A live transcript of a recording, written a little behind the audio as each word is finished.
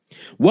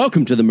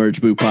Welcome to the Merge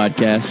Boo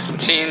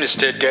Podcast. Seems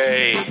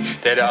today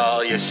that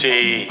all you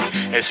see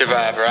is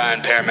Survivor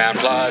on Paramount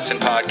Plus and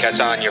podcasts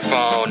on your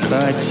phone.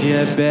 But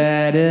you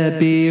better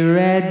be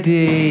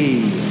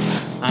ready.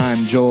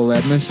 I'm Joel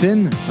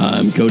Edmiston.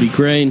 I'm Cody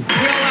Crane. We all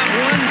have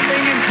one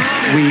thing in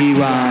common. We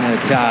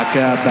want to talk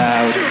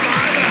about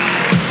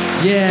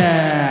Survivor.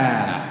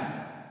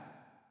 Yeah.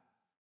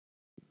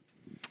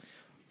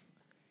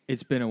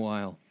 It's been a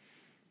while.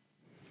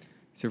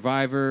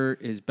 Survivor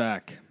is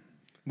back.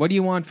 What do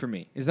you want from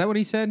me? Is that what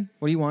he said?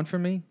 What do you want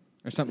from me?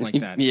 Or something like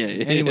that. Yeah.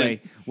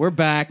 Anyway, we're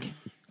back.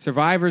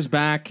 Survivor's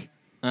back.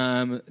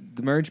 The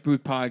Merge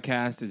Booth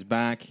podcast is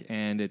back,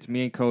 and it's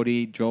me and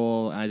Cody.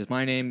 Joel is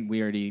my name.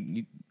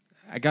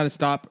 I got to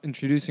stop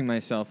introducing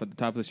myself at the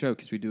top of the show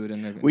because we do it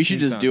in the We should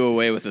theme just song. do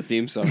away with the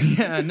theme song.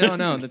 Yeah,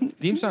 no. The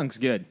theme song's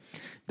good.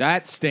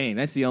 That's staying.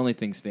 That's the only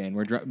thing staying.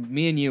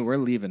 Me and you, we're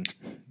leaving.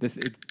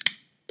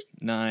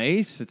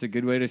 Nice. It's a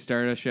good way to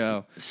start a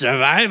show.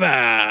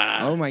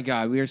 Survivor! Oh, my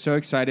God. We are so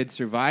excited.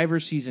 Survivor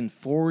Season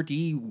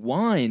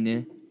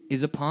 41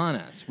 is upon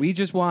us. We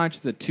just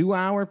watched the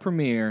 2-hour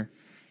premiere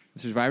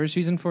of Survivor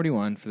Season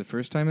 41 for the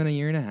first time in a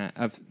year and a half.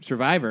 Of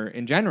Survivor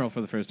in general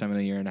for the first time in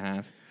a year and a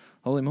half.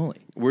 Holy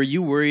moly. Were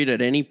you worried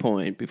at any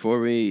point,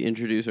 before we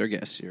introduce our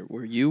guests here,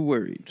 were you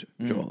worried,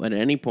 Joel, at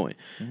any point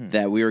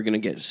that we were going to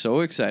get so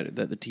excited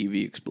that the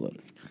TV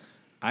exploded?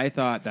 I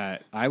thought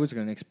that I was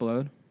going to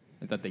explode.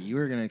 I thought that you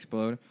were going to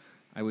explode.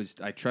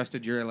 I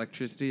trusted your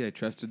electricity. I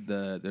trusted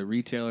the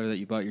retailer that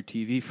you bought your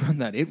TV from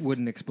that it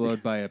wouldn't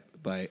explode by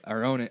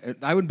our own.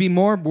 I would be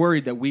more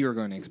worried that we were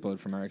going to explode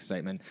from our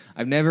excitement.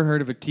 I've never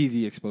heard of a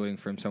TV exploding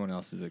from someone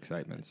else's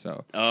excitement.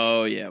 So.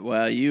 Oh, yeah.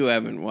 Well, you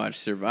haven't watched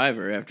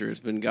Survivor after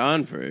it's been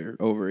gone for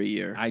over a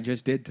year. I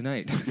just did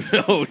tonight.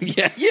 Oh,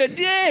 yeah, you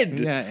did!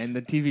 Yeah, and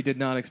the TV did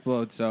not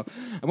explode. So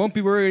I won't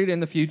be worried in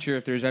the future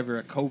if there's ever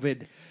a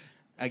COVID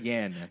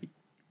again.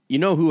 You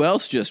know who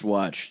else just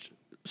watched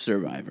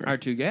Survivor? Our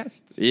two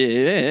guests.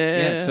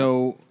 Yeah.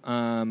 So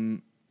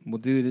we'll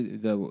do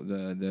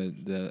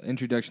the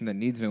introduction that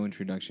needs no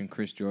introduction.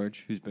 Chris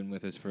George, who's been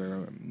with us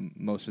for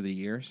most of the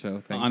year.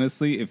 So thanks.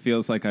 Honestly, it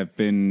feels like I've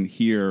been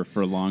here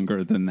for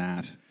longer than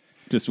that,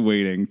 just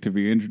waiting to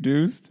be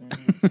introduced.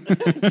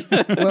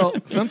 Well,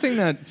 something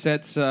that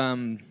sets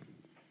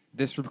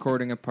this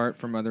recording apart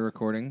from other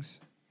recordings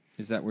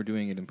is that we're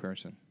doing it in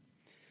person.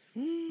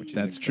 Which is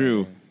That's exciting.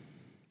 true.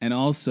 And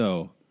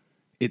also,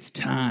 it's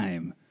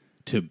time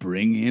to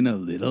bring in a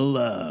little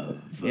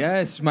love.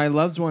 Yes, my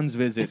loved ones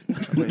visit.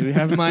 We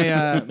have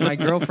my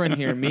girlfriend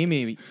here,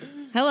 Mimi.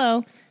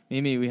 Hello.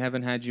 Mimi, we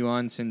haven't had you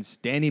on since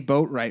Danny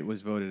Boatwright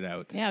was voted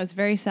out. Yeah, I was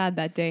very sad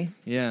that day.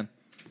 Yeah.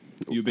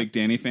 You a big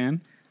Danny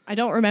fan? I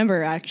don't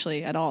remember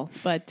actually at all,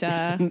 but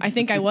I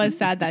think I was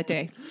sad that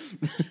day.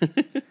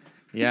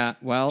 Yeah,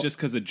 well. Just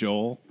because of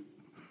Joel?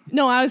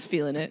 No, I was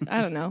feeling it.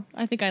 I don't know.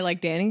 I think I like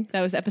Danny.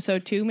 That was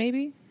episode 2,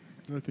 maybe?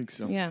 I think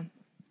so. Yeah.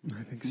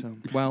 I think so.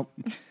 Well,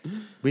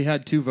 we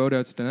had 2 vote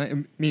outs tonight.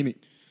 Mimi,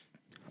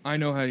 I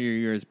know how your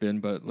year has been,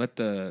 but let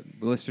the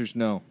listeners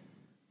know.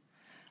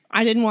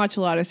 I didn't watch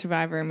a lot of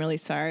Survivor. I'm really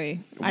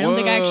sorry. I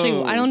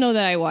don't know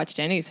that I watched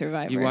any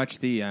Survivor. You watched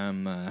the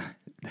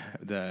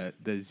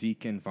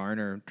Zeke and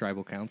Varner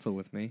tribal council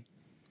with me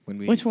when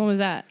we. Which one was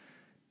that?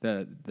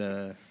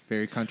 The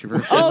very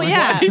controversial. Oh one.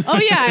 yeah.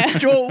 Oh yeah.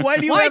 Joel, why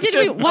do you Why have did to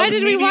we- why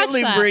did we watch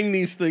immediately that? bring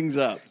these things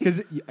up?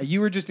 Because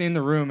you were just in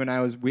the room and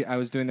I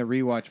was doing the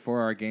rewatch for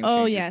our Game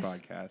Changers Oh, yes.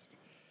 podcast.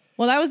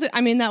 Well,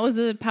 that was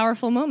a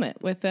powerful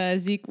moment with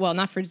Zeke. Well,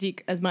 not for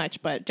Zeke as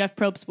much, but Jeff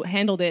Probst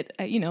handled it.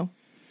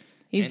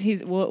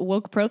 He's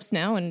woke Probst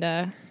now,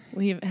 and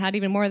we had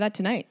even more of that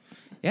tonight.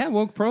 Yeah,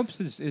 Woke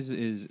Probst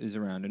is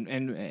around,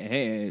 and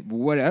hey,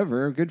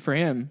 whatever, good for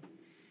him,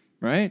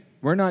 right?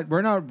 We're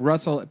not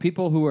Russell.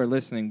 People who are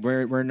listening,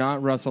 we're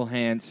not Russell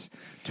Hantz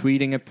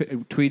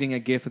tweeting a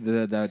gif of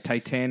the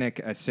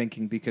Titanic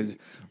sinking because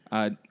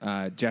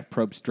Jeff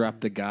Probst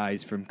dropped the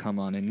guys from Come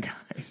On In,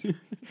 Guys.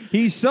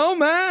 He's so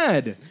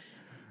mad.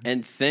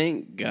 And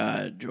thank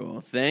God,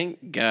 Joel,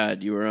 thank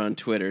God you were on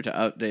Twitter to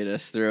update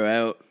us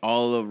throughout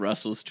all of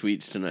Russell's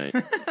tweets tonight.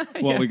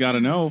 Well, we got to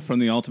know from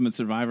the Ultimate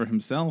Survivor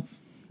himself.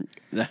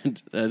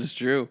 That's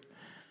true.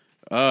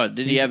 Oh,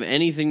 did he have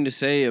anything to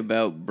say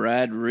about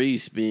Brad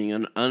Reese being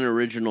an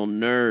unoriginal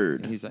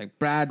nerd? He's like,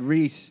 Brad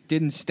Reese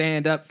didn't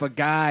stand up for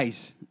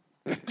guys.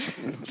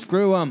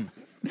 Screw him.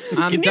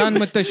 I'm done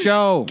with the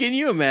show. Can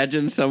you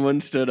imagine someone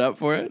stood up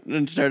for it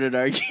and started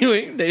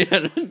arguing? They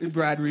had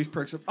Brad Reese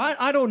perks up.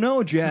 I don't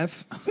know,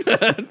 Jeff.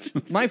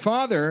 My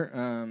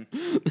father.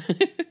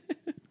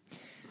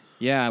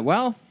 Yeah,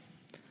 well,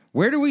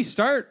 where do we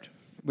start?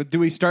 Do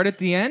we start at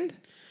the end?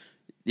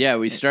 Yeah,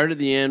 we start at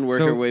the end, work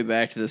our way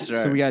back to the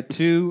start. So we got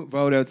 2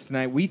 vote outs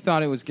tonight. We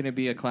thought it was going to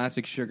be a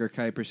classic Sugar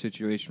Kuiper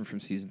situation from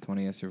season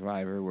 20 of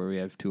Survivor, where we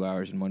have 2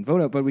 hours and 1 vote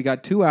out. But we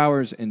got 2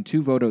 hours and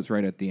 2 vote outs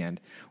right at the end,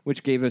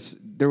 which gave us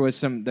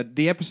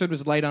the episode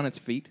was light on its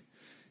feet.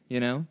 You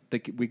know,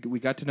 we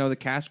got to know the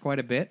cast quite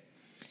a bit,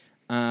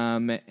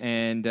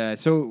 and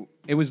so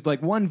it was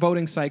like one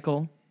voting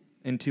cycle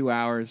in 2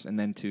 hours, and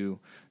then 2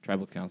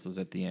 tribal councils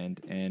at the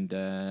end. And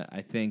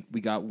I think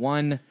we got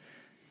one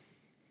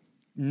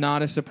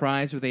not a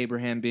surprise with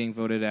Abraham being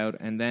voted out,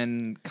 and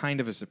then kind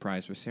of a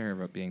surprise with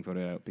Sarah being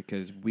voted out,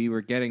 because we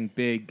were getting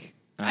big...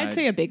 I'd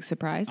say a big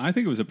surprise. I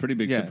think it was a pretty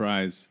big Yeah.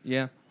 surprise.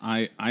 Yeah.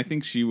 I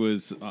think she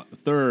was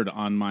third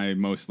on my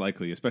most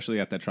likely, especially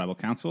at that tribal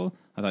council.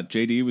 I thought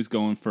JD was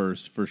going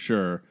first for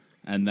sure,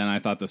 and then I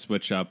thought the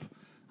switch up.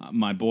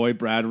 My boy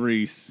Brad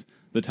Reese.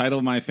 The title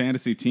of my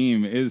fantasy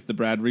team is the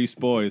Brad Reese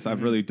Boys.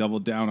 I've really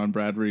doubled down on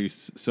Brad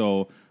Reese,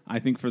 so I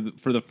think for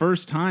the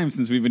first time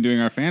since we've been doing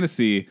our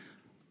fantasy,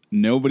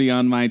 nobody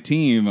on my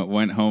team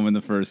went home in the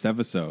first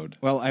episode.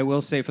 Well, I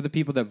will say, for the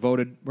people that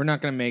voted, we're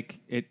not going to make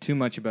it too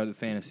much about the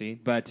fantasy,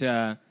 but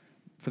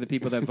for the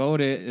people that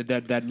voted,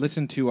 that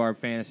listened to our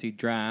fantasy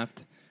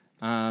draft,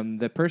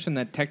 the person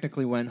that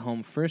technically went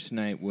home first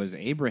tonight was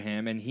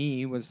Abraham, and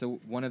he was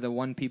one of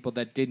the people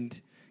that didn't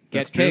get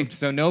That's true. picked,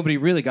 so nobody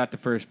really got the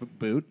first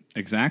boot.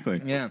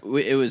 Exactly. Yeah.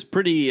 It was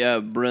pretty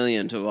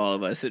brilliant of all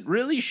of us. It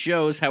really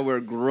shows how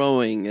we're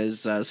growing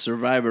as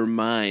Survivor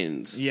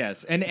minds.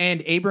 Yes, and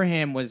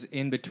Abraham was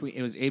in between.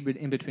 It was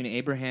in between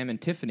Abraham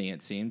and Tiffany,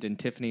 it seemed, and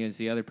Tiffany is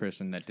the other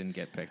person that didn't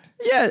get picked.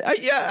 Yeah,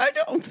 I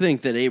don't think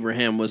that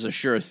Abraham was a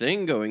sure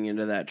thing going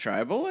into that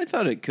tribal. I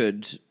thought it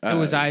could. It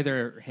was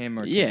either him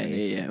or yeah,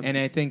 Tiffany. yeah. And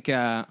I think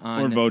Or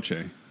on Voce.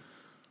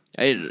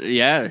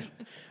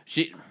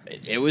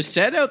 It was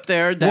said out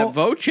there that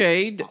Voce,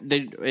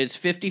 it's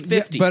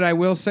 50-50. but I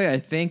will say, I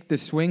think the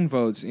swing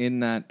votes in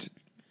that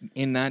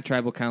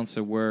tribal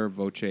council were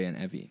Voce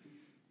and Evie.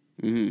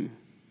 Mm-hmm.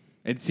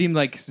 It seemed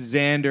like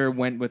Xander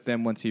went with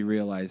them once he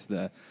realized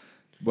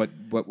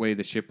what way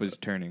the ship was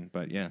turning.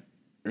 But yeah,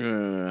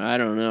 I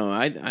don't know.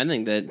 I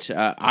think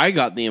that I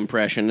got the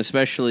impression,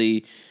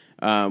 especially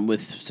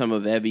with some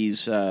of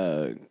Evie's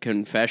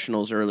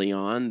confessionals early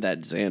on,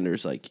 that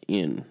Xander's like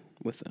in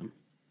with them.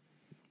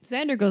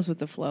 Xander goes with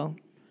the flow.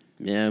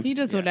 Yeah, He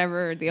does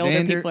whatever the older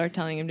Xander- people are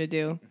telling him to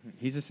do.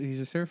 he's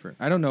a surfer.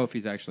 I don't know if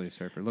he's actually a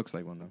surfer. Looks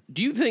like one though.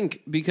 Do you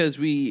think, because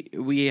we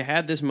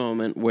had this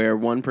moment where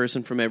one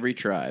person from every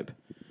tribe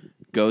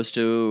goes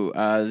to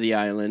the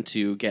island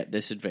to get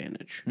this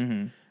advantage,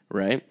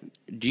 right?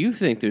 Do you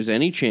think there's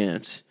any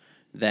chance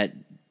that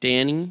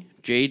Danny,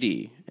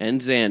 JD,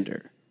 and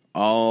Xander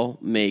all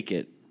make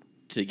it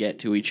to get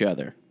to each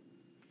other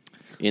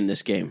in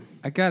this game?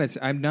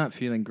 I'm not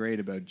feeling great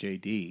about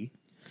JD,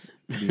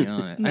 to be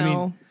honest. No. I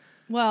mean,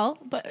 Well,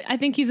 but I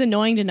think he's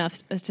annoying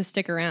enough to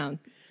stick around.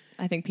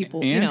 I think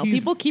people, And he's-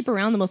 people keep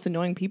around the most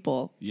annoying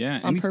people. Yeah,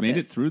 on and he's purpose. made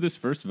it through this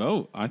first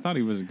vote. I thought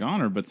he was a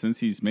goner, but since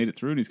he's made it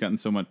through and he's gotten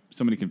so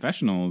many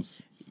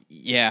confessionals,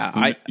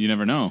 Yeah, you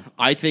never know.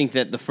 I think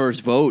that the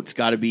first vote's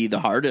got to be the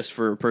hardest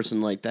for a person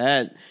like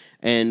that.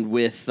 And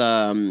with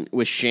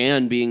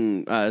Shan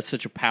being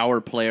such a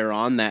power player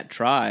on that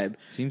tribe,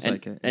 Seems and,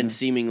 like it, and yeah.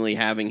 seemingly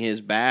having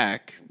his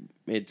back,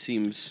 it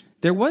seems.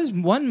 there was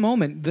one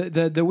moment.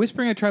 The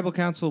Whispering at Tribal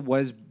Council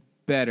was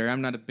better.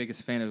 I'm not the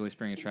biggest fan of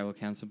Whispering at Tribal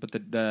Council, but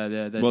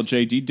the Well,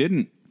 JD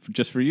didn't,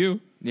 just for you.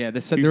 yeah, He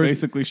there was,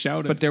 basically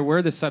shouted. but there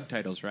were the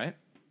subtitles, right?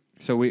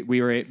 So we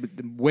were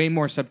way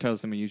more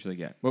subtitles than we usually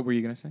get. What were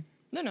you going to say?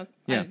 No.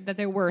 Yeah. That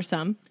there were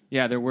some.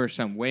 Yeah, there were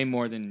some, way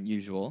more than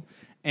usual.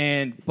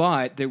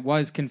 But it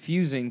was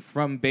confusing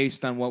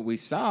based on what we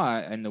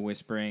saw in the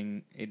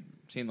Whispering. It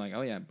seemed like,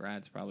 oh yeah,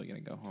 Brad's probably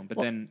going to go home. But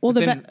then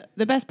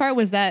The best part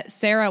was that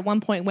Sarah at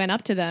one point went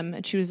up to them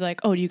and she was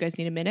like, "Oh, do you guys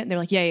need a minute?" And they're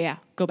like, "Yeah,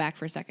 go back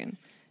for a second."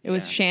 It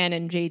was Shan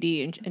and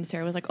JD, and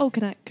Sarah was like, "Oh,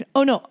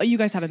 oh no, you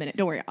guys have a minute.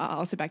 Don't worry,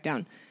 I'll sit back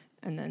down."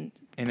 And then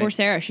poor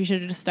Sarah, she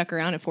should have just stuck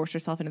around and forced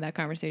herself into that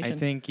conversation. I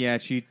think,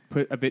 she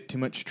put a bit too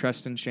much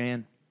trust in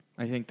Shan.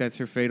 I think that's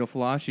her fatal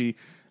flaw. She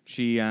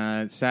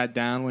sat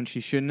down when she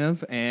shouldn't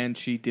have, and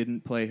she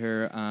didn't play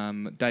her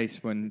dice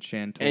when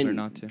Shan told her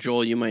not to.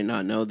 Joel, you might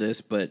not know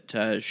this, but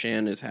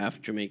Shan is half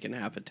Jamaican,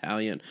 half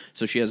Italian,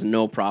 so she has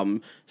no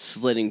problem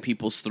slitting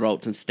people's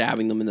throats and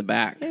stabbing them in the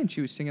back. Yeah, and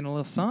she was singing a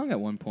little song at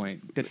one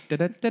point. One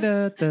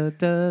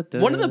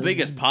One of the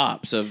biggest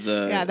pops of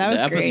the that was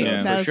episode, great.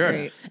 for That was sure.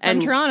 great. From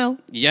And Toronto.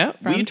 yeah,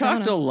 From we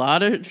talked Toronto. a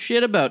lot of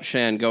shit about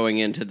Shan going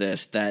into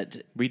this. That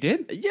We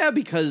did? yeah,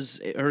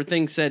 because her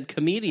thing said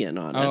comedian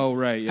on it. Oh,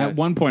 right. Yes. At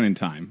one point in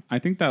time, I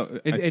think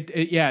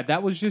that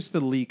That was just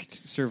the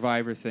leaked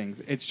Survivor thing.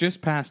 It's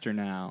just past her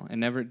now,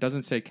 and it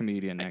doesn't say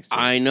comedian next to it.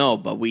 I know,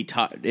 but we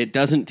talked. It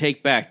doesn't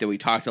take back that we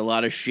talked a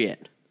lot of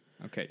shit.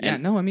 Okay. Yeah,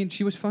 no, I mean,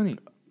 she was funny.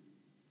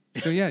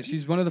 So, yeah,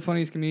 she's one of the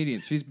funniest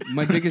comedians. She's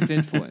my biggest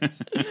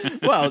influence.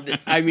 Well,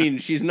 I mean,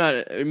 she's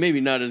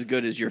maybe not as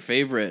good as your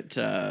favorite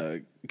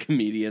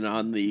comedian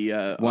on the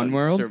One on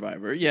World?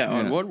 Survivor. Yeah,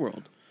 on Yeah. One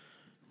World.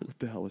 What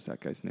the hell was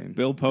that guy's name?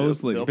 Bill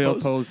Posley. Bill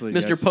Posley,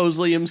 Mr. yes.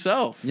 Posley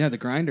himself. Yeah, the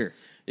grinder.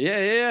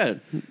 Yeah.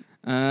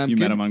 You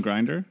met him on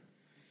Grindr?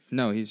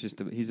 No, he's a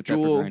pepper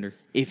Joel, grinder.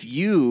 if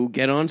you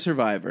get on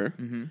Survivor,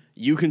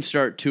 you can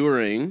start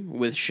touring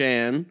with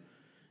Shan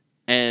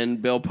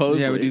and Bill Posley.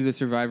 Yeah, we do the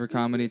Survivor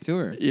comedy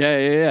tour.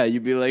 Yeah.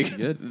 You'd be like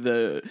Good.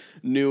 the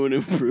new and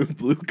improved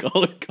blue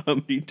collar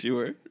comedy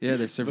tour. Yeah,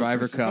 the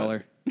Survivor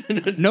collar.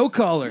 No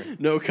color.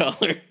 No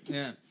color.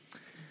 Yeah.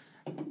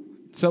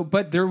 So,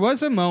 but there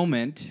was a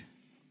moment,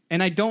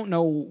 and I don't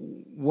know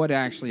what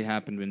actually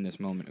happened in this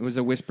moment. It was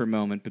a whisper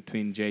moment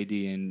between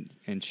JD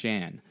and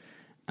Shan,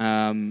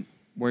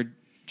 where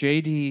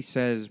JD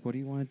says, "What do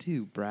you want to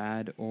do,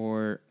 Brad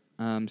or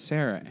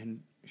Sarah?"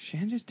 And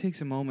Shan just takes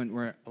a moment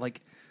where,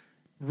 like,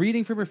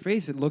 reading from her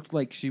face, it looked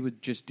like she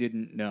just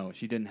didn't know.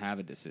 She didn't have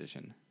a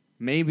decision.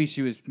 Maybe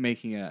she was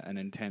making an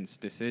intense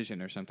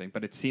decision or something,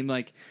 but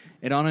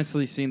it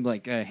honestly seemed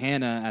like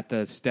Hannah at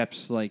the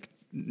steps, like,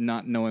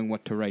 not knowing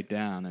what to write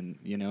down, and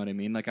you know what I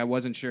mean? Like, I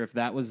wasn't sure if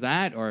that was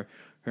that or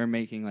her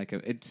making, like,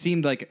 it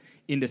seemed like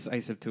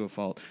indecisive to a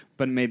fault,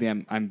 but maybe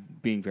I'm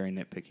being very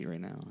nitpicky right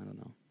now. I don't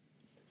know.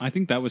 I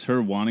think that was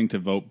her wanting to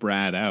vote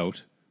Brad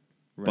out,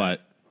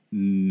 but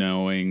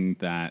knowing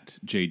that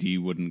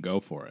JD wouldn't go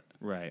for it.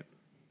 Right.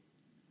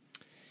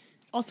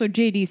 Also,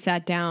 JD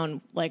sat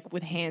down like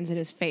with hands in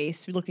his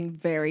face, looking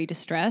very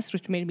distressed,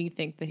 which made me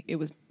think that it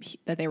was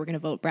that they were going to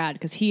vote Brad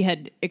because he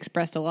had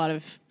expressed a lot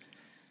of,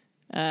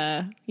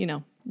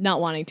 not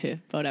wanting to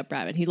vote up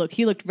Brad. And he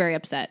looked very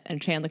upset,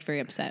 and Shan looked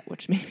very upset,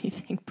 which made me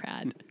think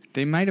Brad.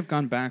 They might have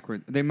gone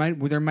backward. There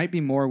might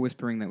be more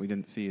whispering that we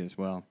didn't see as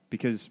well,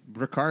 because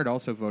Ricard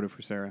also voted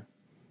for Sarah,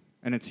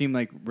 and it seemed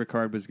like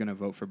Ricard was going to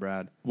vote for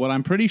Brad. What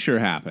I'm pretty sure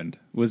happened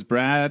was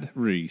Brad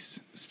Reese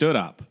stood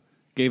up,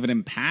 gave an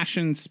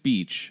impassioned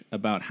speech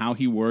about how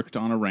he worked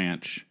on a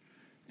ranch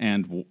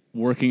and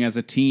working as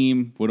a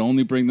team would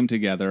only bring them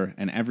together,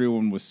 and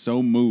everyone was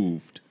so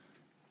moved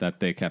that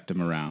they kept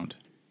him around.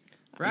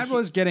 Brad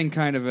was getting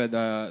kind of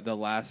the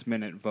last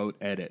minute vote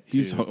edit.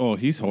 He's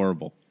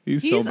horrible.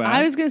 He's so bad.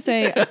 I was going to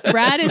say,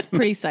 Brad is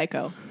pretty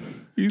psycho.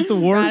 He's the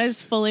worst. Brad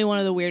is fully one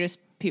of the weirdest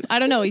people. I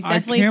don't know. He's I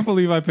definitely. can't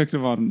believe I picked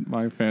him on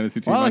my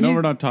fantasy team. Well, I know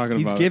we're not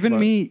talking about it.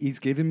 He's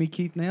giving me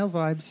Keith Nail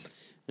vibes.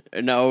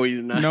 No,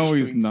 he's not. No,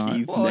 he's not.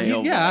 Keith Well,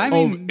 Nail I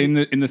vibes. mean,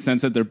 in the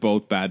sense that they're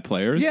both bad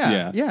players?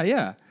 Yeah.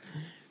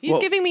 He's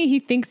Well- giving me. He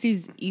thinks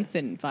he's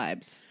Ethan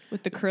vibes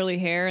with the curly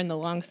hair and the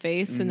long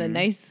face and the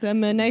nice.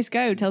 I'm a nice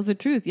guy who tells the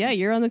truth. Yeah,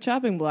 you're on the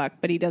chopping block,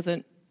 but he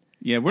doesn't.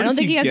 Yeah, where I don't does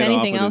think he has get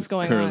anything off with else his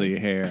going curly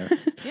on. hair?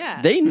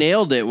 Yeah. They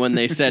nailed it when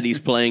they said he's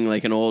playing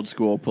like an old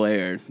school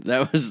player.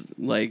 That was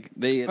like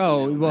they.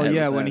 Oh, well, nailed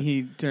yeah, that. when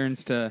he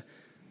turns to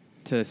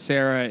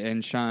Sarah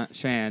and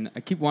Shan. I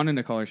keep wanting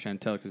to call her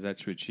Chantel because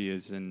that's what she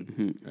is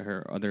in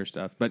her other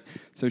stuff. But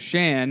so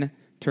Shan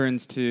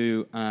turns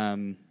to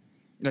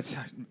that's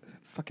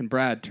fucking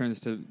Brad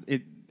turns to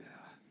it.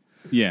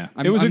 Yeah,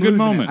 it was a good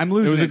moment. I'm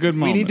losing it was it. a good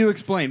moment. We need to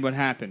explain what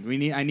happened.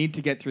 I need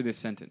to get through this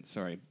sentence.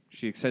 Sorry.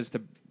 She says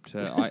to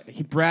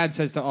Brad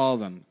says to all of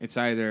them, it's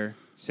either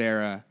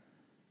Sarah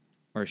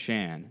or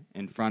Shan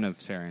in front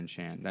of Sarah and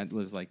Shan. That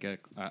was like a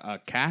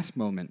Cass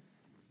moment.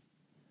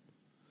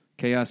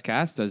 Chaos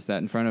Cass does that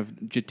in front of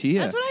Jatia.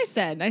 That's what I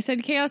said. I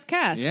said Chaos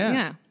Cast.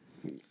 Yeah.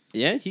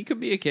 Yeah, he could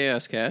be a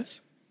Chaos Cast.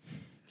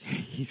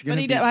 He's But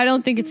gonna I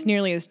don't think it's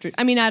nearly as.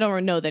 I mean, I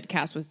don't know that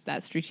Cass was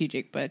that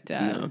strategic, but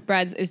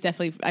Brad's is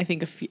definitely, I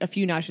think, a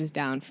few notches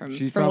down from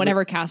probably-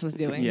 whatever Cass was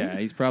doing. Yeah,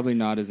 he's probably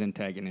not as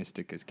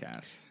antagonistic as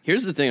Cass.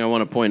 Here's the thing I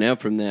want to point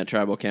out from that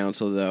tribal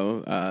council,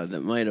 though,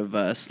 that might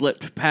have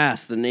slipped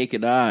past the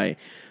naked eye,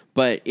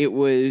 but it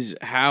was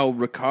how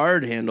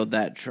Ricard handled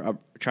that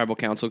tribal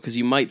council, because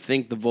you might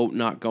think the vote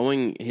not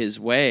going his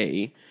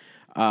way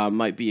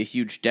might be a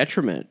huge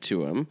detriment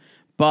to him.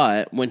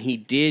 But when he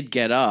did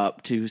get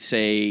up to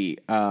say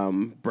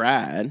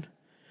Brad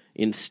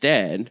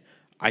instead,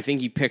 I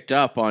think he picked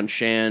up on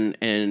Shan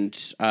and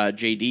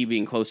JD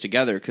being close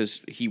together,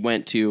 because he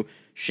went to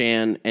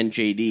Shan and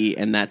JD,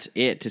 and that's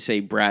it, to say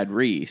Brad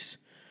Reese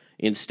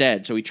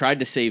instead. So he tried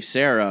to save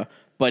Sarah,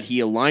 but he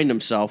aligned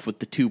himself with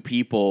the two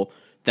people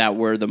that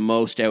were the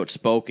most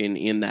outspoken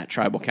in that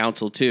tribal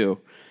council too.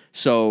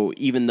 So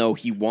even though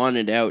he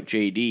wanted out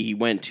JD, he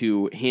went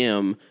to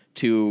him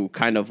to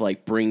kind of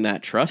like bring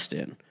that trust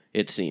in,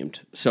 it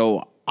seemed.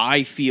 So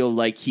I feel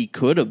like he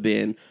could have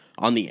been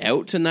on the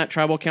outs in that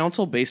tribal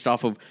council based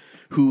off of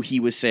who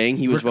he was saying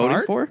he was voting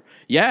Ricard? for.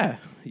 Yeah.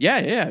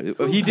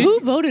 Who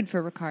voted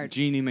for Ricard?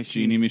 Genie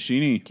Machine. Genie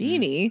Machini.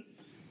 Genie.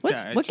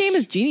 Yeah, What game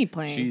is Genie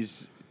playing?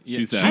 She's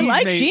I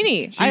like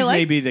Genie. She's I like-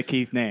 maybe the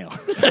Keith Nail.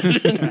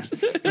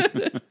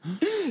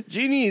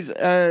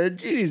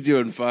 Genie's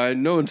doing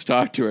fine. No one's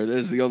talked to her.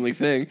 That's the only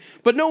thing.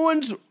 But no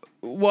one's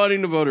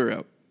wanting to vote her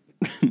out.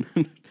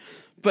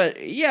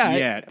 But yeah,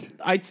 Yet.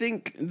 I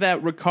think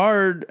that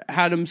Ricard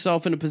had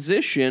himself in a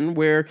position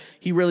where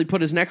he really put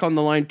his neck on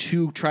the line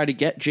to try to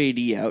get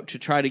JD out, to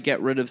try to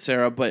get rid of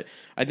Sarah. But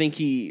I think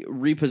he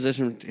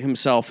repositioned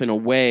himself in a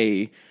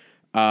way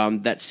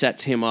that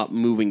sets him up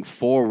moving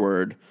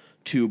forward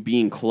to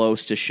being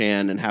close to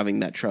Shan and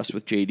having that trust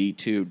with JD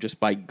too, just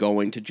by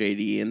going to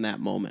JD in that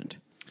moment.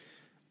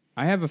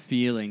 I have a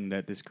feeling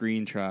that this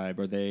Green Tribe,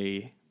 are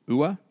they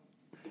Ua?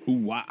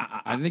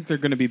 I think they're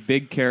going to be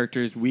big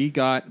characters. We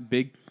got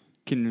big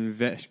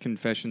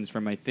confessions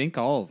from, I think,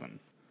 all of them.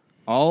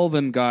 All of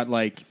them got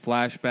like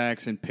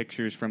flashbacks and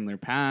pictures from their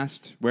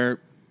past,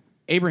 where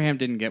Abraham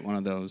didn't get one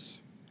of those.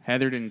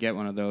 Heather didn't get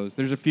one of those.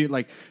 There's a few,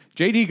 like,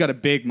 JD got a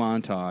big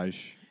montage.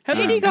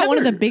 JD got one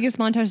of the biggest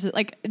montages.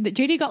 Like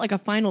JD got like a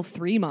final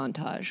 3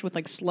 montage with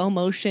like slow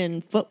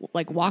motion foot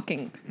like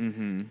walking.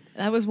 Mm-hmm.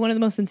 That was one of the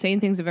most insane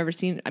things I've ever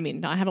seen. I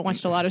mean, I haven't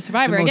watched a lot of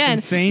Survivor The most again.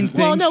 insane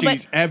thing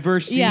she's ever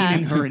seen yeah.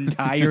 in her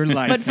entire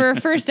life. But for a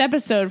first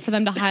episode, for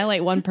them to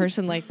highlight one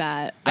person like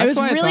that, I That's was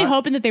why I really thought-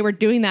 hoping that they were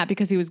doing that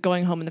because he was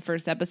going home in the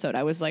first episode.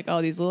 I was like,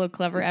 oh, these little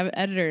clever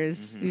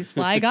editors, these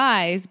sly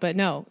guys. But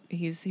no,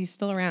 he's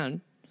still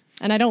around,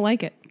 and I don't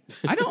like it.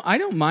 I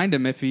don't mind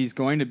him if he's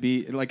going to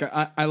be like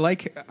I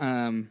like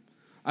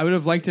I would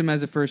have liked him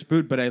as a first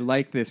boot, but I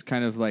like this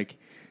kind of like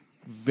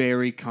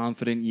very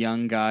confident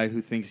young guy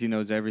who thinks he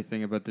knows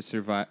everything about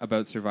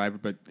about Survivor,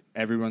 but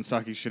everyone's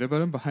talking shit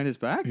about him behind his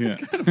back. Yeah.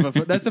 That's kind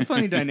of that's a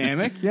funny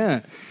dynamic.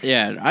 Yeah,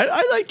 Yeah,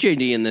 I like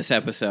JD in this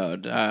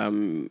episode.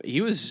 He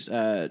was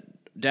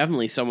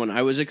definitely someone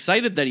I was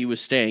excited that he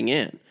was staying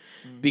in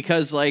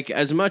because, like,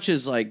 as much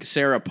as like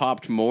Sarah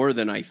popped more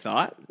than I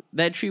thought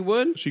that she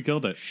would, She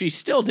killed it. she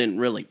still didn't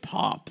really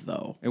pop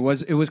though. it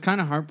was kind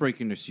of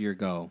heartbreaking to see her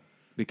go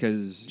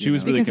because She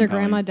was really Because her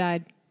compelling. grandma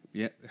died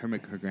yeah her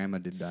grandma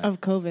did die.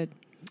 of COVID,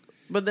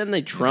 But then they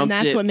and trumped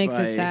that's it what makes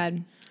by- it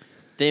sad.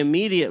 They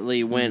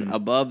immediately went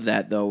above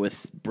that though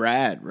with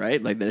Brad,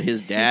 right? Like that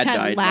his dad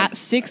Had died.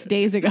 6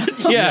 days ago.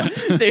 Yeah,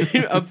 they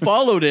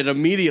followed it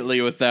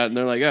immediately with that, and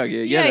they're like, "Oh,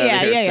 yeah,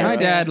 Yeah, yeah. My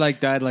Sarah." dad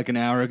died like an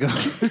hour ago.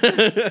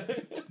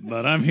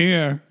 But I'm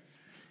here.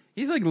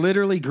 He's like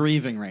literally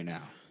grieving right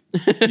now.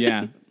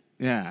 Yeah.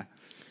 Yeah.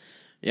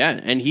 Yeah,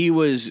 and he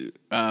was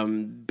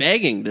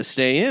begging to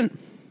stay in.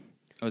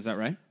 Oh, is that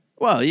right?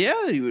 Well, yeah,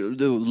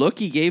 the look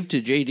he gave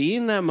to JD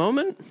in that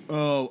moment.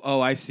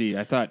 Oh, I see.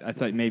 I thought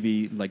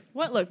maybe like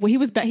What look? Well, he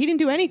was. He didn't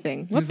do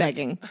anything. What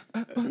begging?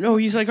 No,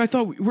 he's like, I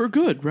thought we're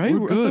good, right?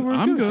 We're good.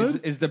 I'm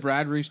good. Is the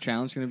Brad Reese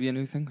challenge going to be a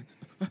new thing?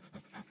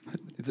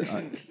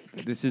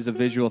 This is a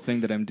visual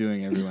thing that I'm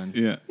doing, everyone.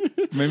 Yeah.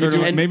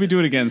 Maybe do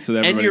it again so that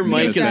And everybody your can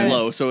mic get a is sense.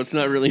 low, so it's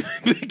not really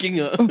picking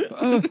up.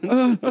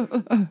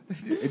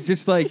 It's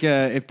just like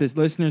if the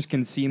listeners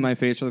can see my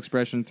facial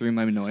expression through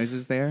my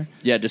noises there.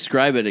 Yeah,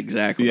 describe it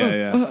exactly.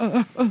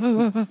 Yeah,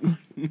 yeah.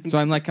 So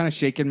I'm like kind of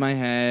shaking my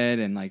head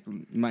and like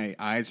my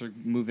eyes are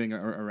moving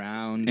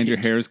around. And your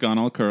hair's gone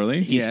all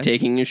curly. He's Yes.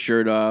 taking his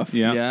shirt off.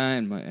 Yeah. Yeah,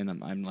 and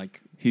I'm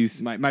like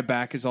He's my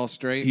back is all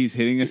straight. he's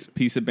hitting a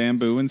piece of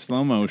bamboo in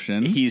slow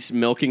motion. He's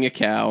milking a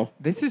cow.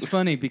 This is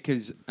funny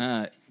because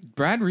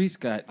Brad Reese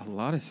got a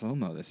lot of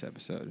slow-mo this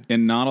episode.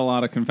 and not a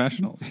lot of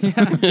confessionals.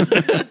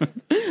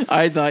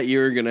 I thought you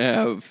were going to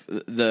have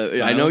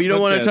the... I know Silent you don't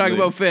but want to talk deadly.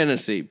 about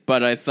fantasy,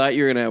 but I thought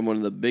you were going to have one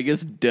of the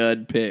biggest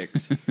dud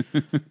picks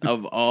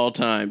of all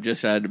time.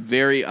 Just had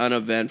very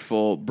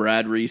uneventful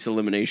Brad Reese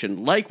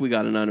elimination, like we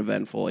got an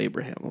uneventful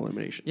Abraham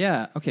elimination.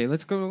 Yeah. Okay.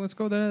 Let's go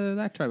to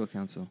that tribal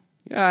council.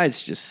 Yeah, it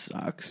just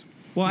sucks.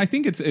 Well, I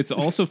think it's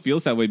also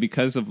feels that way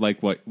because of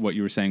like what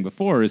you were saying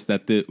before is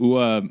that the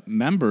UA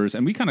members,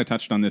 and we kind of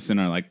touched on this in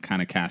our like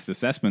kind of cast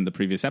assessment the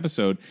previous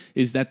episode,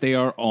 is that they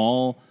are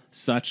all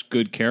such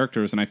good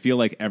characters, and I feel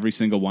like every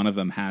single one of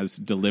them has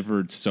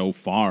delivered so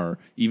far,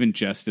 even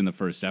just in the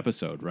first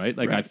episode, right?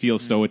 Like I feel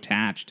so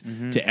attached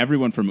to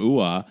everyone from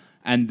UA,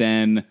 and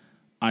then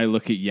I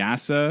look at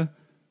Yasa.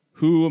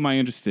 Who am I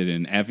interested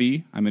in?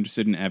 Evie. I'm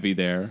interested in Evie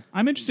there.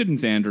 I'm interested in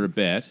Xander a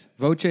bit.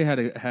 Voce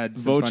had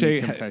some funny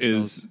Voce confessionals.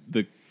 is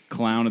the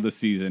clown of the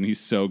season. He's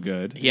so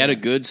good. He had a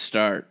good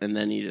start, and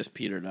then he just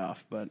petered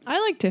off. But I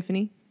like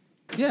Tiffany.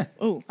 Yeah.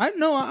 Oh.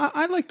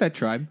 I like that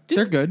tribe.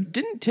 They're good.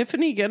 Didn't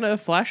Tiffany get a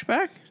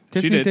flashback?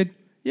 Tiffany did.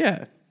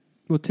 Yeah.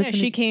 Well, Yeah, Tiffany.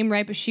 she came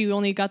right, but she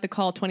only got the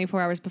call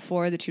 24 hours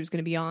before that she was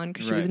going to be on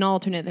because she was Right. an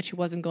alternate that she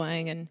wasn't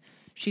going. And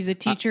she's a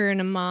teacher and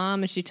a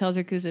mom, and she tells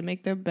her kids to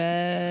make their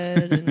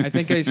bed. And I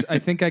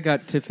think I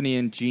got Tiffany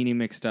and Jeannie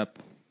mixed up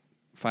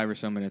 5 or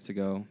so minutes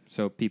ago.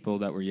 So people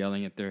that were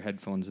yelling at their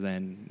headphones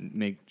then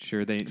make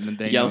sure they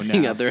Yelling know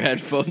now. at their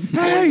headphones.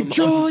 Hey,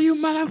 Joel, you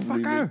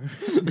motherfucker!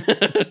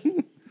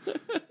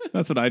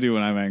 That's what I do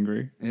when I'm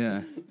angry.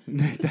 Yeah.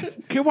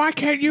 Why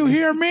can't you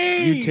hear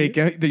me? You take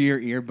out your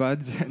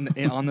earbuds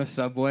and on the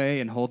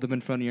subway and hold them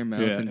in front of your mouth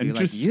Yeah, and be and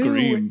like, just "You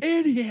scream.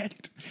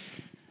 idiot!"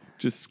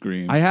 Just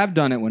scream. I have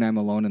done it when I'm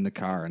alone in the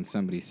car and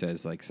somebody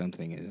says like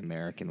something is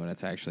American when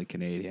it's actually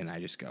Canadian. I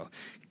just go,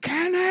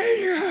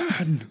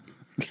 Canadian.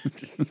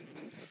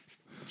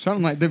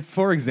 Something like that.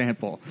 For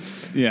example,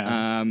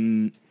 yeah.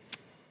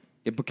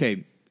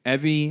 okay.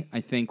 Evie,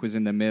 I think, was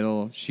in the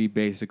middle. She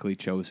basically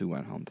chose who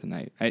went home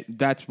tonight.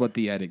 That's what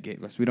the edit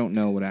gave us. We don't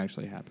know what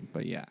actually happened,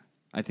 but yeah,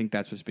 I think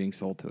that's what's being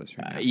sold to us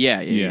right now.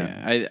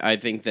 Yeah. I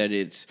think that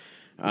it's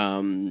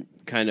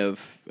kind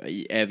of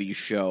Evie's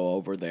show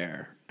over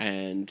there,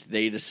 and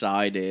they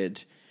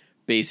decided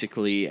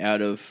basically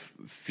out of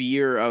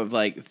fear of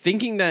like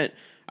thinking that.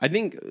 I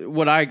think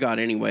what I got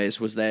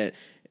anyways was that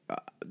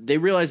they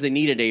realized they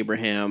needed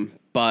Abraham,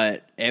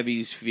 but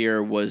Evie's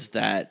fear was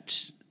that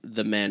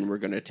the men were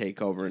going to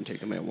take over and take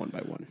them out one by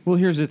one. Well,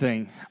 here's the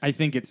thing. I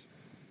think it's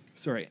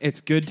Sorry, it's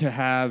good to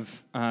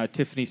have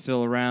Tiffany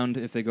still around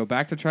if they go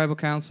back to tribal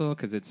council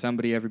because it's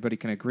somebody everybody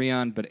can agree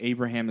on. But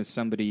Abraham is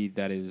somebody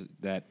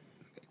that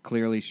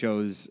clearly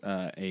shows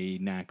a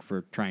knack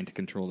for trying to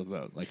control the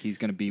vote. Like he's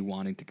going to be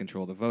wanting to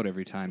control the vote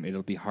every time.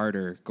 It'll be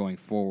harder going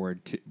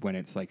forward when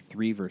it's like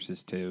 3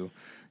 versus 2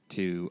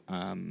 to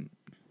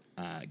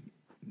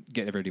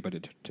get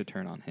everybody to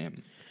turn on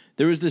him.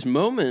 There was this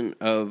moment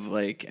of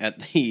like at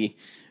the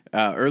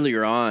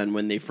earlier on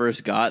when they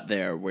first got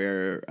there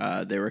where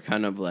they were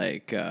kind of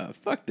like,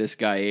 fuck this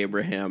guy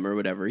Abraham or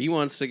whatever. He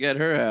wants to get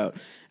her out.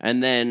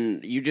 And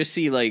then you just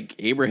see like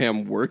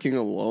Abraham working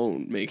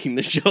alone, making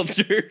the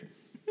shelter.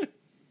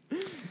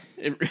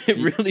 It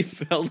really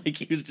felt like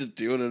he was just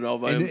doing it all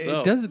by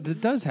himself.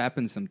 It does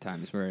happen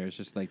sometimes where it's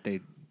just like they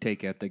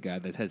take out the guy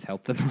that has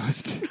helped the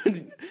most.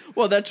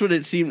 Well, that's what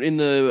it seemed in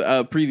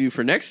the preview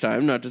for next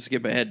time. Not to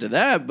skip ahead to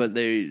that, but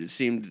they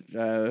seemed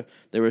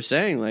they were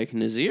saying like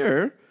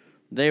Nazir,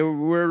 they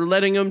were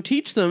letting him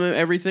teach them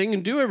everything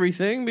and do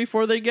everything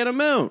before they get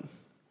him out.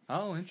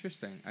 Oh,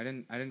 interesting. I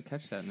didn't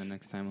catch that in the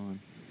next time on.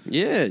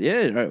 Yeah.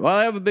 Right. Well,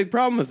 I have a big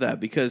problem with that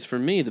because for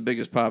me, the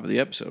biggest pop of the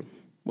episode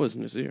was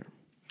Nazir.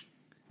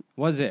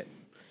 Was it?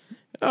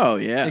 Oh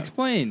yeah.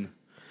 Explain.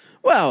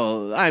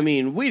 Well, I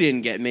mean, we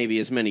didn't get maybe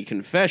as many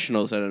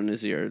confessionals out of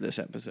Nazir this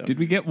episode. Did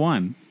we get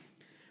one?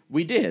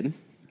 We did.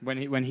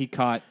 When he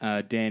caught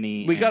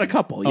Danny. We got a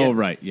couple. Yeah. Oh,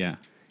 right, yeah.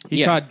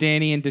 He caught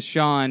Danny and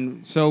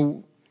Deshaun.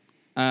 So,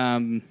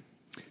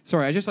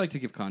 sorry, I just like to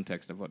give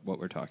context of what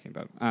we're talking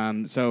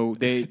about. So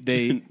they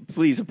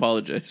please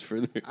apologize for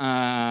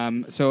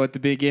the. So at the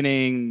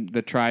beginning,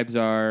 the tribes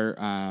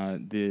are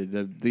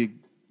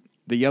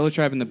the yellow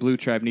tribe and the blue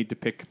tribe need to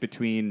pick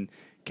between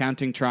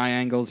counting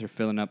triangles or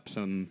filling up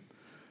some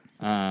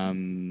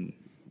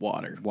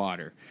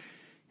water.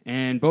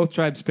 And both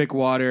tribes pick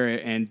water,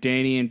 and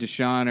Danny and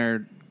Deshaun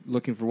are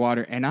looking for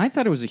water. And I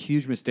thought it was a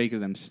huge mistake of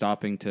them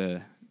stopping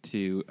to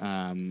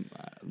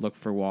look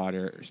for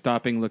water,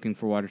 looking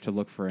for water to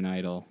look for an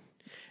idol.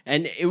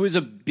 And it was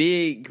a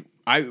big.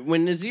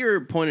 When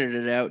Nazir pointed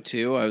it out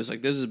too, I was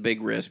like, "This is a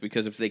big risk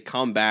because if they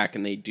come back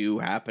and they do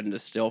happen to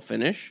still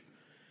finish."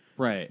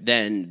 Right.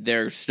 Then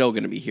they're still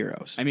going to be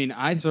heroes. I mean,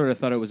 I sort of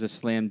thought it was a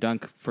slam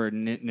dunk for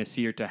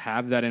Nasir to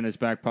have that in his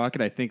back pocket.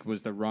 I think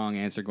was the wrong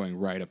answer going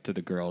right up to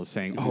the girls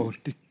saying,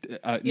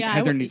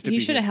 Heather needs to be He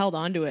should have here. held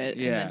on to it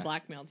and Yeah. then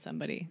blackmailed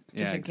somebody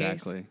just Yeah, in case.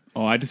 exactly.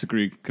 Oh, I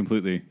disagree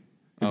completely.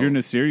 If you're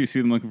Nasir, you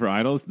see them looking for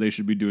idols, they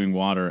should be doing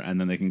water,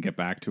 and then they can get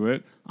back to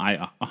it.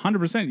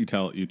 100%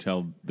 you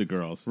tell the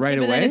girls. Right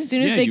But away? then as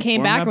soon as Yeah, they you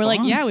came form back, that we're like,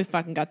 bond. yeah, we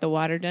fucking got the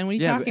water done. What are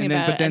you Yeah, talking and then-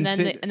 about? but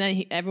then And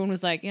then everyone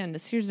was like, yeah,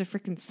 Nasir's a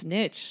freaking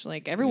snitch.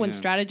 Like, everyone's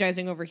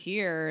strategizing over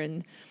here.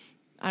 And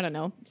I don't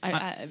know.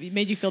 It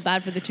made you feel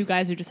bad for the two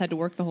guys who just had to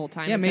work the whole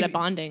time instead of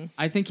bonding.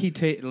 I think he'd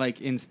take, like,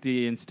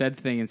 the instead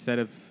thing, instead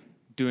of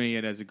doing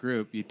it as a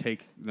group, you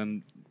take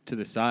them to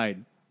the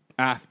side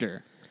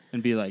after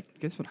and be like,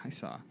 guess what I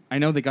saw? I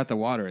know they got the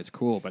water, it's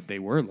cool, but they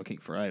were looking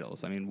for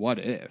idols. I mean, what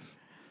if?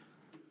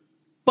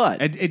 But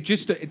It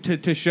just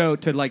to show,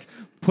 to like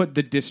put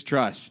the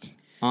distrust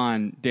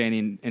on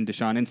Danny and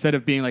Deshaun instead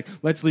of being like,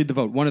 let's lead the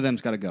vote. One of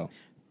them's got to go.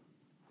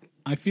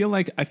 I feel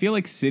like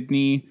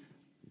Sydney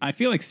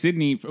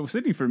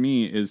for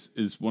me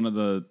is one of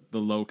the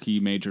low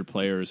key major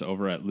players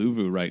over at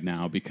Luvu right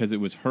now because it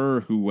was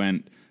her who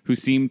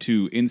seemed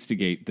to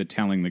instigate the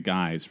telling the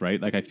guys,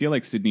 right? Like I feel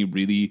like Sydney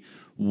really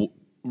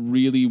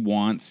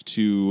wants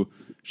to.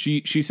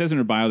 She says in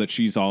her bio that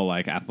she's all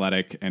like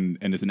athletic and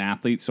is an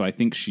athlete, so I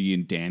think she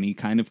and Danny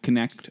kind of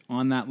connect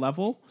on that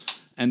level,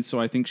 and so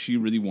I think she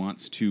really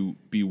wants to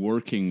be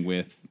working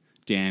with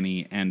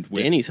Danny and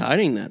with Danny's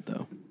hiding that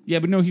though. Yeah,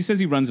 but no, he says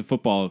he runs a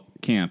football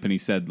camp, and he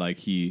said like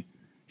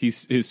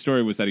his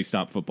story was that he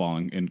stopped football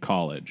in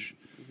college.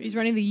 He's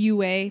running the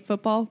UA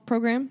football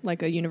program,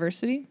 like a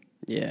university.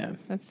 Yeah.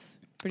 That's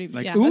pretty,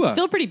 Like yeah, UA. that's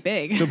still pretty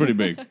big. Still pretty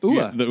big.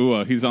 UA. The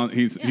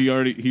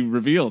UA. He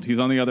revealed he's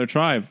on the other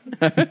tribe.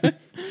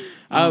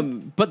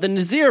 But the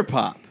Nazir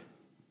pop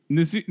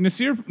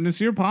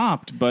Nasir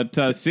popped,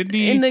 but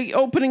Sydney in the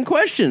opening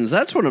questions.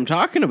 That's what I'm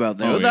talking about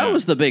there. Oh, That yeah.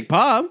 was the big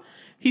pop.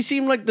 He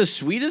seemed like the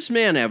sweetest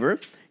man ever.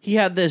 He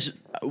had this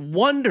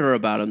wonder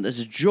about him,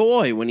 this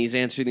joy when he's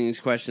answering these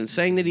questions,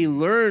 saying that he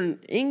learned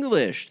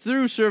English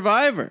through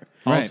Survivor.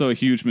 also a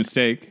huge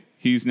mistake.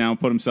 He's now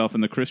put himself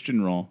in the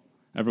Christian role.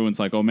 Everyone's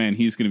like, "Oh man,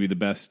 he's going to be the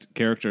best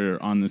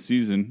character on this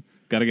season.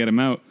 Got to get him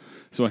out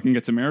so I can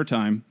get some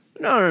airtime."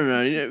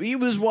 No. He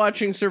was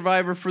watching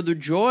Survivor for the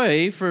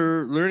joy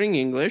for learning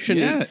English. And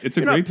Yeah, it's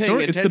a you're not great paying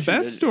story. It's the attention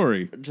best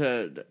story.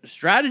 to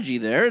strategy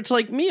there. It's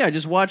like me. I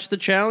just watch the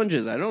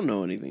challenges. I don't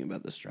know anything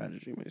about the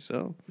strategy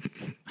myself.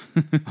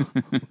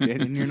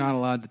 And you're not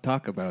allowed to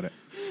talk about it.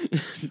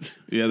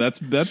 Yeah,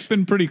 that's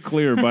been pretty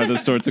clear by the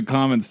sorts of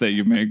comments that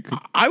you make.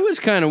 I was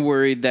kind of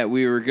worried that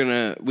we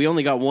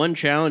only got one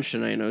challenge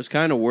tonight, and I was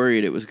kind of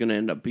worried it was going to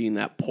end up being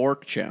that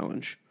pork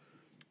challenge.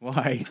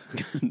 Why?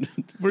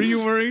 Were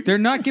you worried? They're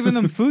not giving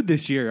them food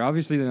this year.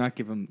 Obviously, they're not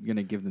going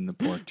to give them the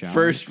pork challenge.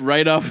 First,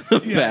 right off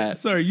the Yeah, bat.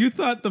 sorry, you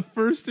thought the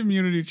first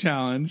immunity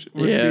challenge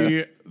would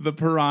be the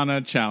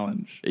piranha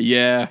challenge.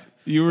 Yeah.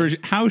 You were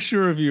how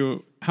sure of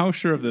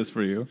this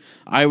were you?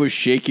 I was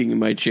shaking in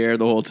my chair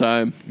the whole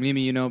time.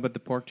 Mimi, you know about the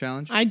pork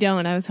challenge? I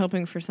don't. I was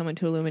hoping for someone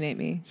to illuminate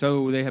me.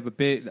 So they have a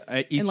big.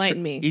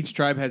 Enlighten me. Each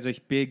tribe has a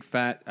big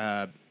fat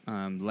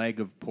leg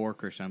of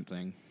pork or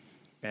something,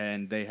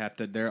 and they have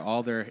to.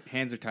 All their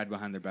hands are tied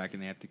behind their back,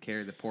 and they have to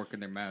carry the pork in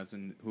their mouths.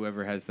 And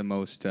whoever has the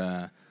most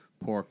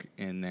pork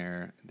in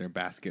their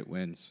basket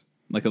wins.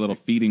 Like a little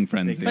feeding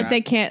frenzy. But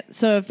they can't.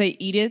 So if they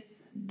eat it,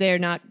 they're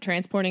not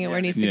transporting it where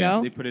it needs to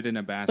go. They put it in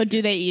a basket. But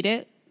do they eat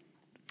it?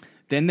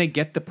 Then they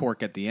get the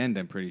pork at the end.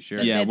 I'm pretty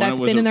sure. Yeah, when That's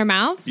it was been a- in their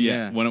mouths?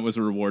 Yeah, when it was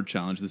a reward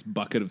challenge, this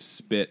bucket of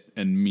spit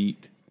and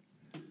meat.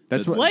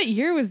 That's What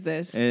year was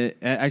this?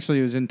 Actually,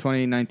 it was in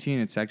 2019.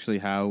 It's actually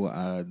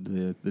how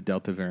the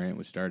Delta variant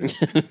was started.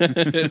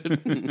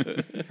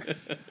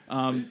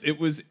 It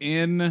was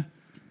in.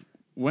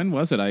 When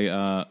was it?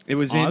 It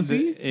was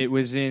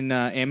Aussie? in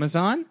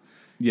Amazon.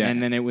 Yeah.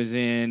 And then it was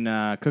in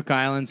Cook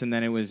Islands, and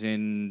then it was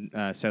in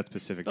South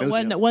Pacific. But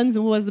what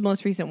was the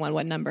most recent one?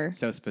 What number?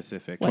 South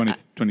Pacific.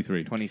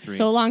 23. 23.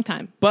 So a long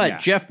time. But Yeah,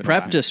 Jeff but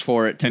prepped why? us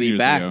for it to 10 be years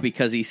back ago.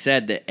 because he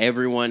said that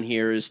everyone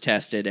here is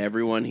tested,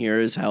 everyone here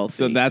is healthy.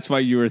 So that's why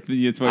you were. That's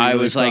why you I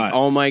really was like, thought.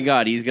 oh my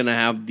God, he's going to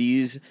have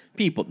these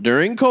people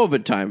during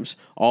COVID times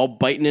all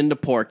biting into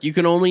pork. You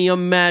can only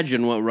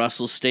imagine what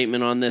Russell's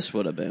statement on this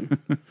would have been.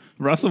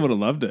 Russell would have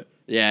loved it.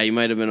 Yeah, you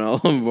might have been all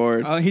on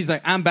board. Oh, he's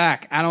like, I'm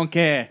back. I don't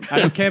care. I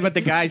don't care about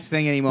the guys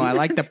thing anymore. I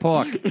like the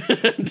pork.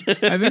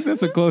 I think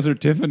that's a closer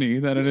Tiffany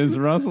than it is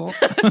Russell.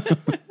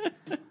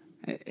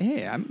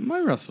 Hey,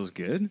 my Russell's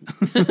good.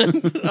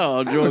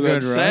 Oh, Joel got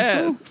good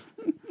sad. Russell.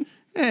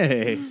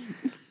 Hey,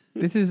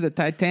 this is the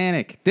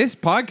Titanic. This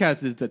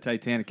podcast is the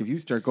Titanic. If you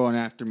start going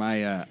after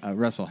my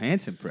Russell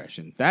Hantz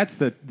impression, that's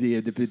the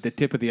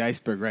tip of the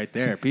iceberg right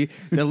there.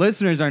 The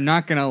listeners are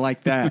not going to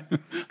like that,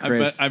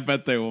 Chris. I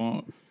bet they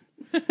won't.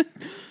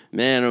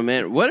 Man, oh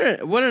man, what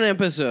an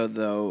episode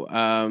though.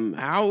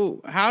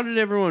 How did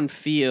everyone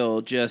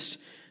feel just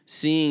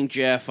seeing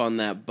Jeff on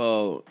that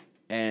boat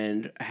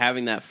and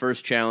having that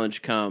first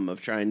challenge come of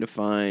trying to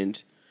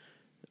find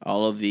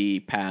all of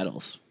the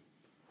paddles?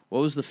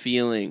 What was the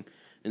feeling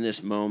in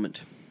this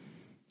moment?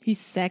 He's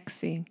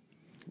sexy.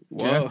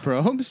 Jeff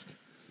Probst?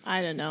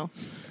 I don't know.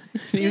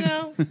 You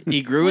know,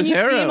 He grew when his you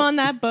hair see him out. on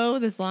that boat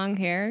with his long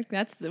hair,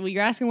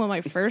 you're asking what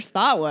my first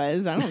thought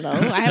was. I don't know.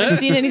 I haven't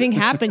seen anything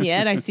happen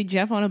yet. I see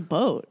Jeff on a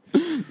boat.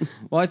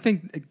 Well, I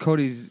think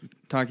Cody's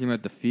talking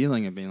about the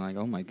feeling of being like,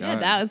 oh my God,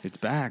 it's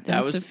back.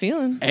 That's was- the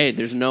feeling. Hey,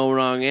 there's no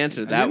wrong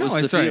answer. That was the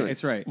it's feeling. right.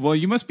 It's right. Well,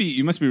 you must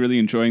be really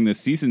enjoying this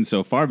season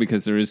so far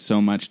because there is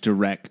so much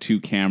direct to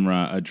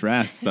camera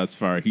address thus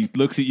far. He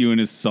looks at you in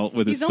his sultry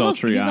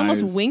eyes. He's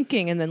almost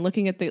winking and then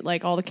looking at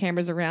all the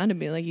cameras around and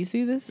being like, "You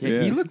see this?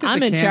 Yeah. He looked at I'm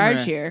the in camera.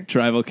 charge here."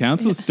 Tribal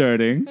council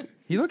starting.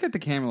 He looked at the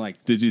camera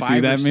like, Did you see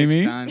 5 that, or 6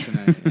 Mimi? times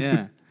and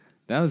yeah,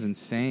 that was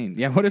insane.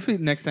 Yeah, what if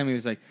next time he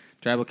was like,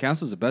 "Tribal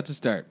council's about to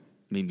start."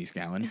 Mimi's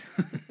going.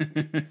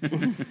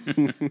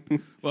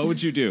 What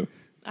would you do?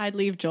 I'd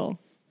leave Joel.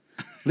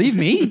 Leave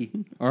me,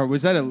 or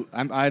was that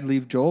I'd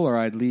leave Joel, or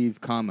I'd leave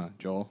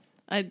Joel.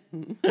 I'd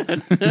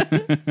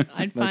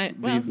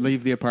find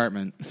Leave the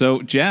apartment.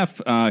 So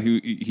Jeff,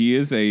 he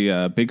is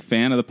a big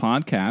fan of the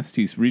podcast.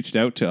 He's reached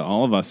out to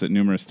all of us at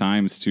numerous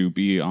times to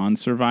be on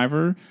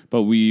Survivor,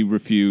 but we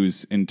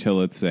refuse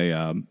until it's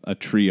a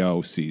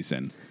trio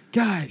season.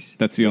 Guys,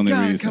 That's the only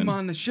reason. Come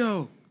on the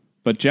show.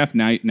 But Jeff,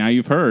 now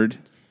you've heard,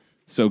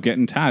 so get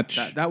in touch.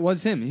 That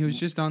was him. He was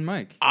just on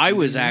mic. I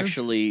was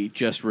actually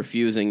just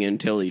refusing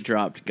until he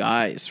dropped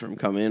guys from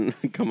come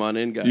on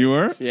in, guys. You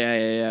were?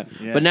 Yeah.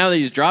 But now that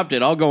he's dropped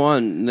it, I'll go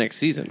on next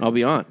season. I'll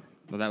be on.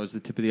 Well, that was the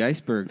tip of the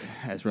iceberg,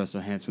 as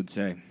Russell Hantz would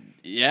say.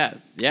 Yeah.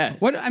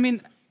 What I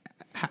mean,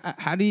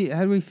 how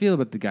do we feel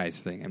about the guys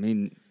thing? I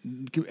mean,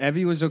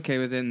 Evie was okay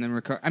with it, and then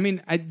Ricard. I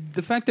mean,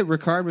 the fact that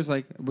Ricard was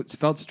like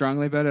felt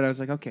strongly about it, I was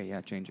like, okay,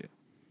 yeah, change it.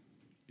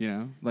 You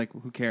know, like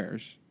who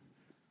cares?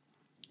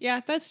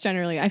 Yeah, that's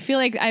generally. I feel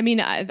like. I mean,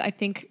 I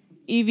think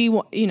Evie.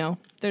 You know,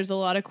 there's a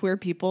lot of queer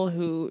people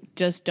who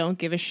just don't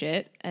give a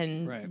shit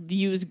and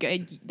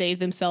they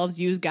themselves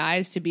use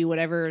guys to be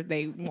whatever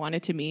they want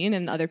it to mean,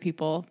 and other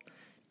people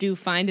do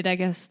find it, I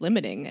guess,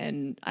 limiting.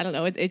 And I don't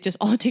know. It just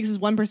all it takes is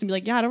one person to be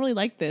like, yeah, I don't really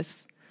like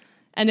this.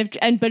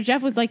 But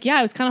Jeff was like, yeah,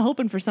 I was kind of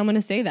hoping for someone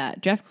to say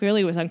that. Jeff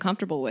clearly was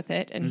uncomfortable with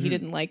it, and he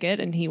didn't like it,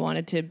 and he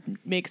wanted to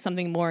make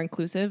something more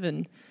inclusive,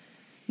 and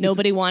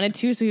nobody wanted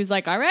to, so he was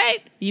like, all right,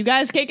 you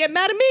guys can't get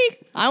mad at me.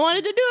 I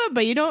wanted to do it,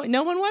 but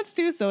no one wants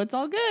to, so it's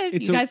all good.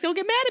 You guys don't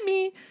get mad at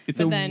me. It's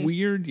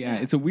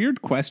it's a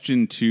weird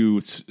question to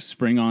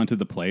spring onto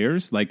the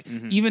players. Like,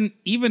 even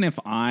if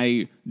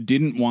I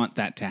didn't want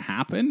that to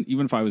happen,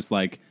 even if I was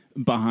like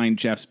behind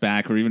Jeff's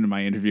back, or even in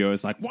my interview, I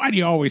was like, why do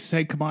you always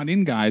say, come on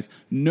in, guys?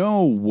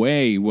 No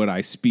way would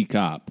I speak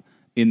up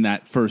in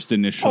that first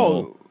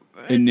initial.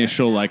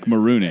 initial like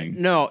marooning.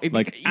 No,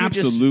 like you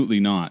absolutely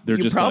not. They're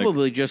You just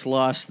probably just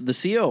lost the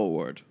CO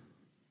award.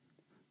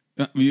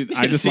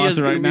 I just Sia's lost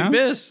it right gonna now. be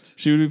pissed.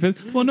 She would be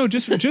pissed. Well, no,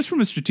 just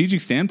from a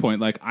strategic standpoint,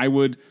 like I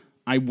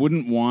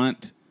wouldn't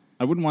want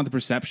the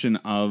perception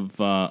of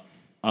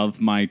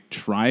my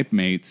tribe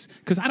mates,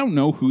 because I don't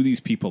know who these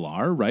people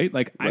are, right?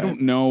 Like I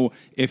don't know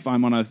if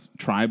I'm on a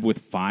tribe with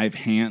 5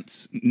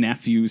 Hants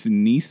nephews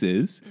and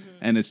nieces,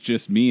 and it's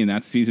just me, and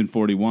that's season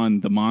 41.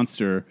 The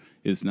monster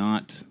is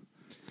not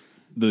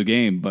the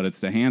game, but it's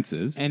the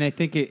Hantses. And I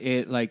think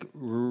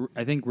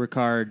I think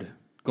Ricard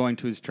going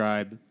to his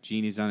tribe.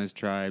 Jeannie's on his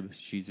tribe.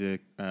 She's a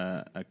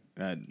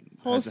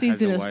Whole has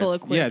season a is wife. full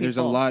of queer Yeah, there's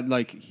a people. lot.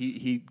 Like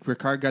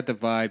Ricard got the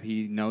vibe.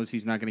 He knows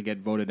he's not going to get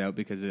voted out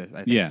because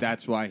I think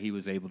that's why he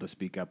was able to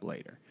speak up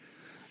later.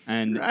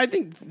 And I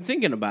think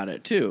thinking about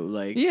it too,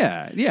 like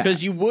yeah,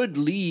 because you would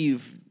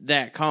leave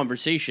that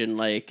conversation,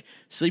 like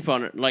sleep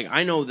on it. Like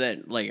I know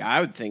that, like I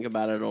would think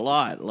about it a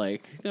lot,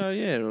 like oh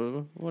yeah,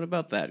 what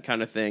about that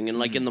kind of thing, and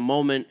like in the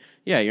moment,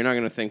 yeah, you're not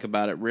going to think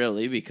about it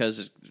really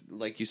because,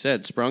 like you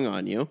said, sprung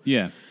on you.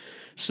 Yeah.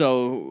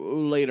 So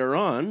later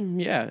on,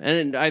 yeah,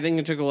 and I think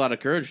it took a lot of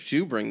courage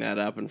to bring that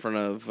up in front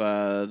of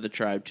the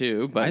tribe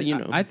too. But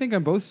I think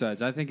on both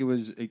sides, I think it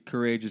was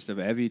courageous of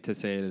Evie to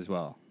say it as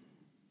well.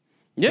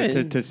 yeah,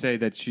 To say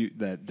that she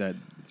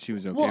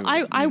was okay. Well,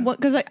 with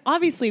it, because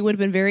obviously it would have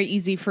been very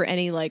easy for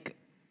any like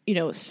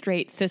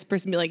straight cis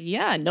person to be like,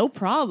 yeah, no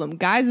problem,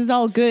 guys is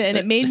all good, and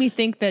it made me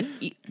think that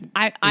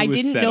I was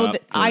didn't set know up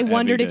that. for I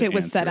wondered Evie if to it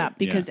was set answer up it,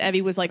 because yeah.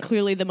 Evie was like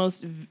clearly the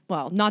most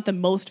not the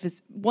most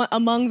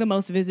among the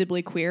most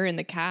visibly queer in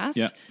the cast.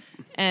 Yeah.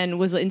 And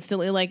was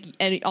instantly like,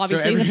 and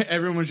obviously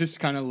everyone was just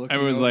kind of looking.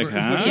 Everyone's like,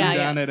 huh? looking Yeah,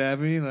 down yeah. at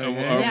Evie. Like,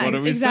 Yeah, what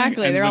are we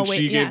exactly. saying? And They're when all she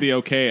waiting- gave yeah. the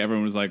okay,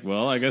 everyone was like,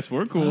 well, I guess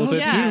we're cool with it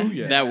yeah. too.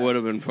 Yeah. that would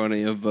have been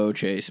funny if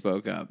Voce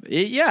spoke up.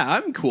 Yeah,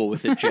 I'm cool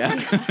with it,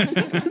 Jeff.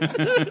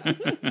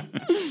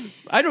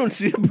 I don't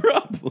see a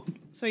problem.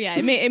 So yeah,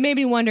 it made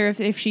me wonder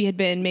if she had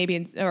been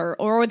maybe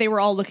or they were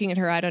all looking at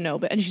her. I don't know,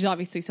 and she's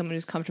obviously someone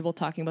who's comfortable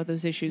talking about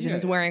those issues and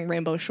is wearing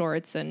rainbow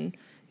shorts and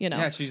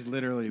yeah, she's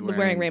literally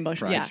wearing rainbow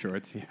pride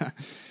shorts. Yeah,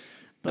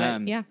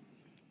 But yeah,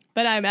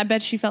 but I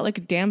bet she felt like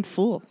a damn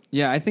fool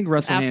yeah. I think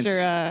Russell Hantz.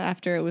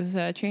 after it was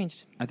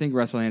changed. I think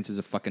Russell Hantz is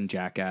a fucking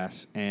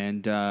jackass,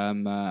 and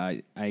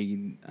I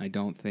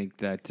don't think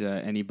that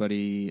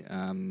anybody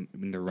in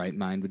their right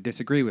mind would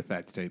disagree with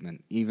that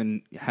statement.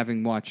 Even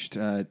having watched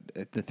the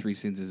 3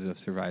 seasons of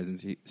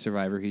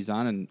Survivor he's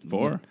on, and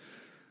 4.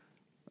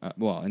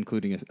 Well,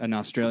 including an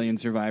Australian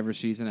Survivor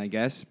season, I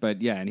guess.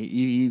 But yeah, and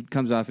he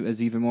comes off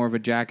as even more of a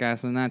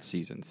jackass in that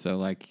season. So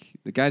like,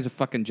 the guy's a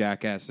fucking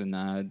jackass, and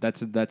that's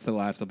the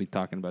last I'll be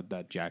talking about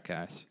that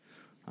jackass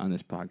on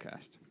this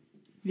podcast.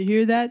 You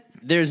hear that?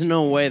 There's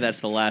no way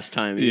that's the last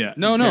time. Yeah.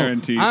 No,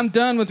 Guaranteed. I'm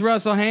done with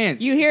Russell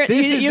Hantz. You hear it?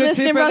 This You- is you the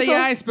listening, tip of the Russell?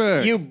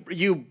 iceberg.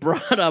 You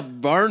brought up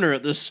Varner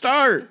at the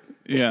start.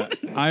 Yeah,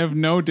 I have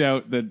no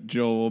doubt that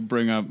Joel will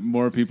bring up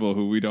more people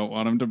who we don't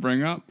want him to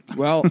bring up.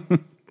 Well,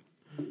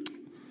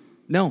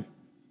 no,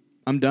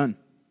 I'm done.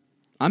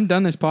 I'm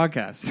done this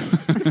podcast.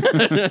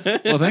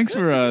 Well, thanks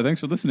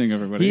for listening,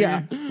 everybody.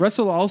 Yeah.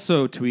 Russell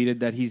also tweeted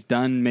that he's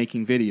done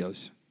making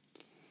videos.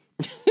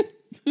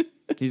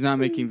 He's not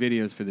making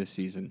videos for this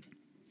season.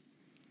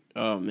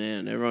 Oh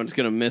man, everyone's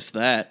gonna miss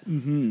that.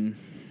 Dumbass.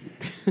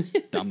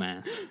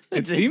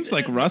 It seems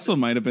like Russell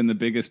might have been the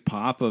biggest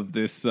pop of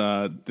this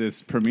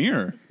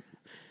premiere.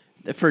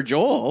 For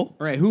Joel, All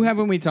right, who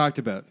haven't we talked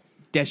about?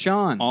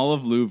 Deshaun. All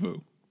of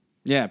Luvu.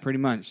 Yeah, pretty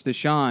much.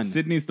 Deshaun.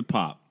 Sydney's the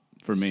pop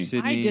for me.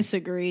 Sydney. I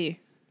disagree.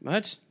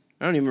 what?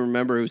 I don't even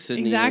remember who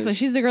Sydney Exactly, is.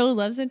 she's the girl who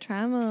loves to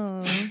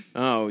travel.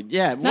 Oh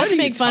yeah, Not to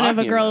make fun of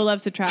a girl who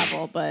loves to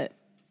travel, but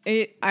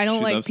I don't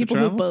She like loves to people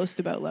who travel? boast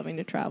about loving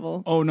to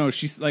travel. Oh no,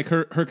 she's like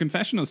her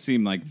confessionals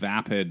seem like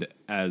vapid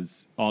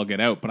as all get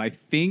out, but I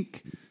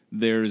think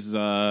there's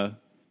I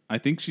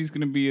think she's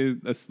going to be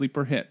a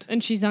sleeper hit.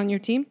 And she's on your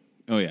team?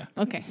 Oh yeah.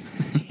 Okay.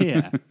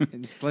 Yeah.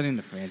 It's letting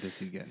the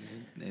fantasy get.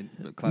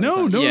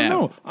 No.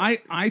 Yeah.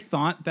 I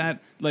thought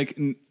that like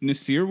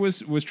Nasir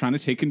was trying to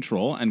take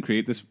control and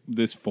create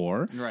this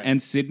 4, Right.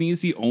 and Sydney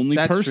is the only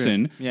That's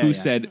person true. Yeah, who yeah.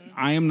 said,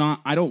 I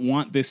don't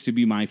want this to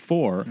be my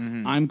 4.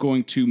 I'm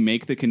going to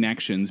make the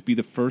connections, be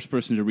the first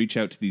person to reach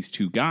out to these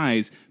 2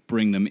 guys,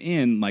 bring them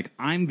in. Like,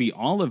 I'm the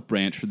olive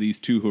branch for these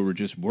 2 who were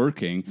just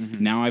working.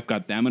 Now I've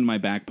got them in my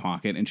back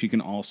pocket, and she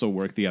can also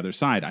work the other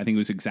side. I think it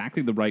was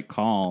exactly the right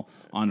call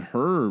on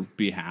her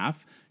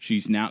behalf.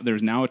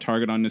 There's now a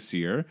target on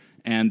Nasir,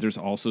 and there's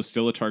also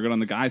still a target on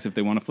the guys if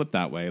they want to flip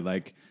that way.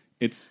 Like,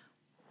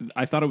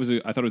 I thought it was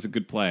a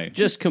good play.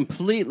 Just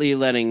completely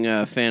letting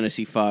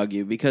fantasy fog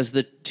you because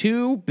the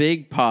 2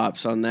 big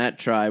pops on that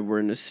tribe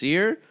were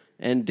Nasir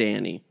and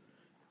Danny.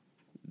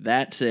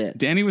 That's it.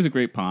 Danny was a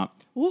great pop.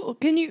 Ooh,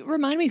 can you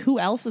remind me who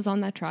else is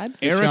on that tribe?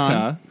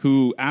 Erica,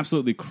 who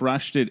absolutely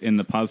crushed it in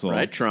the puzzle.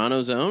 Right,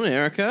 Toronto's own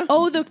Erica.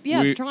 Oh, the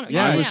We- Toronto. I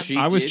Yeah, was,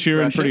 yeah. I was did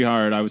cheering crush pretty it.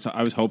 hard. I was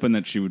hoping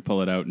that she would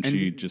pull it out, and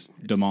she just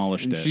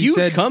demolished it. she Huge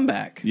said-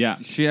 comeback. Yeah,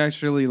 She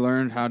actually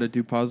learned how to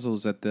do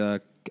puzzles at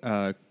the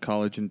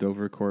college in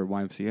Dover Court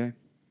YMCA.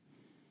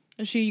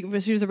 She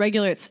was a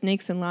regular at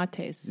Snakes and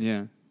Lattes.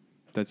 Yeah,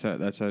 that's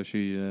how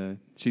she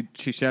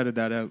shouted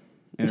that out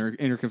in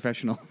her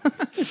confessional.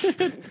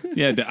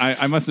 Yeah,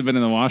 I must have been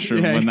in the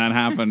washroom when that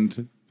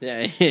happened.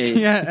 Yeah.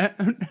 Yeah,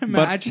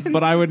 imagine.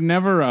 But I would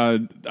never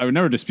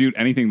dispute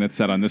anything that's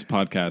said on this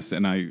podcast,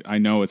 and I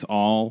know it's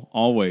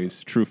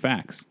always true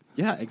facts.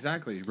 Yeah,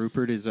 exactly.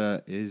 Rupert is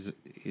a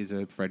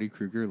Freddy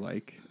Krueger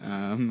like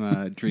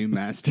dream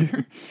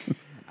master.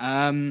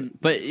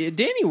 But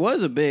Danny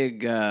was a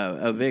big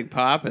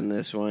pop in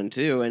this one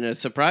too, and a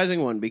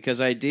surprising one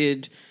because I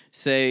did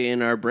say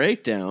in our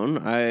breakdown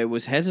I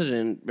was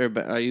hesitant.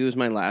 He was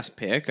my last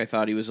pick. I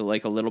thought he was a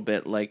little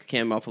bit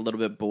came off a little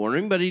bit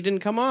boring, but he didn't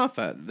come off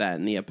that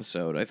in the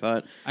episode. I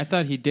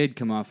thought he did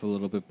come off a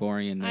little bit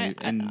boring,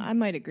 and I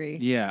might agree.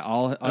 Yeah,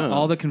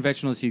 all the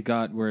conventionals he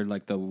got were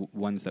like the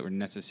ones that were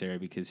necessary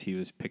because he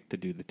was picked to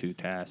do the two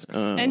tasks.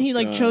 And he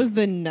chose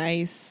the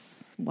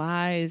nice,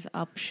 wise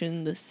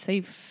option, the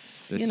safe.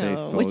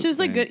 Which is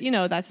good.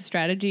 That's a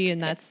strategy,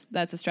 and that's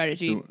a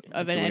strategy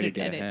of an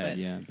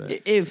edit.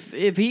 But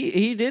if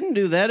he didn't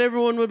do that,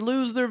 everyone would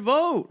lose their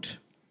vote.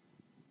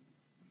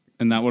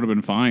 And that would have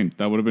been fine.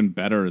 That would have been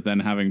better than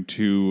having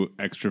 2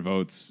 extra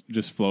votes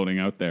just floating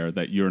out there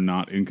that you're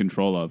not in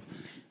control of.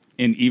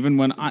 And even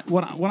what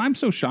I'm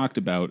so shocked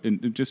about,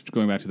 and just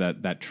going back to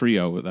that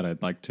trio that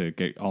I'd like to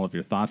get all of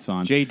your thoughts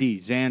on,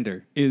 JD,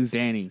 Xander,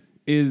 Danny,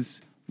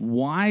 is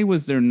why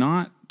was there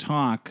not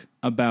talk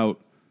about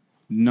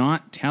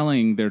not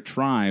telling their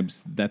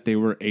tribes that they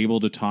were able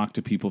to talk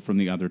to people from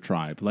the other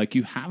tribe? Like,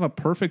 you have a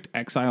perfect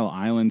Exile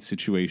Island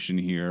situation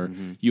here.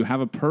 Mm-hmm. You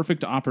have a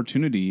perfect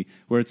opportunity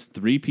where it's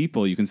 3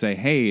 people. You can say,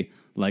 hey,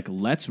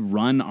 let's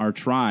run our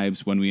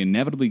tribes. When we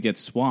inevitably get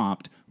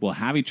swapped, we'll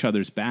have each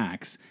other's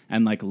backs.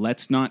 And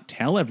let's not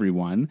tell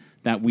everyone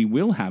that we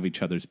will have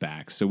each other's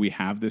backs. So we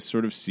have this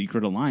sort of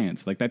secret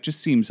alliance. That just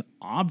seems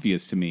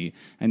obvious to me.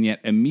 And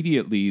yet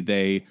immediately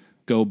they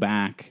go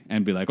back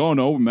and be like, oh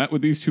no, we met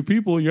with these 2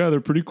 people. Yeah, they're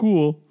pretty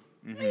cool.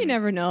 Mm-hmm. You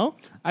never know.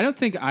 I don't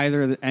think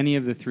any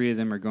of the 3 of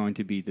them are going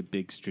to be the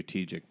big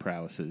strategic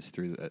prowesses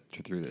through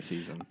the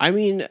season. I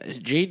mean,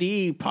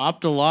 JD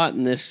popped a lot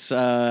in this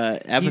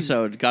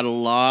episode. Got a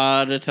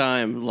lot of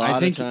time. I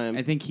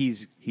think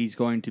he's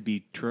going to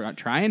be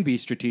try and be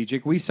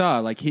strategic. We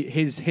saw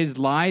his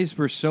lies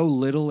were so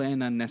little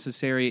and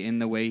unnecessary in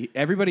the way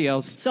everybody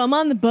else. So I'm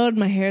on the boat,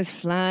 my hair's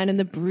flying in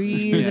the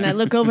breeze, and I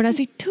look over and I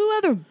see 2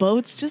 other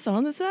boats just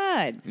on the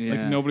side.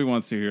 Yeah. Nobody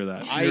wants to hear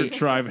that. Your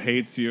tribe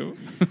hates you.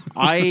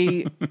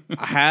 I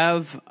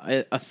have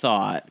a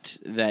thought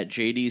that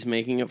JD's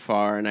making it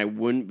far, and I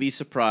wouldn't be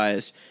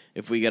surprised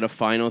if we get a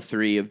final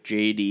 3 of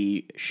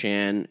JD,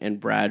 Shan, and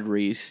Brad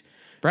Reese.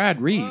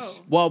 Brad Reese?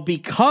 Whoa. Well,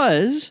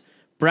 because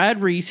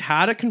Brad Reese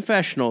had a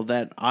confessional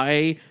that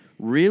I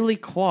really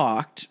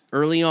clocked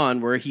early on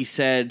where he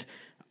said,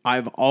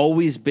 I've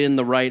always been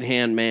the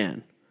right-hand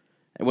man.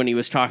 When he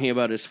was talking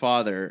about his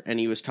father, and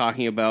he was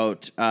talking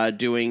about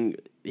doing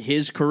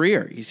his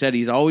career. He said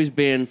he's always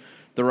been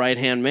the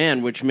right-hand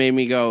man, which made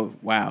me go,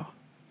 wow,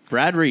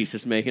 Brad Reese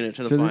is making it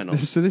to the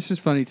finals. So this is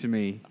funny to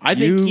me. I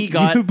think he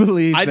got a third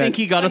place But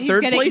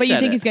you at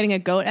think it. he's getting a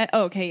GOAT at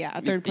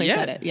a third place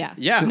at it. Yeah.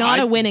 Yeah. Not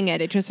a winning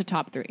at it, just a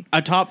top 3.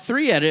 A top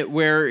 3 at it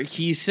where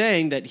he's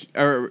saying that,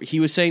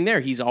 he was saying there,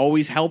 he's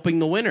always helping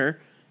the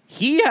winner.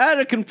 He had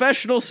a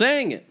confessional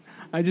saying it.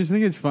 I just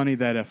think it's funny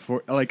that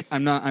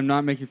I'm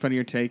not making fun of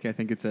your take. I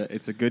think it's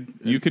a good.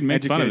 You can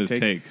make fun of his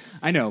take.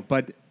 I know,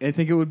 but I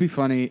think it would be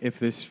funny if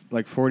this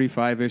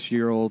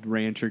 45-ish-year-old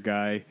rancher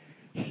guy,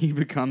 he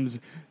becomes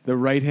the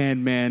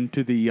right-hand man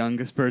to the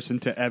youngest person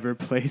to ever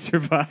play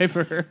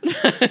Survivor.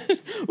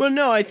 Well,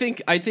 no, I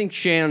think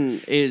Shan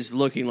is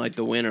looking like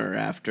the winner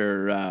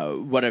after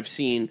what I've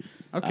seen.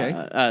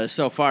 Okay.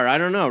 So far, I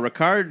don't know.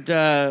 Ricard,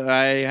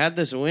 I had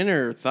this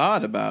winner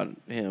thought about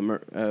him.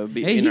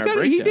 He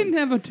didn't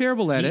have a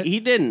terrible edit.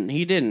 He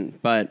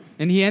didn't. But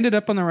and he ended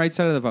up on the right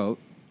side of the vote.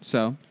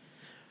 So,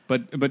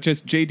 but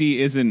just JD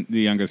isn't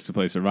the youngest to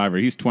play Survivor.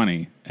 He's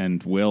 20,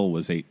 and Will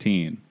was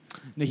 18.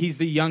 He's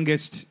the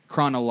youngest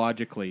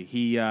chronologically.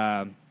 He's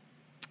the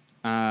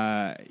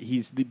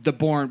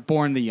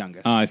born the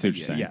youngest. Oh, I see what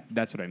you're saying. Yeah,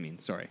 that's what I mean.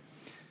 Sorry.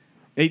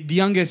 The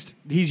youngest.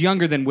 He's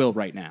younger than Will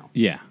right now.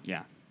 Yeah.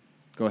 Yeah.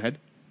 Go ahead.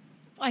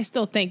 I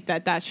still think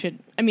that should.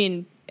 I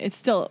mean, it's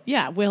still.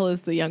 Yeah, Will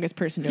is the youngest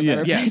person to have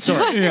ever Yeah. played.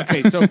 Sorry.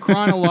 Okay. So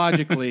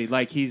chronologically,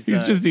 he's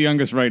just the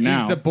youngest right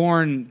now. He's the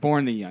born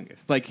the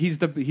youngest. He's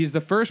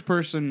the first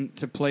person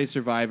to play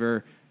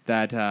Survivor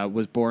that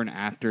was born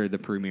after the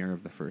premiere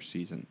of the first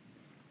season.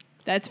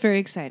 That's very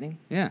exciting.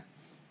 Yeah.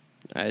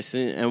 I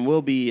see, and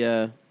we'll be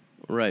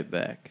right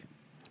back.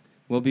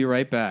 We'll be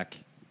right back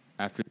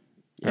after.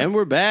 And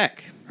we're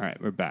back. All right,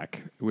 we're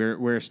back.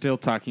 We're still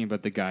talking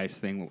about the guys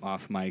thing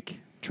off mic.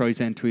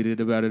 Troyzan tweeted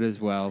about it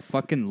as well.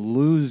 Fucking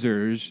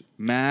losers,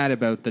 mad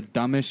about the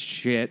dumbest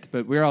shit.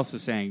 But we're also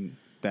saying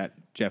that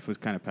Jeff was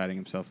kind of patting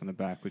himself on the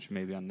back, which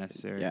may be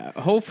unnecessary. Yeah,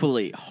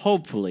 hopefully,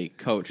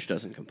 Coach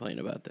doesn't complain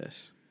about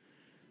this.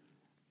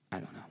 I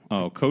don't know.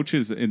 Oh, Coach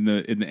is in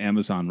the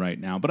Amazon right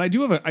now. But I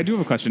do have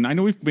a question. I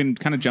know we've been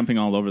kind of jumping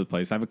all over the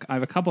place. I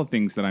have a couple of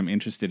things that I'm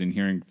interested in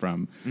hearing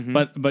from.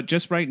 But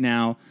just right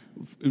now,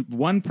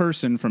 one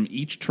person from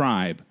each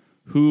tribe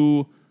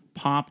who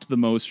popped the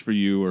most for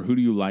you, or who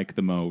do you like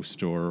the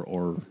most,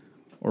 or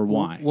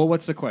why? Well,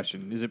 what's the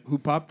question? Is it who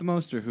popped the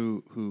most, or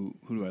who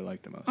do I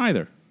like the most?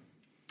 Either.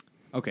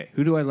 Okay,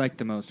 who do I like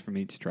the most from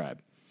each tribe?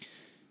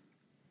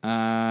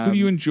 Who do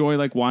you enjoy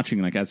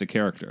watching as a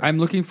character? I'm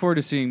looking forward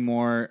to seeing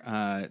more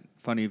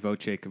funny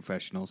Voce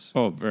confessionals.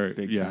 Oh, very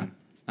Big yeah.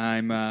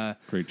 time. I'm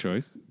Great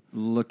choice.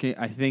 looking.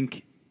 I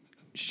think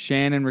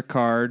Shan and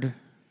Ricard.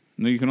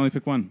 No, you can only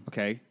pick one.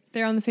 Okay,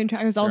 They're on the same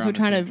track. I was They're also on the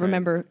trying to same track.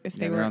 remember if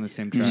they they're were on the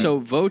same track. So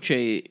Voce,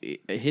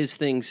 his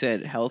thing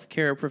said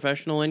healthcare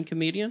professional and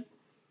comedian.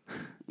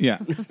 Yeah.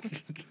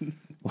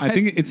 I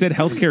think it said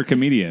healthcare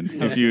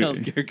comedian. If you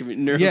Healthcare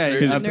comedian, Yeah,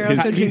 neurosurgeon.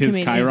 Neurosurgeon his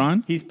comedian.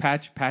 Chiron. He's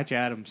Patch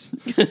Adams.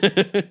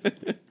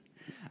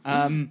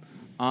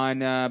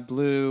 On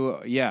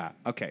Blue, yeah,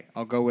 okay.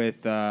 I'll go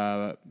with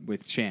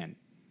Shan.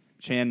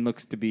 Shan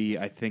looks to be,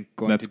 I think,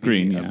 going That's to be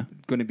green, yeah.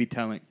 going to be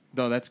telling.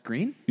 No, that's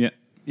green. Yeah.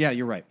 Yeah,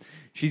 you're right.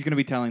 She's going to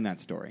be telling that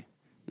story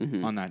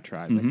on that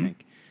tribe, I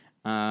think.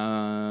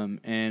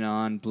 And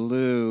on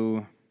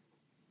Blue,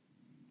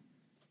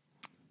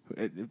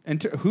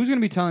 who's going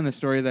to be telling the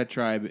story of that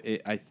tribe?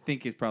 I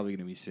think it's probably going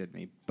to be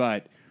Sydney.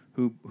 But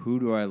who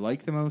do I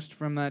like the most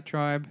from that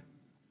tribe?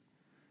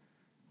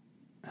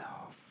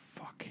 Oh,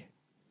 fuck.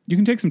 You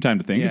can take some time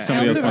to think. Yeah. If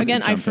somebody else Also, wants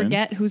again, to I jump in.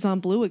 forget who's on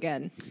Blue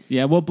again.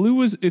 Yeah, well,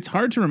 it's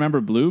hard to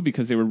remember Blue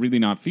because they were really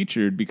not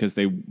featured because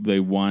they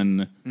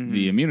won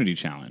the immunity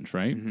challenge,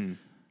 right?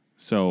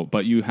 So,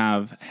 but you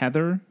have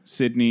Heather,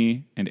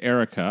 Sydney, and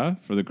Erica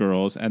for the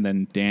girls, and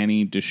then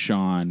Danny,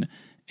 Deshaun,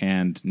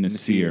 and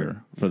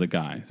Nasir for the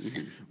guys.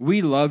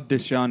 We loved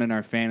Deshaun in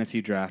our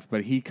fantasy draft,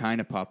 but he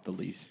kind of popped the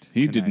least.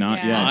 He did tonight. not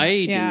Yeah. yet. I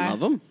didn't Yeah.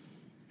 love him.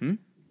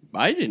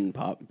 I didn't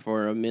pop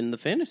for him in the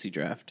fantasy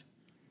draft.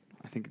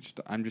 I think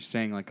I'm just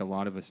saying, like a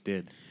lot of us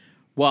did.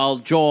 Well,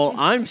 Joel,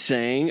 I'm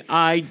saying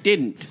I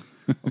didn't.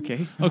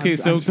 Okay. Okay,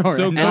 so sorry.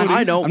 so I'm And Cody,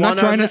 I don't I'm not want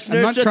trying our to. I'm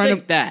listeners not to trying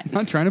think to. that. I'm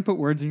not trying to put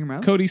words in your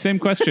mouth. Cody, same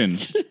question.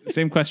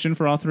 Same question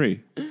for all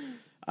three.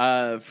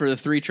 For the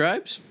three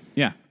tribes?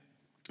 Yeah.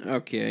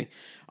 Okay.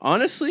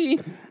 Honestly,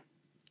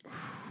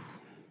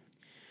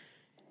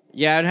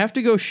 yeah, I'd have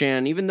to go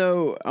Shan, even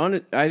though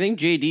I think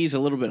JD's a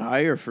little bit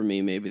higher for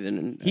me maybe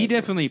than... He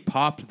definitely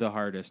popped the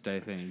hardest. I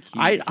think.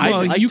 Well,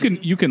 I you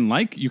did-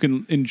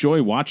 can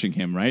enjoy watching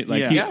him, right?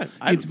 Like, Yeah.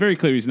 it's very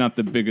clear he's not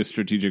the biggest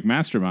strategic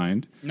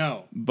mastermind,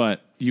 No.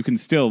 but you can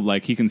still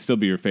he can still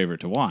be your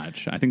favorite to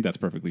watch. I think that's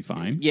perfectly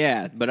fine.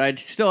 Yeah, but I'd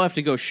still have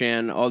to go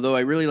Shan, although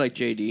I really like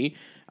JD.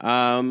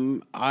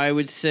 I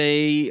would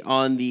say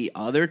on the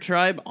other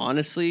tribe,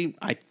 honestly,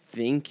 I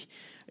think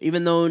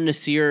even though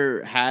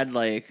Nasir had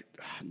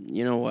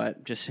you know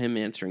what, just him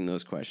answering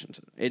those questions.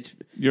 It's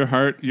Your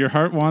heart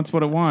wants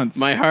what it wants.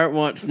 my heart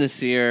wants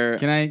Nasir.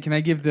 Can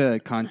I give the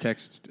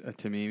context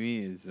to Mimi?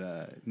 Is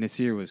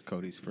Nasir was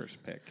Cody's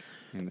first pick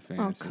in the Oh,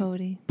 fantasy.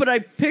 Cody. But I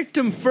picked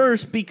him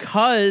first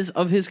because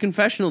of his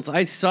confessionals.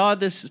 I saw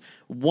this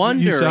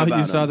wonder You saw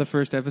about him. the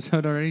first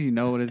episode already. You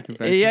know what his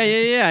confession.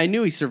 Yeah. I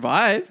knew he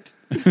survived.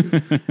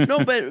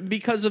 No, but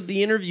because of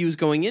the interviews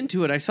going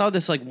into it, I saw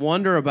this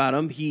wonder about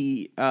him.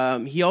 He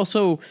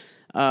also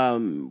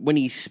when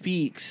he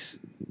speaks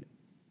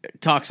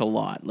talks a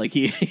lot.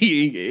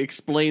 He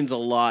explains a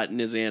lot in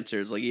his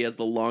answers. He has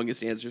the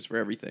longest answers for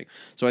everything.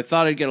 So I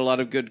thought I'd get a lot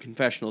of good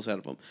confessionals out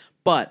of him.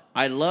 But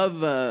I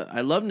love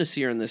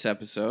Nasir in this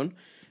episode,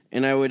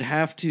 and I would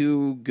have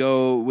to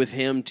go with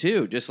him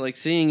too. Just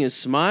seeing his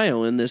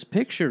smile in this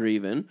picture,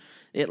 even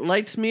it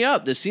lights me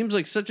up. This seems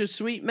like such a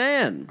sweet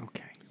man.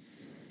 Okay.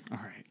 All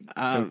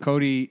right. So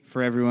Cody,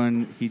 for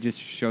everyone, he just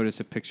showed us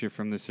a picture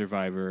from the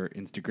Survivor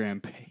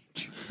Instagram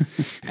page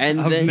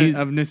And of, then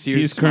of Nasir.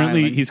 he's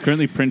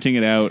currently printing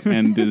it out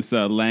and is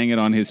laying it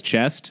on his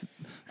chest.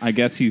 I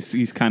guess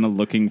he's kind of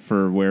looking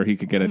for where he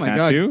could get a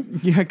tattoo.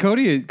 God. Yeah,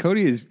 Cody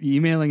is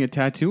emailing a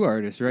tattoo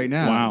artist right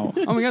now. Wow.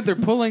 Oh my God, they're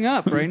pulling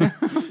up right now.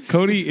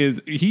 Cody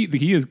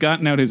he has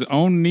gotten out his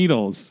own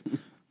needles.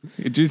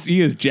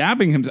 He is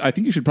jabbing him. I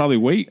think you should probably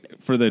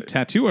wait for the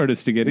tattoo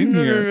artist to get in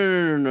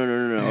here.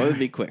 No. It would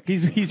be quick.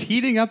 He's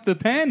heating up the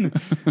pen.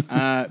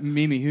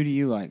 Mimi, who do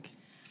you like?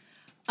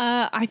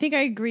 I think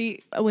I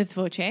agree with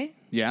Voce.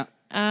 Yeah.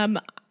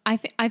 I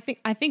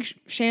think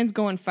Shan's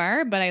going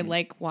far, but I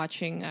like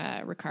watching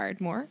Ricard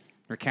more.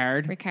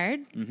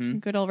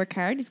 Ricard. Good old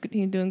Ricard. He's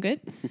doing good.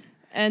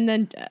 And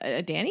then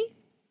Danny.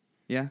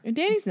 Yeah.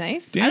 Danny's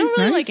nice. I Danny's don't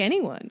really nice. like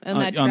anyone in On-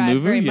 that on tribe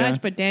Luvu, very yeah.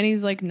 much, but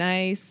Danny's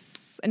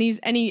nice, and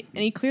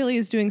he clearly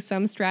is doing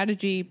some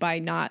strategy by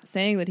not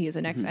saying that he is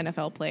an ex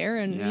NFL player,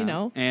 and Yeah. you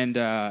know,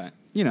 And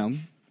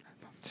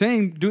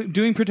saying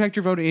doing protect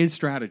your vote is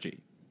strategy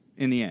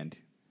in the end.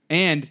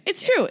 And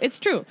it's true. It's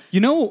true. you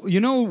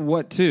know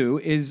what too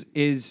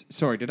is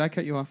sorry, did I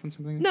cut you off on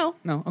something? No.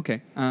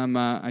 Okay.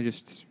 I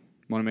just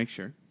want to make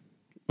sure.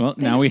 Well,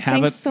 now we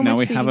have thanks it. so Now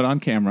much, we have Phoebe. it on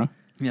camera.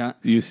 Yeah.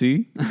 You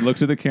see? Look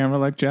to the camera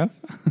like Jeff.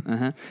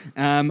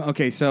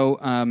 Okay,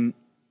 so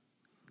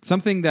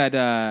something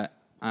that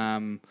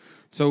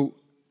so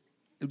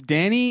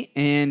Danny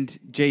and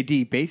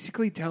JD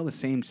basically tell the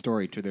same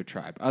story to their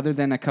tribe, other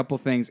than a couple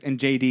things, and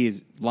JD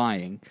is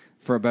lying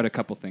for about a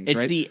couple things. It's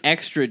right? the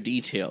extra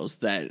details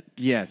that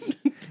Yes.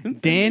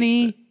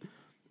 Danny,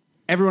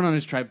 everyone on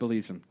his tribe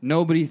believes him.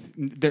 Nobody,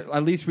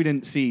 at least we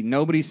didn't see,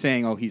 nobody's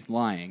saying, oh, he's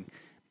lying.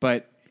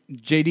 But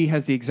JD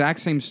has the exact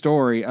same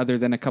story other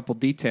than a couple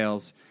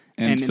details.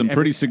 And some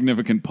pretty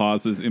significant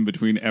pauses in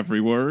between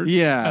every word.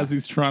 Yeah. As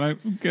he's trying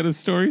to get his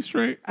story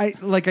straight. I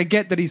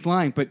get that he's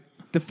lying, but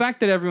the fact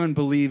that everyone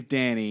believed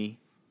Danny,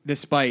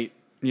 despite,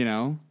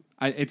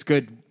 it's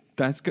good.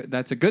 That's good.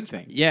 That's a good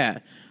thing. Yeah.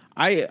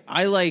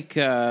 I like,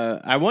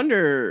 I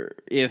wonder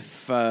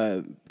if,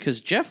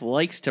 because Jeff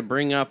likes to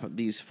bring up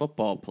these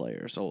football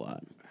players a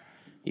lot.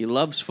 He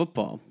loves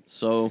football.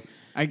 So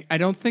I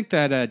don't think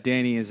that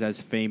Danny is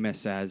as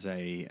famous as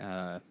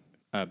a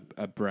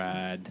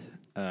Brad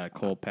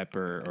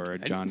Culpepper or a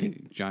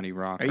Johnny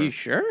Rocker. are you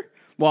sure?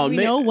 Well, Do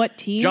we know what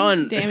team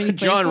John Danny played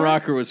John for?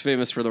 Rocker was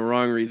famous for the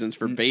wrong reasons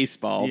for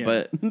baseball, Yeah.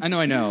 but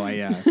I know.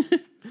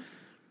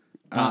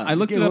 I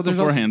looked it well, up there's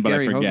beforehand, also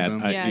but I Gary forget.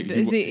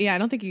 Hogan. Yeah, I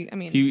don't think he. I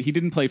mean, He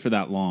didn't play for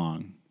that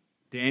long.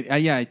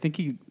 I think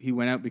he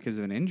went out because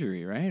of an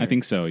injury, right? I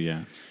think so,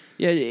 yeah.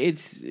 yeah,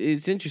 it's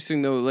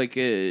interesting though. Like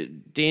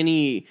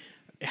Danny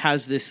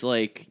has this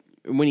like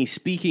when he's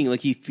speaking,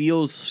 like he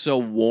feels so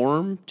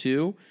warm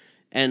too,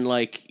 and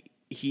like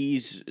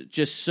he's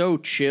just so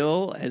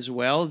chill as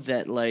well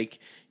that like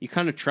you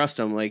kind of trust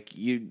him. Like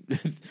you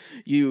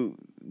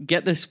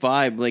get this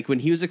vibe. Like when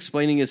he was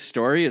explaining his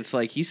story, it's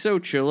like he's so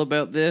chill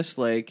about this.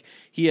 Like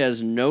he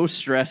has no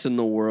stress in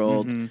the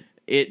world. Mm-hmm.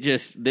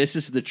 This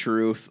is the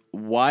truth.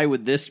 Why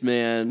would this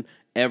man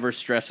ever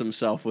stress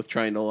himself with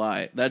trying to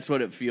lie? That's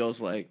what it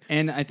feels like.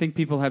 And I think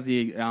people have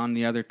on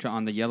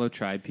the Yellow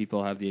Tribe,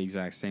 people have the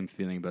exact same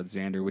feeling about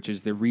Xander, which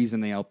is the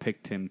reason they all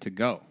picked him to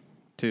go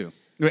too.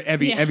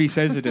 Evie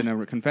says it in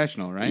a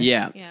confessional, right?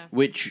 Yeah. Yeah.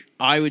 Which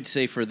I would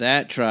say for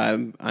that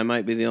tribe, I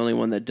might be the only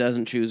one that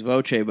doesn't choose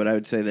Voce, but I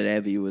would say that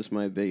Evie was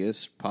my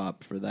biggest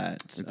pop for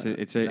that.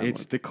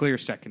 It's the clear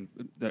second,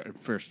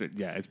 first.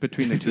 Yeah, it's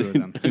between the two of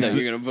them. I thought you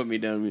were gonna put me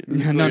down.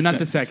 No, not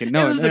the second.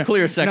 No, It was the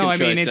clear second No, I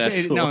mean,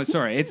 choice, no,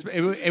 sorry.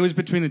 It was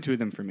between the two of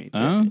them for me too.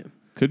 Oh,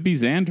 could be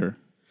Xander.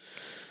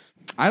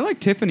 I like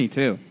Tiffany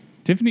too.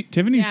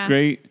 Tiffany's Yeah.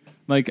 great.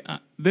 Like,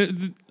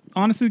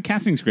 honestly, the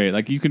casting's great.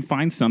 Like, you can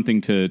find something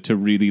to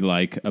really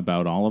like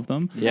about all of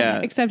them. Yeah.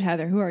 except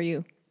Heather. Who are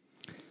you?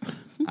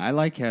 I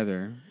like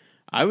Heather.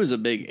 I was a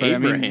big But I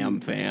mean- Abraham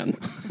fan.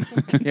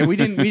 Yeah, we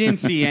didn't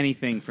see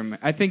anything from.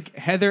 I think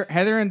Heather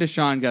and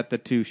Deshaun got the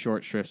two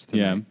short shrifts. To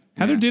Yeah. me.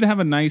 Heather did have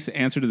a nice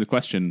answer to the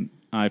question.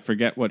 I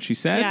forget what she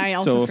said. Yeah, I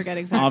also so forget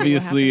exactly what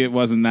Obviously, happened. it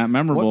wasn't that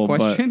memorable. What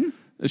question?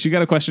 But she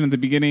got a question at the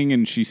beginning,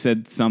 and she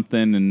said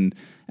something, and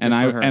for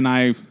her.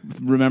 I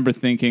remember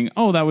thinking,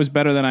 "Oh, that was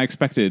better than I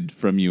expected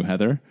from you,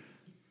 Heather."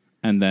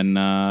 And then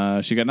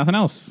she got nothing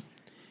else.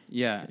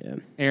 Yeah. Yeah.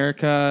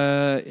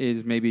 Erica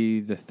is maybe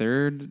the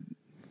third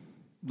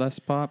less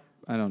pop.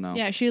 I don't know.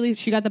 Yeah,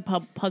 she got the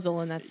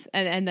puzzle, and that's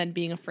and then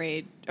being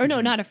afraid, or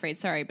no, not afraid.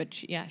 Sorry, but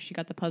she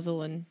got the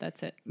puzzle, and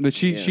that's it. But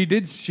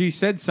she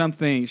said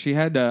something. She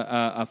had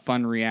a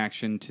fun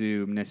reaction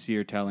to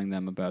Nasir telling her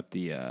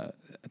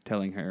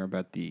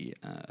about the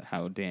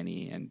how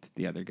Danny and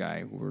the other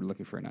guy were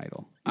looking for an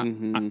idol.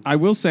 I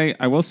will say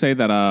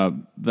that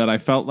I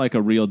felt like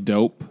a real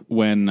dope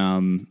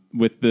when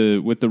with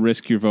the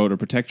risk your vote or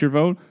protect your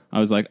vote. I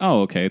was like,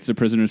 oh, okay, it's a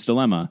prisoner's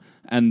dilemma,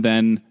 and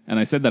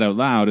I said that out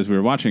loud as we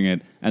were watching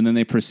it, and then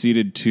they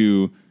proceeded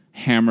to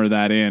hammer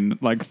that in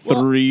like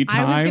three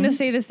times. I was going to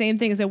say the same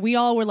thing. Is that we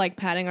all were like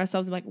patting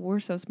ourselves like we're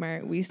so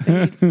smart. We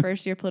studied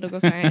first year political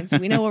science.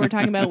 We know what we're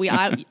talking about.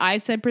 I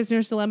said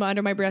prisoner's dilemma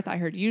under my breath. I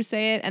heard you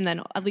say it, and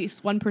then at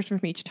least one person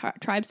from each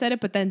tribe said it.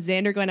 But then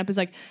Xander going up is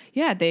like,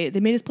 yeah, they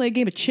made us play a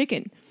game of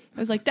chicken. I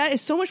was like, that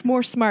is so much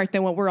more smart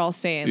than what we're all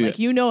saying. Yeah. Like,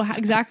 you know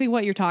exactly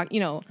what you're talking.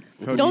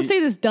 Don't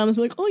say this dumb. It's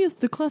like, oh, yes,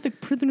 the classic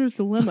prisoner's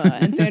dilemma.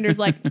 And Xander's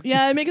like,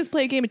 yeah, they make us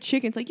play a game of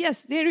chicken. It's like,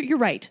 yes, Xander, you're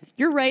right.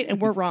 You're right,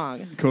 and we're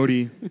wrong.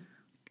 Cody,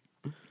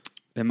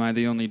 am I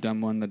the only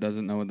dumb one that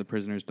doesn't know what the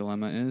prisoner's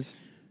dilemma is?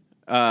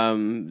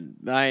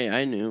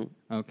 I knew.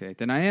 Okay,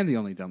 then I am the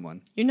only dumb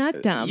one. You're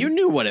not dumb. You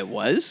knew what it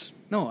was.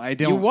 No, I You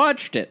don't.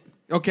 watched it.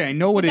 Okay, I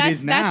know what it That's-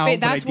 is now,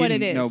 that's but I what it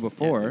didn't is. know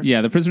before.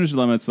 Yeah, the prisoner's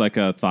dilemma. It's like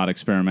a thought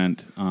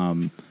experiment.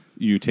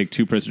 You take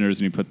two prisoners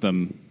and you put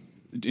them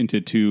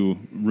into two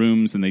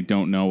rooms, and they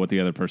don't know what the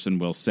other person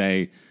will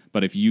say.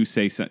 But if you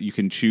say something, you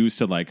can choose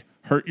to like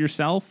hurt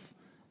yourself,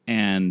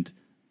 and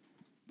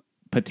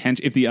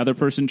if the other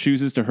person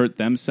chooses to hurt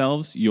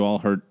themselves, you all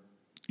hurt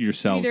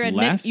yourselves Either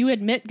less. you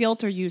admit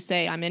guilt or you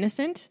say I'm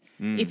innocent.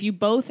 If you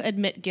both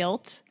admit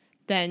guilt,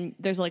 then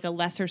there's like a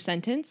lesser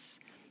sentence.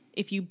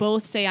 If you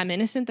both say I'm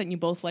innocent, then you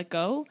both let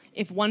go.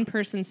 If one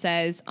person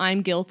says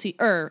I'm guilty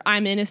or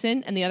I'm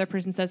innocent and the other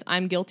person says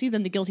I'm guilty,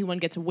 then the guilty one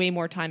gets way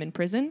more time in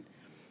prison.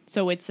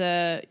 So it's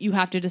you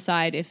have to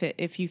decide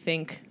if you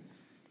think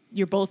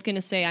you're both going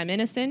to say I'm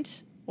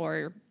innocent, or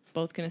you're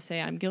both going to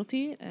say I'm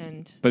guilty,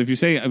 and But if you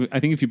say, I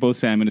think if you both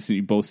say I'm innocent,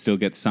 you both still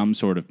get some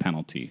sort of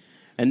penalty.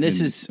 And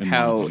this is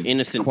how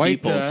innocent Quite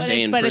people the-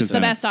 stay in but prison. it's the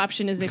best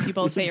option is if you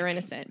both say you're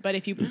innocent. But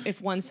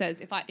if one says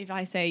if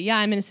I say yeah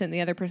I'm innocent, and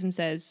the other person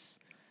says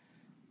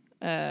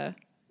they're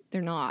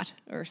not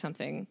or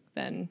something,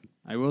 then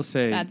I will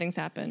say bad things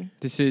happen.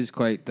 this is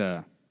quite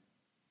the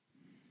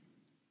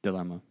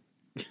dilemma.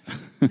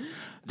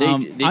 They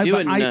I- do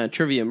but it in I-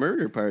 Trivia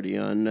Murder Party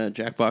on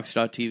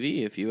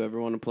Jackbox.tv if you ever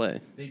want to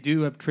play. They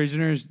do a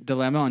prisoner's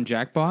dilemma on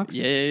Jackbox.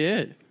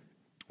 Yeah.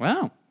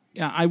 Wow.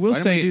 Yeah, I will Why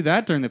didn't we say do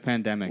that during the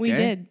pandemic? We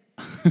did.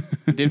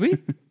 Did we?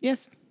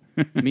 Yes.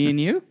 Me and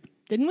you?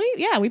 Didn't we?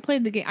 Yeah, we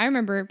played the game. I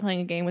remember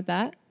playing a game with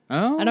that. Oh,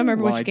 I don't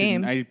remember well, which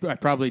game. I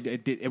probably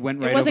it went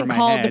right It wasn't over my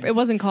called. head. It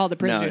wasn't called the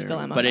Prisoner's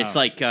Dilemma. But it's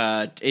like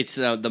it's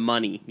the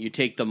money. You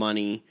take the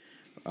money,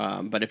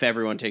 but if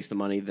everyone takes the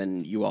money,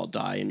 then you all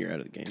die and you're out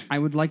of the game. I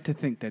would like to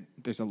think that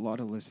there's a lot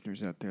of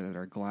listeners out there that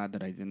are glad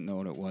that I didn't know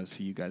what it was, so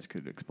you guys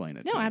could explain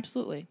it. no, to me.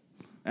 absolutely.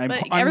 I'm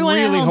But everyone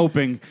at really home-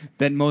 hoping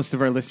that most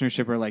of our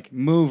listenership are like,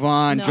 move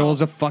on. No.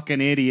 Joel's a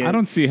fucking idiot. I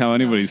don't see how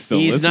anybody's still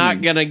He's listening.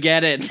 not gonna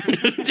get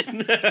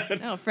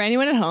it. No, for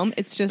anyone at home,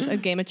 it's just a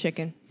game of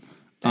chicken.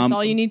 That's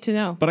all you need to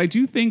know. But I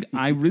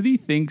really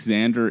think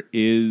Xander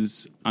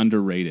is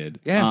underrated.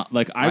 Yeah.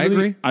 I agree.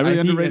 really I think-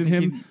 underrated I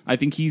think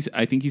him.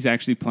 I think he's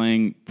actually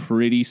playing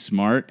pretty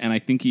smart, and I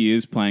think he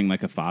is playing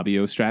like a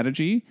Fabio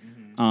strategy.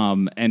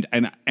 And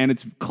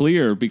it's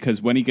clear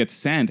because when he gets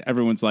sent,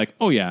 everyone's like,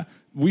 "Oh yeah,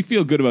 we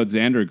feel good about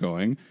Xander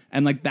going,"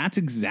 and like that's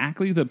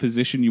exactly the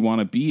position you want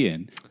to be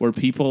in, where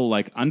people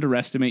like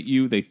underestimate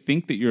you. They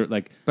think that you're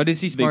like, But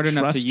is he smart they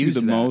enough to trust you use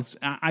the that? most?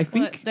 I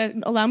think.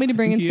 Allow me to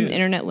bring in he some is.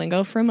 internet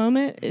lingo for a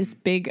moment. Is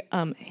big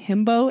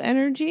himbo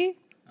energy.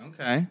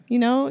 Okay. You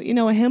know a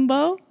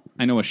himbo.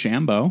 I know a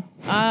Shambo.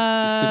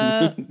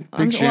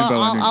 Big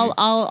Shambo energy.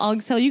 I'll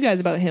tell you guys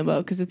about himbo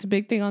because it's a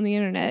big thing on the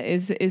internet.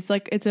 Is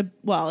like it's a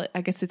well,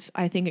 I guess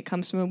I think it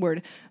comes from the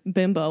word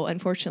bimbo,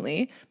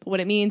 unfortunately. But what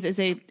it means is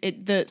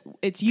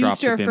it's used Drop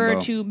to the refer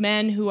bimbo. to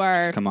men who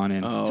are Come on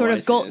in. sort I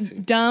of see, I see.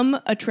 dumb,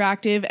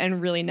 attractive,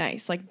 and really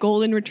nice, like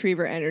golden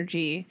retriever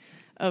energy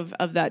of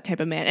that type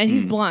of man. And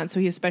he's blonde, so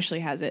he especially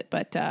has it.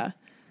 But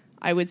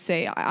I would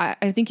say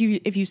I think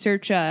if you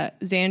search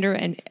Xander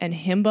and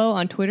himbo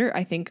on Twitter,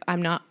 I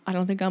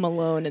don't think I'm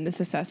alone in this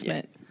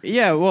assessment.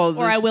 Yeah, well,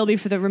 Or I will be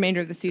for the remainder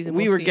of the season.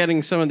 We We'll were see.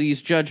 getting some of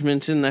these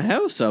judgments in the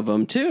house of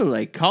them too.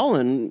 Like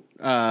Colin,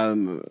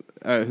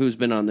 who's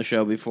been on the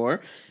show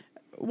before,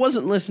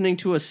 wasn't listening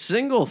to a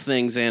single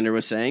thing Xander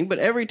was saying, but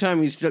every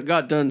time he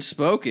got done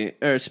speaking,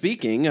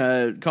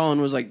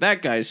 Colin was like,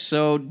 "That guy's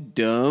so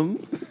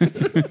dumb."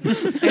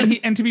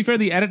 and to be fair,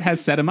 the edit has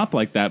set him up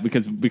like that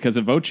because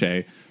of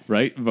Voce,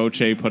 right?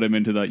 Voce put him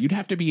into you'd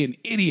have to be an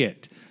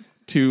idiot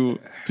to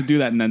do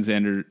that, and then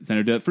Xander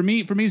did it. For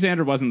me,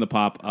 Xander wasn't the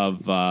pop of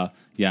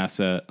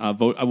Yasa.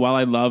 While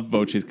I love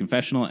Voce's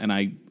confessional, and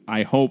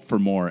I hope for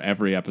more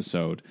every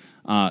episode.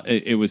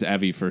 It was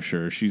Evie for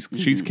sure. She's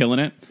killing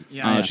it.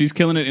 Yeah. She's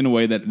killing it in a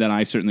way that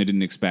I certainly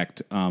didn't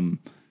expect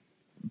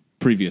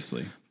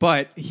previously.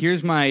 But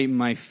here's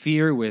my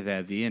fear with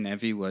Evie, and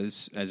Evie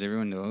was, as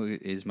everyone knows,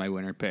 is my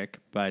winner pick.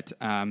 But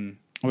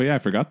Oh yeah, I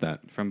forgot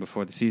that. from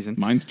before the season,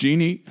 Mine's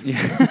Jeannie.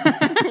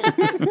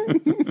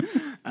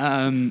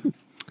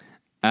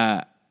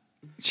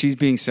 she's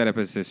being set up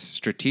as this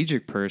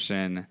strategic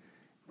person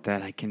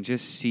that I can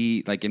just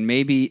see, like, and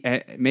maybe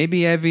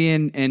Evie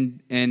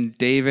and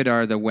David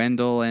are the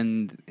Wendell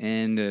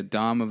and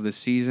Dom of the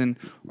season,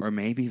 or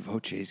maybe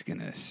Voce's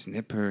gonna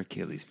snip her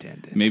Achilles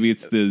tendon. Maybe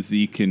it's the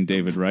Zeke and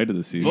David Wright of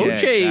the season.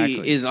 Voce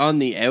exactly. is on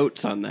the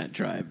outs on that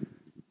tribe.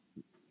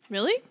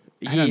 Really?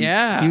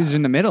 Yeah, He was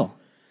in the middle.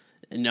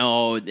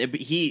 no,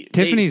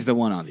 Tiffany's the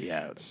one on the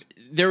outs.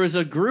 There was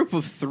a group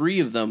of 3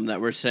 of them that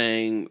were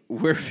saying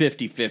we're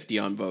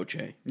 50-50 on Voce.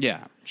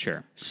 Yeah,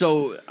 sure.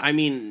 So I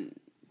mean,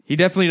 He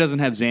definitely doesn't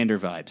have Xander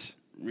vibes.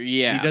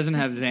 yeah, He doesn't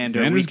have Xander.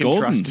 Xander's We can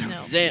golden. trust him.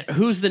 No.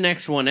 Who's the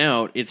next one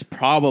out? It's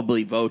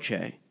probably Voce.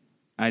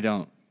 I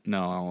don't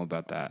know all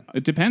about that.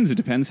 It depends. It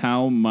depends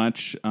how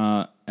much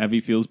Evie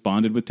feels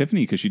bonded with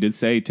Tiffany, because she did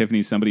say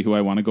Tiffany's somebody who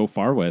I want to go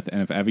far with,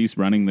 and if Evie's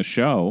running the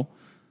show,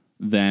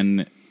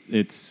 then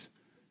it's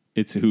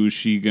who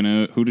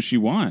does she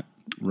want,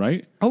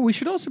 right? Oh, we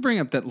should also bring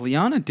up that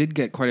Liana did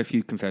get quite a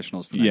few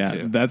confessionals tonight, Yeah,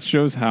 too. that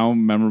shows how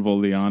memorable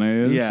Liana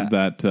is. Yeah.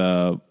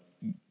 That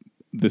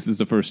this is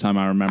the first time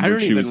I remember I don't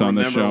she even was on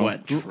the remember show.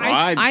 what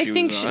tribe I she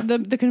think was on.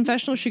 the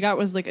confessional she got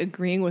was like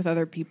agreeing with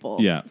other people.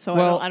 Yeah. So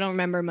Well, I don't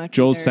remember much.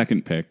 Joel's either.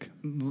 second pick.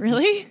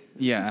 Really?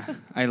 Yeah,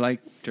 I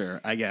liked her,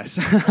 I guess.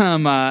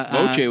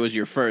 Voce was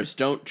your first.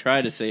 Don't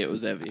try to say it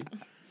was Evie.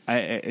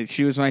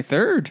 She was my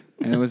third,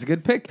 and it was a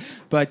good pick.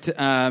 But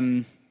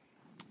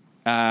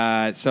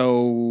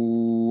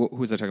So who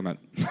was I talking about?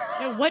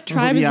 What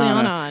tribe is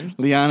Liana on?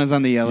 Liana's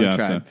on the yellow Yeah,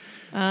 tribe.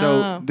 so-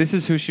 So Oh. this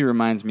is who she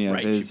reminds me of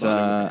Right, she is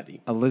bonded with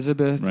Evie.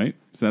 Elizabeth. Right?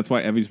 So that's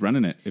why Evie's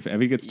running it. If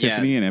Evie gets Yeah.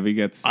 Tiffany and Evie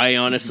gets... I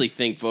honestly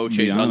think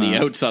Voce's on the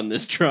Liana. outs on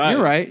this tribe.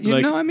 You're right.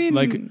 You know, I mean,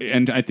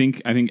 and I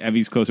think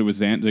Evie's closer with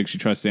Xander. Like she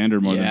trusts Xander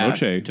more Yeah, than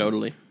Voce.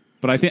 totally.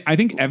 But I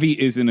think Evie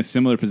is in a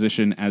similar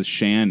position as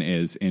Shan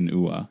is in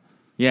Ua.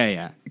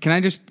 yeah. Can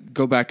I just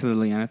go back to the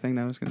Liana thing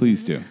that I was going to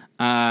Please do.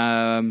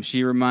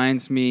 She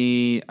reminds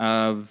me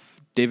of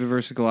David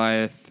versus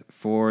Goliath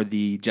for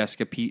the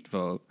Jessica Pete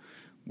vote,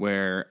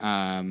 where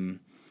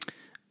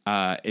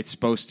it's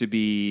supposed to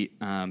be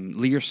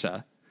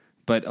Lyrsa,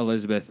 but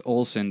Elizabeth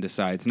Olsen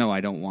decides, no,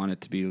 I don't want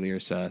it to be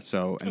Lyrsa.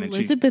 So, and then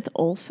Elizabeth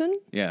Olsen?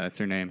 yeah, that's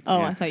her name. Oh,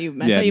 yeah. I thought you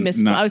Yeah,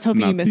 misspoke. not- I was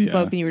hoping you not the,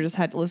 misspoke and you were just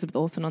had Elizabeth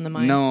Olsen on the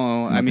mind.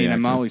 No, I Not mean, the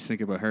I'm actress. always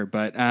thinking about her,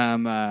 but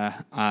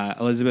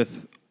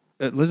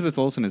Elizabeth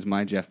Olsen is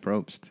my Jeff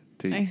Probst.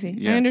 I see.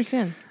 Yeah. I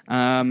understand.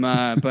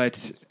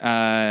 But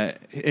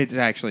it's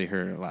actually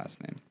her last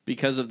name.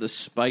 Because of the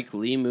Spike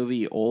Lee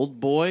movie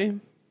Old Boy.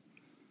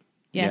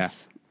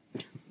 Yes.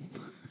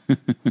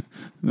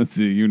 That's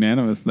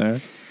unanimous there.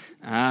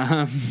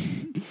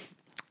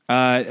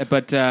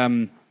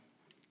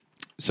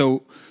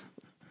 So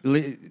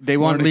they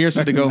want Weren't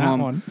Lyrsa to go expecting that home,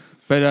 one.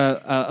 but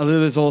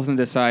Elizabeth Olsen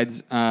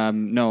decides,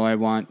 no, I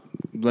want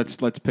let's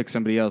pick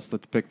somebody else.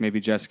 Let's pick maybe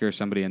Jessica or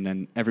somebody, and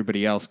then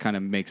everybody else kind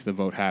of makes the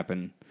vote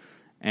happen.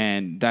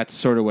 And that's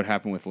sort of what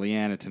happened with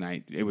Liana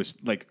tonight. It was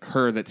like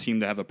her that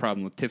seemed to have a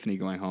problem with Tiffany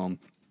going home,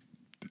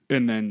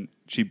 and then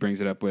she brings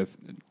it up with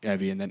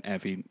Evie, and then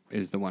Evie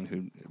is the one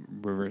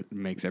who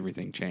makes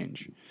everything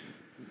change.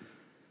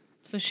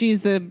 So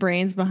she's the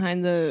brains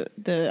behind the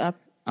Yeah,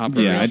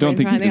 I don't think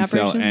you behind the can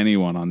sell operation?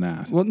 anyone on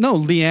that. Well, no,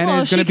 Liana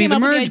Well, is going she to be came the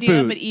up with merge the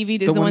idea, boot. but Evie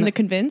is the one to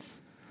convince.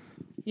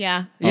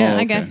 Yeah. Yeah.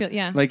 I okay. feel.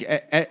 Yeah. Like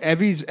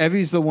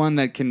Evie's the one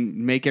that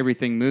can make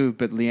everything move,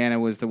 but Liana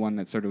was the one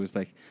that sort of was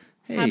like,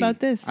 "Hey, How about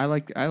this?" I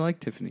like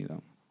Tiffany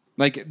though.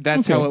 Like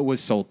that's Okay. how it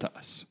was sold to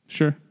us.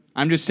 Sure.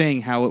 I'm just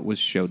saying how it was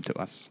showed to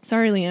us.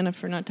 Sorry, Leanna,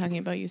 for not talking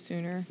about you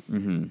sooner.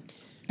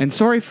 And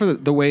sorry for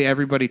the way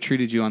everybody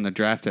treated you on the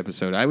draft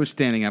episode. I was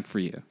standing up for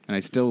you, and I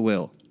still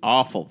will.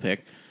 Awful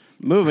pick.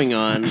 Moving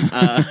on.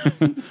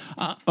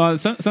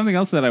 Something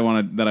else that I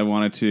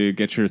wanted to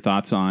get your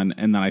thoughts on,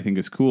 and that I think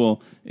is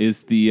cool,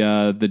 is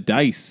the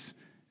dice.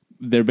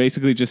 They're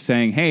basically just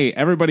saying, "Hey,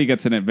 everybody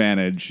gets an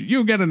advantage.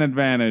 You get an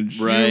advantage.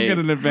 Right. You get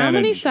an advantage." How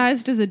many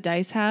sides does a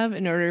dice have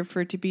in order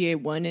for it to be a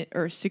 1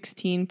 or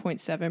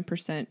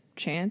 16.7%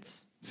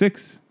 chance?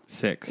 6.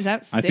 Is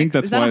that 6? I think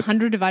that's is that why it's-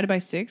 100 divided by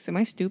 6? Am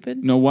I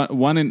stupid? No,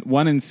 one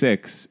in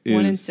 6 is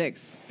 1 in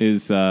 6.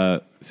 is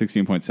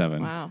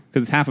 16.7. Wow.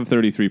 Because it's half of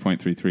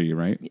 33.33,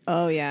 right?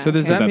 Oh yeah. So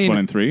does okay. that That's mean 1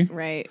 in 3.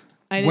 Right.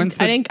 I When's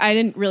didn't. the- I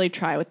didn't really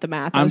try with the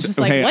math. I was just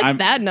like, "What's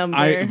that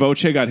number?"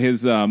 Voce got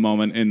his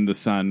moment in the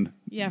sun.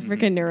 Yeah,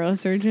 freaking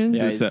neurosurgeon.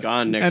 Yeah, he's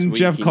gone next and week.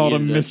 Jeff He called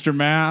him needed Mr.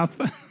 Math.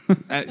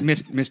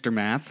 Mr.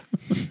 Math.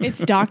 It's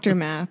Dr.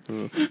 Math.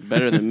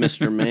 better than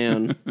Mr.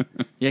 Man.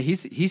 Yeah,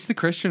 he's the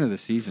Christian of the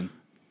season.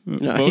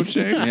 No, Voce?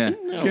 Yeah.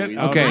 Get he's-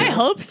 out Okay. of I here.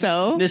 hope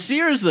so.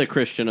 Nasir's the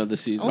Christian of the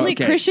season. Only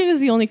Okay. Christian is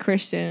the only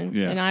Christian,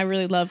 Yeah. and I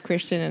really love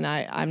Christian, and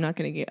I'm not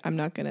gonna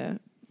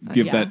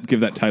Give yeah.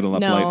 that title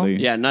up No.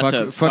 lightly. Yeah, not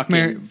to Fuck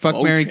Mary,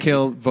 Voce.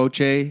 kill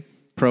Voce,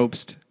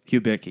 Probst,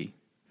 Hubicki.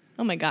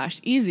 Oh my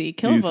gosh, easy.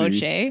 Kill Easy.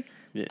 Voce.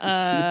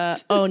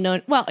 Oh no.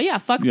 Well, yeah.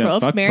 Fuck Yeah, Probst.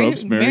 fuck Marry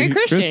Probst, marry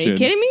Christian. Are you Christian.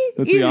 kidding me?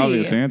 That's Easy. the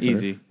obvious answer.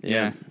 Easy.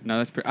 Yeah. No,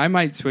 that's. I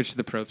might switch to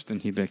the Probst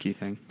and Hubicki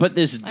thing. But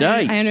this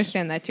dice. I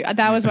understand that too.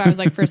 That was why I was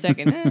like, for a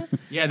second.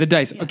 Yeah, the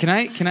dice. Can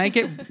I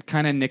get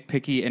kind of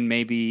nitpicky and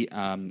maybe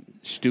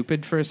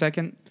stupid for a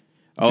second?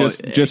 Oh,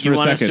 Just you for a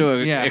want second. us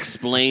to Yeah.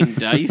 explain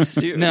dice?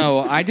 Dude? No,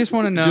 I just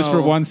want to know. Just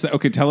for 1 second.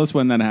 Okay, tell us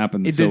when that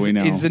happens so we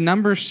know. Is the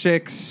number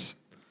 6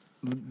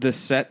 the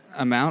set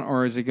amount,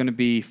 or is it going to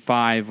be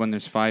 5 when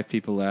there's 5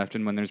 people left,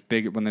 and when there's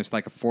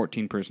like a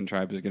 14-person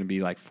tribe, is it going to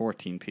be like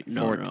 14 people?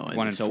 No, no.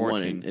 1 in It's a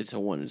 14 it's a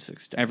 1 in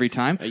 6 dice. every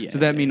time. Yeah, so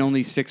that yeah, mean yeah.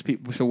 only 6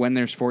 people. So when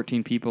there's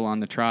 14 people on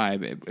the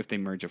tribe, if they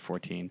merge at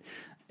 14,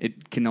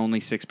 it can only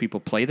 6 people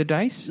play the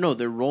dice. No,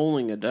 they're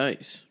rolling a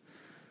dice.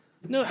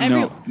 No,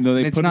 no,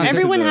 they It's put not- it into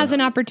everyone the- has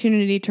an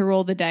opportunity to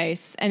roll the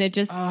dice, and it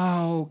just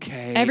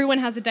Okay. everyone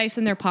has a dice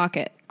in their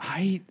pocket.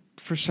 I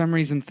for some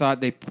reason thought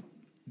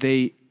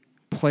they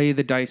play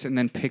the dice and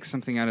then pick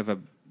something out of a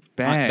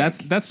bag.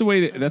 That's the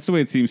way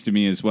it seems to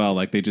me as well.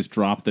 Like they just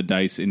drop the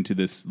dice into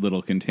this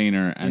little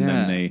container and then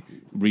Yeah. they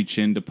reach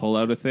in to pull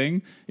out a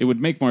thing. It would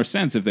make more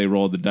sense if they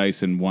rolled the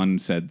dice and one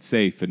said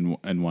safe and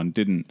one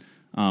didn't.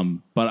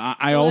 But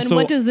I Well, also then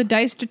what does the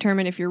dice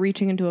determine if you're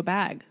reaching into a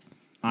bag?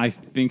 I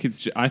think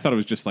I thought it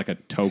was just like a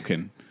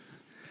token.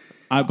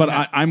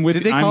 I'm with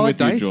Did they call I'm it with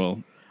you, dice?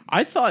 Joel.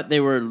 I thought they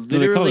were they call it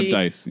literally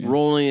dice, yeah.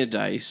 rolling a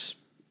dice.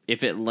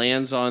 If it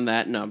lands on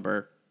that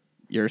number,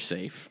 you're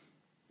safe.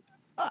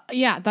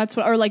 Yeah, that's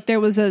what. Or like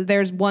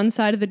there's one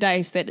side of the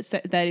dice that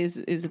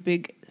is a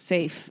big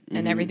safe,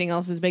 and everything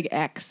else is a big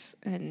X,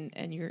 and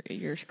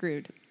you're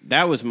screwed.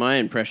 That was my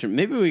impression.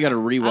 Maybe we got to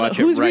rewatch it.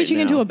 Who's right reaching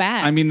now. into a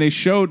bag? I mean, they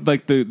showed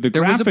like the was a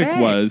graphic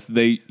bag. was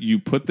you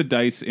put the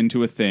dice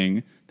into a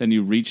thing, then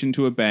you reach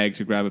into a bag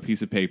to grab a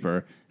piece of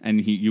paper,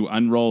 and you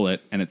unroll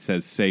it, and it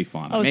says safe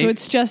on it. Oh, so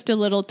it's just a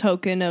little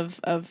token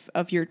of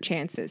your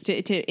chances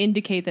to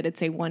indicate that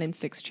it's a 1 in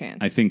 6 chance.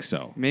 I think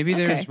so. Maybe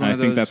there's Okay. one I of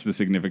those. think that's the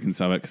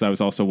significance of it because I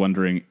was also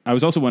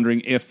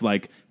wondering if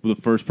like the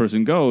first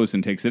person goes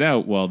and takes it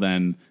out. Well,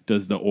 then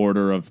does the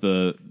order of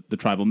the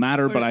tribal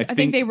matter? But I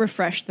think they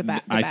refresh the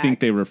bag. I think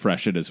they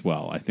refresh it as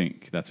well. I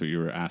think that's what you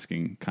were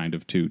asking, kind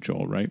of too,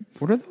 Joel. Right?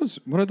 What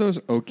are those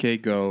OK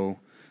Go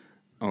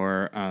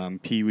or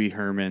Pee Wee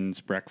Herman's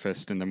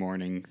breakfast in the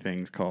morning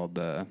things called?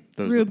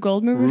 Those Rube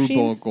Goldberg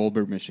machines?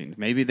 Goldberg machines.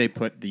 Maybe they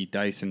put the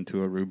dice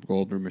into a Rube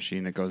Goldberg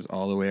machine that goes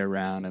all the way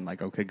around and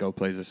like OK Go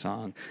plays a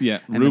song. Yeah.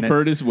 And then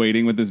Rupert is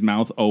waiting with his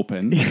mouth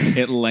open.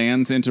 It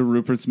lands into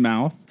Rupert's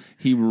mouth.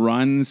 He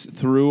runs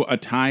through a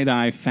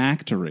tie-dye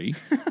factory,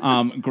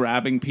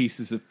 grabbing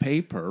pieces of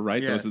paper,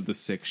 right? Yes. Those are the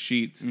 6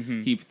 sheets.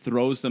 He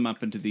throws them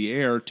up into the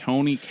air.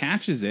 Tony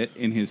catches it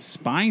in his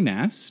spy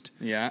nest,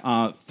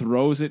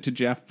 throws it to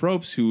Jeff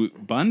Probst, who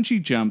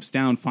bungee jumps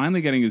down,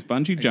 finally getting his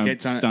bungee jump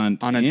gets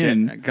stunt on a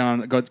in,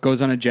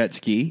 goes on a jet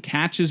ski.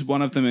 catches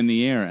one of them in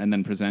the air, and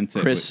then presents it.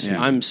 Chris, with-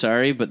 I'm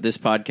sorry, but this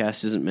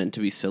podcast isn't meant to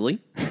be silly.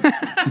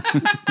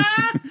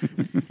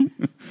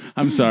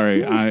 I'm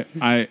sorry.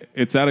 I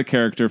it's out of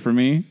character for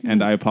me,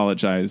 and I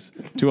apologize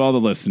to all the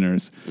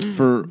listeners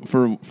for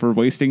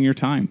wasting your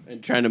time.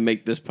 And trying to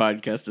make this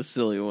podcast a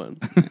silly one.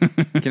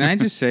 Can I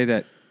just say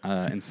that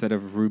instead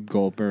of Rube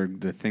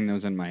Goldberg, the thing that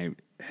was in my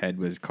head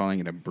was calling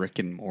it a brick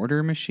and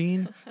mortar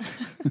machine?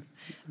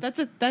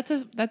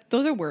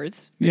 Those are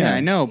words. Yeah, I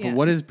know, but Yeah.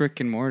 what is brick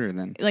and mortar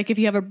then? Like if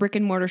you have a brick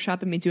and mortar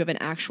shop, it means you have an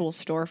actual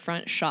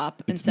storefront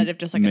shop instead of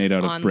just like Made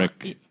an out of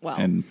brick Well,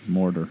 and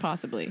mortar.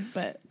 possibly,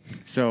 but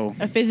So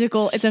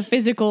it's a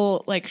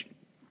physical like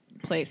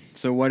place.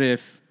 So what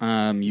if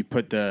you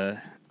put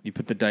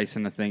the dice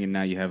in the thing and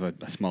now you have a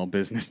small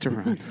business to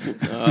run?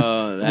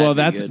 Oh, Well,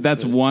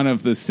 that's one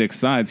of the 6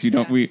 sides. You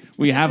don't Yeah.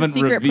 we It's a haven't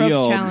secret Probst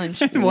revealed challenge.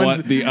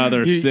 what the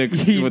other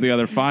 6 what the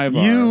other 5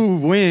 are. You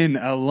win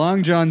a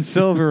Long John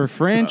Silver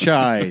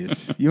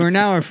franchise. You are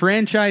now a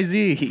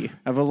franchisee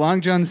of a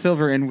Long John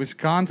Silver in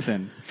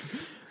Wisconsin.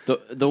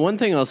 The one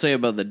thing I'll say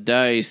about the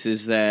dice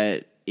is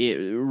that it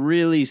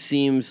really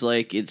seems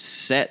like it's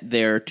set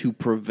there to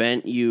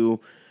prevent you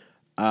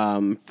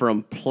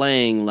from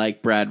playing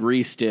like Brad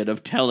Reese did,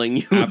 of telling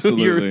you who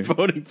Absolutely. you're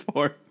voting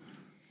for.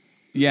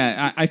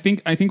 Yeah, I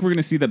think we're going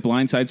to see that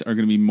blind sides are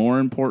going to be more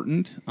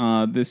important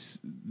this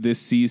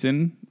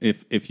season,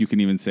 if you can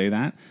even say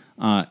that.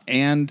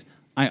 And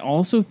I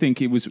also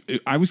think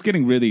I was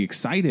getting really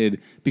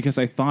excited because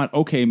I thought,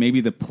 okay,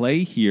 maybe the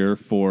play here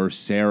for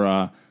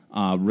Sarah,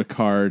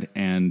 Ricard,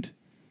 and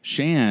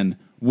Shan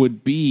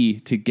would be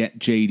to get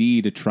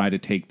JD to try to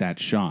take that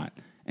shot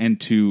and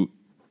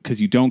because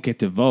you don't get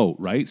to vote,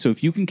 right? So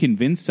if you can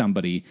convince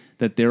somebody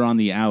that they're on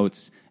the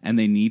outs and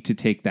they need to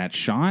take that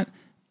shot,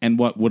 and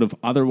what would have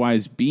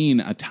otherwise been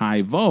a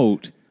tie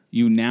vote,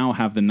 you now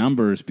have the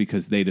numbers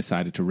because they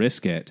decided to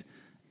risk it,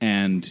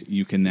 and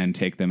you can then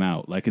take them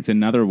out. Like, it's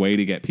another way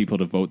to get people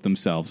to vote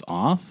themselves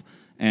off.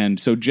 And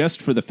so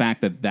just for the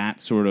fact that that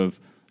sort of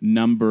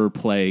number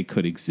play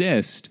could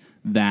exist,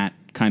 that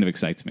kind of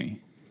excites me.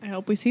 I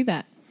hope we see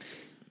that.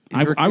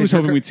 I was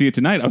hoping we'd see it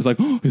tonight. I was like,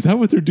 oh, is that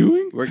what they're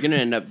doing? We're going to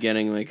end up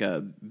getting like a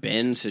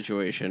Ben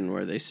situation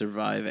where they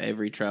survive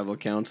every tribal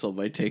council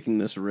by taking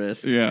this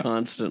risk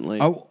constantly.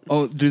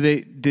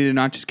 Did they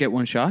not just get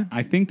one shot?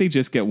 I think they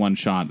just get one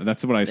shot.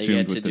 That's what I They assumed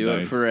get to with the do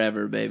dice. it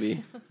forever,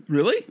 baby.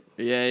 Really?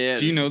 Yeah.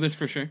 Do you know this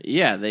for sure?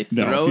 Yeah, they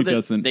No, throw he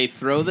doesn't. they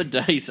throw the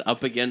dice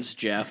up against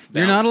Jeff.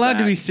 You're not bounce allowed to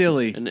back, be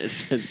silly. and it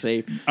says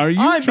safe. Are you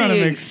I'm trying to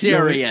being make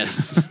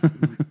serious?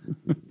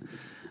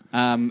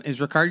 Is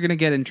Ricard going to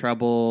get in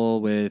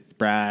trouble with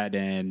Brad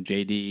and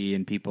JD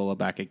and people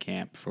back at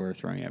camp for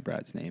throwing out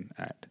Brad's name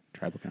at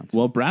tribal council?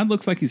 Well, Brad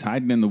looks like he's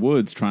hiding in the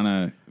woods trying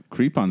to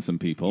creep on some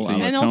people. a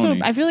la And also,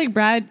 Tony. I feel like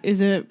Brad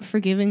is a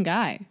forgiving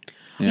guy.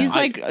 Yeah. He's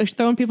like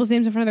throwing people's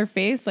names in front of their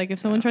face. Like if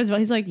someone tries to vote,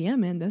 he's like, "Yeah,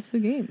 man, that's the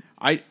game."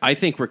 I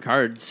think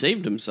Ricard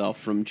saved himself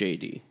from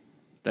JD.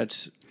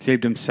 That's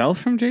Saved himself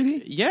from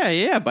JD?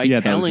 yeah by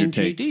Yeah, that was your telling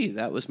take. JD.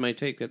 That was my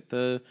take at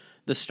the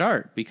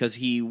start, because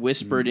he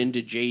whispered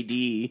into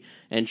JD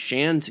and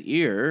Shan's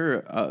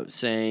ear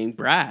saying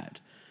Brad.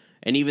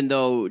 And even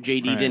though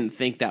JD Right. didn't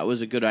think that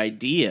was a good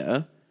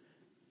idea,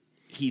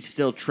 he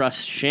still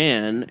trusts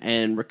Shan,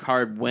 and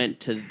Ricard went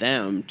to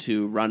them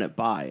to run it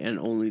by, and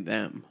only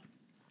them.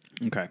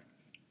 Okay.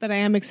 But I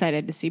am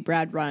excited to see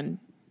Brad run.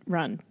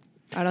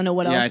 I don't know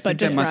what Yeah, else, I but think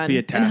just that must run be a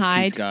and task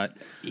hide. he's got.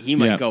 He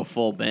might Yeah. go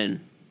full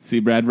Ben. See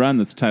Brad run.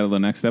 That's the title of the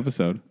next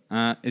episode.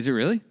 Is it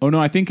really? Oh no,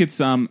 I think it's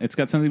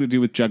got something to do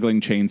with juggling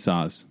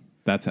chainsaws.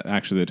 That's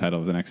actually the title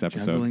of the next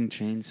episode. Juggling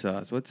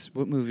chainsaws.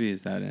 What movie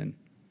is that in?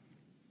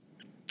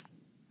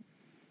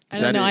 I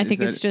don't know. I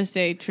think it's just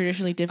a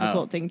traditionally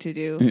difficult thing to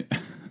do.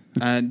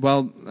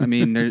 Well, I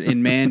mean,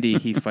 in Mandy,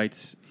 he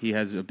fights. He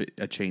has a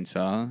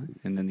chainsaw,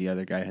 and then the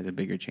other guy has a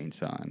bigger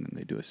chainsaw, and then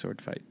they do a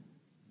sword fight.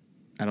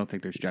 I don't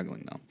think there's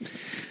juggling though.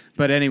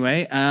 But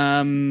anyway,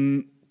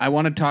 I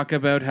want to talk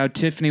about how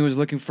Tiffany was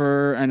looking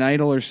for an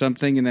idol or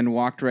something, and then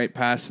walked right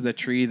past the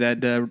tree that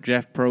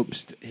Jeff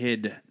Probst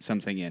hid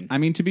something in. I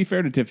mean, to be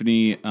fair to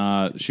Tiffany,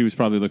 she was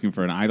probably looking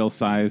for an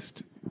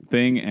idol-sized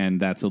thing, and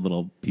that's a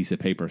little piece of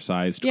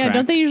paper-sized. Yeah, crack.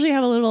 don't they usually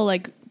have a little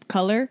like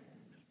color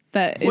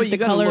that is you the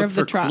gotta color look of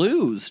the for truck?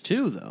 clues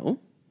too, though.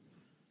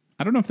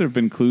 I don't know if there have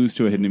been clues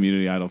to a hidden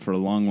immunity idol for a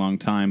long, long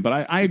time, but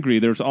I agree.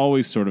 There's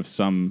always sort of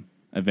some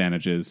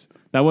advantages.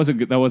 That was a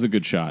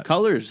good shot.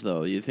 Colors,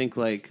 though, you think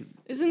like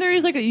Isn't there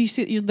is like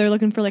they're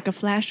looking for like a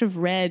flash of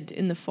red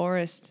in the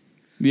forest?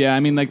 Yeah,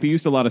 I mean, like they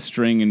used a lot of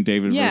string in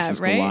David Yeah,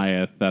 versus right?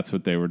 Goliath. That's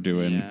what they were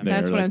doing. Yeah. there.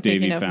 That's what Like, I'm Davey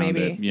thinking of, found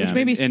maybe. it. Yeah. Which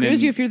maybe And screws then-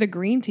 you if you're the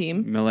green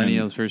team.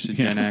 Millennials versus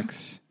Gen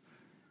X.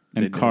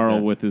 They And did Carl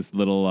that. with his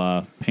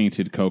little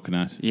painted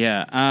coconut.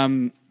 Yeah.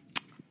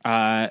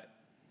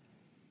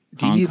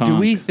 Hong Do Kong.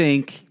 we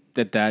think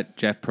that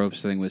Jeff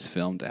Probst thing was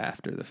filmed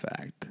after the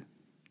fact?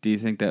 Do you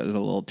think that was a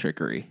little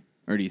trickery?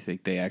 Or do you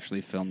think they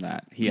actually filmed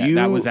that?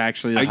 That was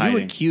actually the Are hiding.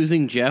 you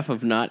accusing Jeff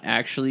of not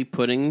actually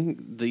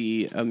putting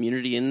the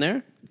immunity in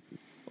there?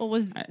 Well,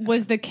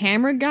 was the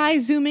camera guy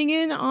zooming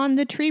in on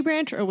the tree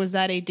branch, or was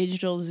that a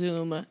digital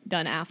zoom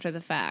done after the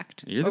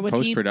fact? You're or the was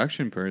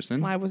post-production person.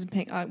 Why wasn't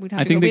paying? We'd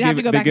have I to think go, we'd have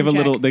to go they back give and a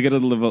little. check. They get a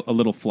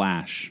little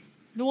flash.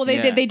 Well,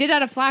 they did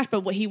add a flash,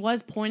 but he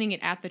was pointing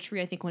it at the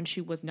tree. I think when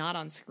she was not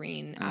on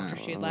screen after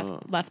she had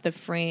left the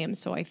frame.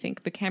 So I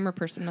think the camera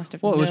person must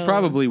have. Well, it was known.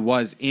 probably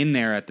in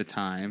there at the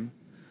time,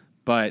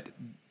 but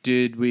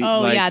did we?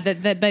 Oh like, yeah,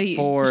 that he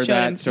for showed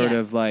that him, sort yes.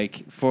 of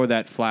like for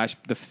that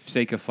the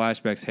sake of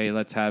flashbacks. Hey,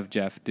 let's have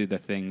Jeff do the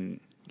thing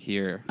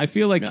here. I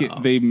feel like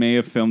they may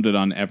have filmed it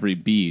on every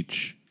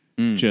beach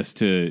just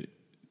to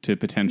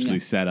potentially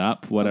set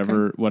up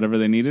whatever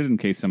they needed in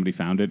case somebody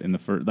found it in the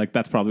first. Like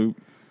that's probably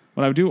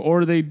what I would do,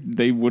 or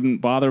they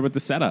wouldn't bother with the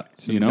setup.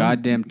 Some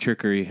goddamn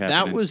trickery happening.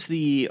 That was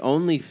the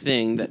only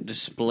thing that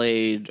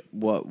displayed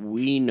what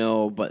we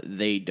know, but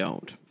they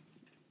don't.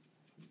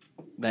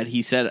 That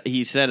he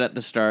said at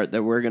the start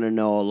that we're going to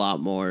know a lot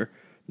more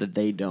that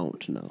they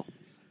don't know.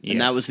 Yes.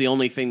 And that was the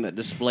only thing that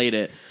displayed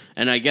it.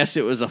 And I guess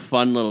it was a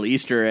fun little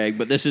Easter egg,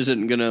 but this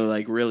isn't going to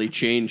like really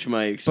change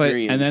my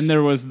experience. And then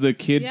there was the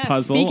kid Yeah,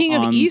 puzzle. speaking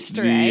of on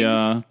Easter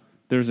eggs.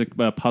 There's a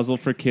puzzle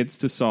for kids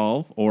to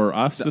solve or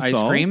us to ice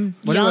solve. cream.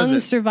 What young was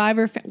it?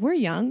 Survivor. We're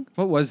young.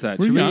 What was that?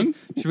 We're young.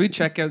 Should we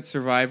check out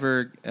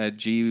Survivor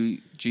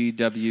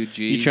GWG?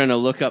 You trying to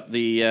look up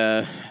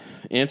the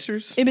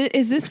answers?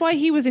 Is this why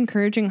he was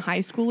encouraging high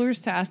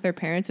schoolers to ask their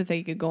parents if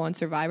they could go on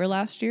Survivor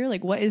last year?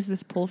 Like, what is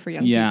this pull for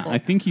young Yeah, people? I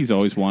think he's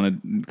always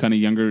wanted kind of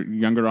younger.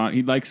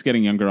 He likes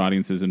getting younger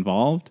audiences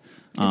involved.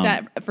 Is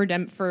that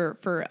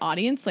for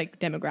audience like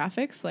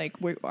demographics? Like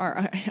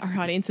our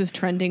audience is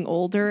trending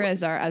older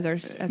as our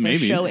Maybe.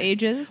 show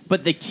ages.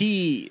 But the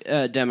key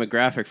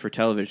demographic for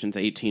television is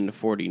 18 to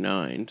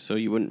 49, so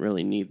you wouldn't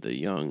really need the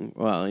young.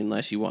 Well,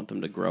 unless you want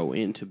them to grow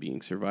into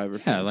being Survivor.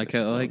 Yeah, fans, like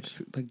I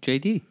suppose.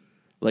 JD.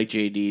 like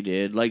JD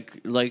did,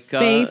 like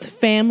Faith,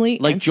 family,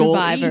 like and Joel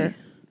Survivor.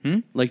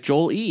 E. Like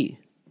Joel E.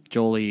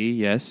 Joel E.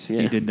 Yes,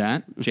 Yeah. he did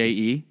that.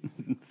 J.E.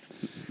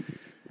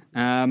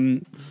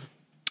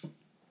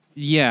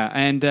 Yeah,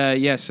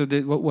 and So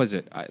what was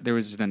it? There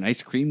was an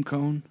ice cream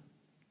cone.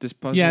 This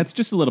puzzle. Yeah, it's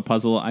just a little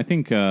puzzle. I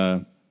think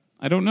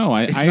I don't know.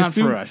 I not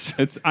assume for us.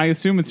 I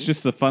assume it's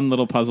just a fun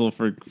little puzzle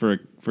for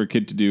a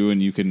kid to do,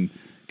 and you can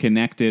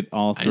connect it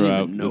all didn't even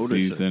throughout the notice it.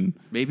 season.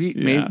 maybe.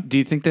 Yeah. Do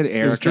you think that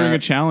It was during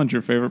Erica? a challenge.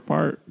 Your favorite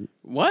part?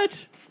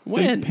 What? They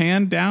When?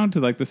 panned down to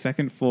like the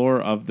second floor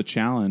of the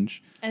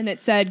challenge, And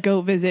it said,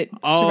 "Go visit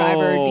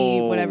Survivor D,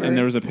 whatever." and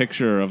there was a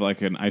picture of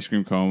like an ice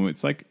cream cone.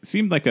 It's like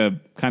seemed like a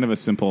kind of a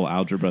simple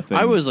algebra thing.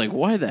 I was like,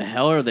 why the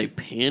hell are they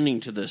panning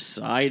to the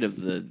side of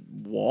the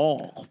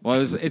wall? Well,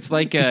 it's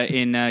like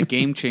in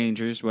Game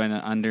Changers when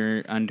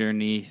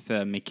underneath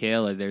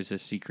Michaela, there's a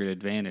secret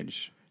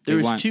advantage. There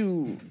was want,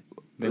 two.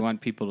 They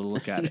want people to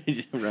look at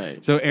it.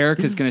 Right. So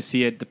Erica's going to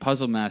see it, the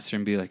Puzzle Master,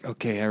 and be like,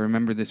 "Okay, I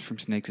remember this from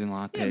Snakes and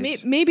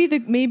Lattes." Yeah,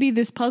 maybe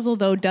this puzzle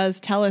though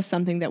does tell us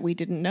something that we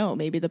didn't know.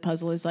 Maybe the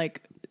puzzle is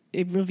like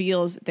it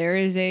reveals there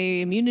is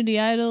a immunity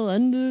idol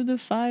under the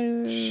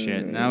fire.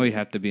 Shit! Now we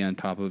have to be on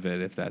top of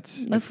it. If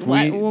that's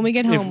When we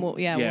get home,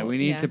 we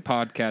need to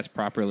podcast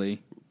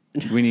properly.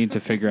 We need to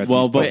figure out.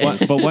 well, these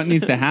but what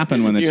needs to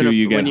happen when the two of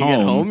you when get you home?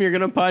 get home, you're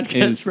gonna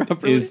podcast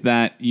properly. Is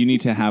that you need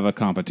to have a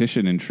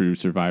competition in true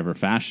Survivor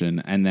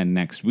fashion, and then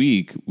next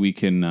week we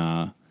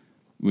can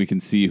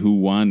see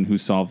who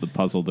solved the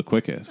puzzle the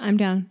quickest. I'm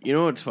down. You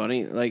know what's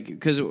funny? Like,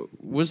 because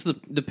was the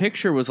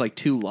picture was like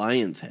two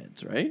lions'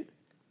 heads, right,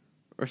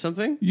 or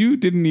something? You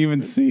didn't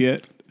even see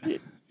it.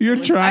 You're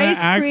trying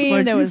Ice to act cream.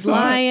 like There you was saw it.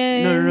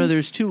 lions. No.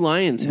 There's two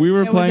lions' heads. We were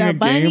There was playing our a game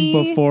bunny,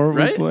 before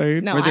right? we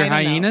played. No, Were there I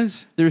don't know.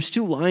 hyenas? There's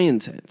two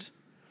lions' heads,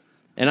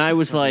 and I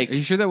was like, Are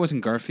you sure that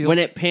wasn't Garfield? when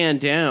it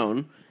panned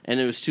down and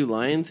it was two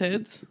lions'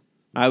 heads,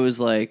 I was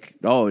like,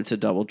 oh, it's a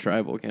double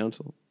tribal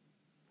council.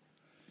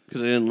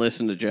 Because I didn't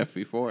listen to Jeff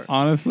before.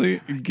 Honestly,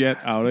 get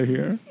out of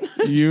here.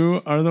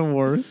 You are the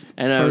worst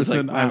And I was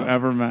person like, wow. I've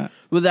ever met.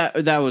 Well,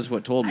 that was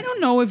what told me. I don't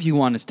know if you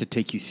want us to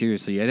take you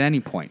seriously at any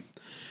point.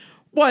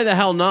 Why the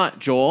hell not,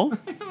 Joel?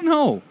 I don't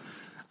know.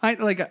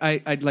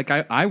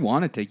 I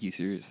want to take you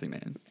seriously,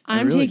 man.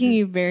 I'm really taking do.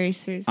 you very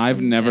seriously. I've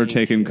never Thank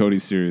taken you. Cody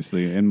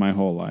seriously in my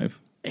whole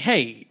life.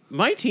 Hey,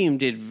 my team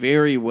did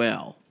very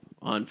well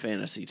on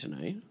fantasy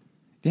tonight.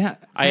 Yeah,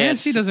 I had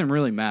fantasy s- doesn't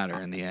really matter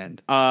in the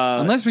end,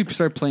 unless we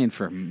start playing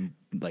for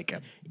like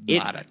a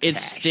lot of It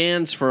cash.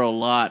 stands for a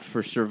lot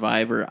for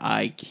Survivor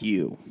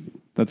IQ.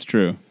 That's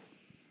true.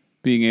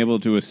 Being able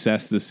to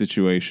assess the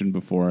situation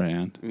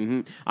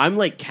beforehand. I'm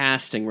like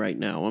casting right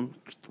now. I'm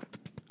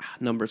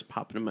numbers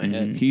popping in my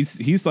head.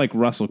 He's like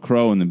Russell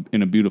Crowe in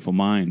A Beautiful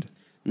Mind.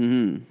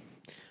 I'm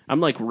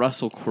like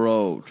Russell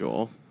Crowe,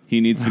 Joel. He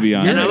needs to be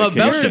on. And I'm about to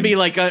medication. be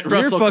like a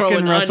Russell You're Crowe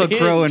fucking in Russell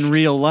Crowe in Unhinged.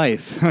 real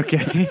life.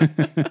 Okay.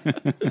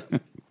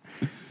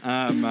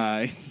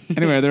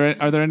 Anyway,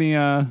 are there any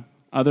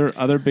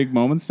other big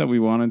moments that we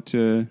wanted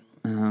to?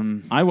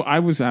 I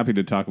was happy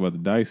to talk about the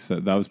dice.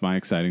 That was my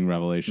exciting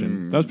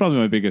revelation. That was probably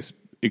my biggest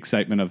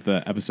excitement of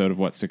the episode of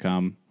What's to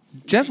Come.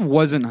 Jeff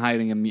wasn't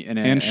hiding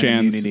an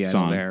Shan's immunity idol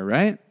song. there,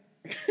 right?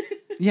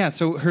 Yeah,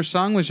 so her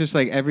song was just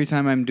like every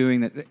time I'm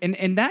doing that,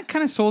 and that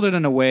kind of sold it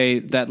in a way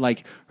that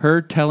like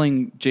her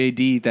telling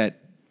JD that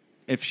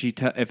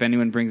if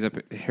anyone brings up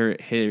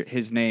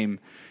his name,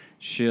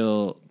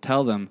 she'll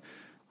tell them,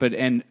 but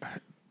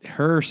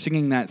her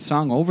singing that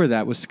song over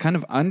that was kind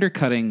of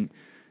undercutting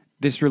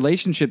this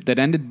relationship that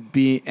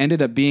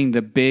ended up being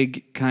the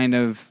big kind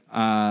of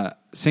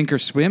sink or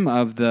swim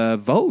of the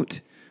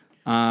vote.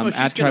 Well, she's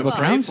At gonna Tribal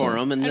pray Council. for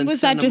him, and then And was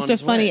send that him just on a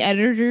his funny way.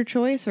 editor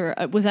choice, or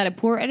was that a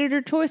poor editor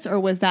choice, or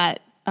was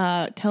that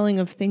telling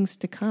of things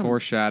to come?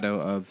 Foreshadow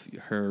of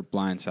her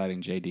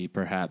blindsiding JD,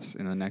 perhaps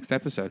in the next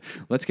episode.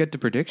 Let's get to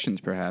predictions,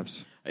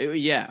 perhaps.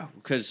 Yeah,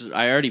 because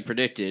I already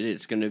predicted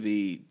it's going to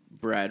be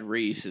Brad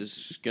Reese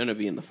is going to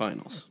be in the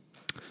finals.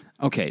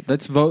 Okay,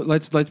 let's vote.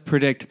 Let's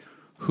predict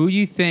who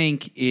you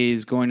think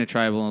is going to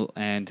Tribal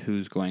and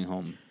who's going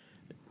home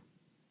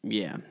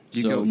Yeah.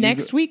 You so go-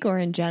 Next week or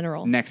in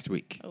general? next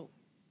week. Oh.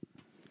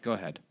 Go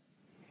ahead.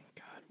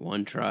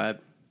 one tribe.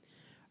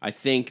 I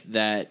think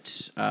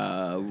that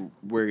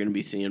we're going to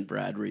be seeing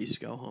Brad Reese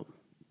go home.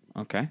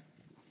 Okay.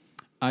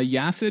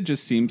 Yasa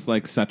just seems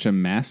like such a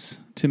mess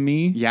to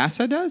me.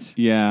 Yasa does?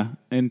 Yeah,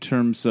 in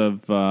terms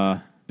of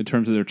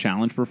their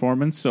challenge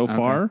performance so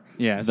far.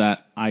 Yes,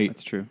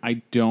 that's true. I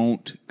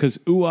don't, because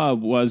Ua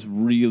was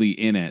really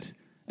in it.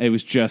 It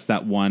was just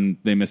that one,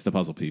 they missed the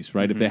puzzle piece,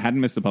 right? If they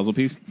hadn't missed the puzzle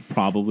piece,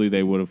 probably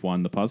they would have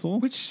won the puzzle.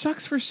 Which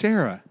sucks for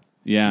Sarah.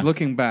 Yeah.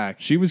 Looking back.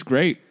 She was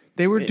great.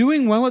 They were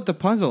doing well at the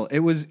puzzle. It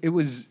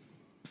was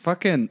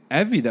fucking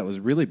Evie that was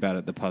really bad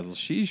at the puzzle.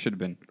 She should have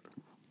been.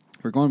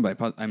 We're going by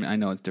puzzle. I mean, I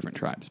know it's different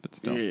tribes, but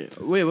still. Yeah.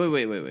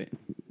 Wait.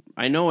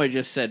 I know I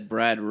just said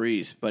Brad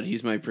Reese, but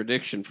he's my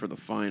prediction for the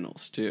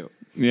finals, too.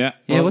 Yeah.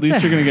 Yeah, Well, what at least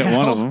the you're going to get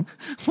one of hell? them.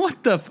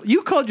 What the?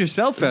 You called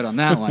yourself out on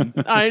that one.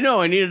 I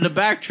know. I needed to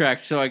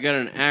backtrack, so I got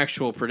an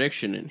actual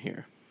prediction in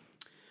here.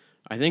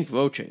 I think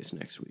Voce's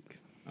next week.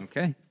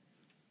 Okay.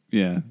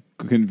 Yeah.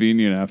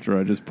 Convenient after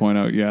I just point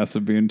out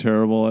Yasa being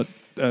terrible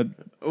at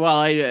Well,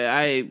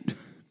 I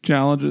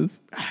challenges.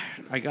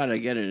 got to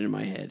get it in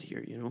my head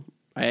here, you know?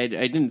 I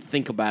didn't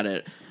think about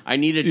it. I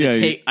needed Yeah, to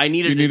take. I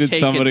needed you to take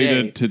somebody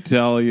a day. to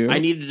tell you. I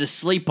needed to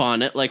sleep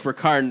on it like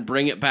Ricard and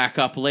bring it back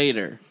up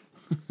later.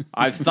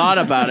 I've thought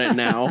about it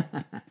now,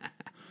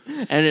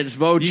 and it's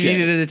Voce. You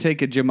needed to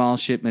take a Jamal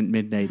Shipment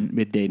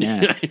midday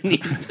nap.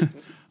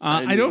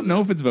 I don't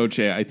know if it's Voce.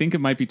 I think it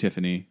might be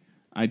Tiffany.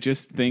 I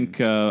just think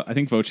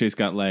Voce's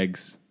got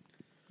legs,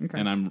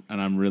 and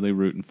I'm really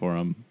rooting for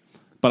him.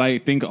 But I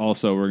think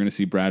also we're going to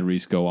see Brad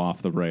Reese go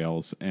off the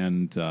rails,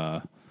 and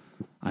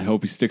I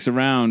hope he sticks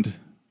around.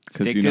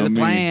 Stick you to know the me,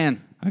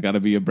 plan. I got to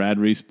be a Brad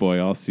Reese boy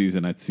all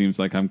season. It seems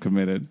like I'm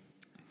committed.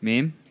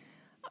 Meme?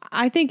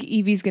 I think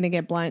Evie's going to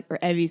get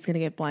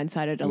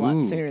blindsided a lot Ooh.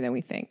 sooner than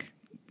we think.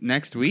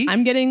 Next week?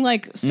 I'm getting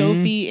like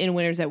Sophie in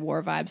Winners at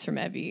War vibes from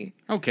Evie.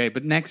 Okay,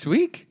 but next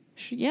week?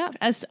 Yeah,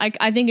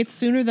 I think it's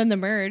sooner than the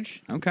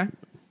merge. Okay.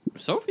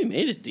 Sophie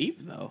made it deep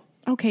though.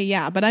 Okay,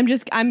 yeah, but I'm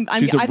She's a I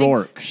think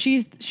Rourke.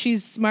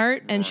 she's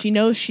smart and she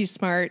knows she's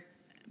smart,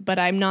 but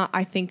I'm not.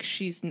 I think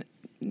she's.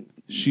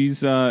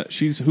 She's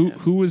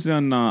who was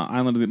on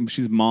Island of the,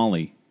 she's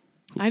Molly.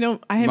 I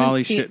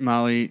haven't seen.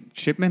 Molly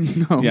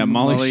Shipman? No. Yeah,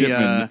 Molly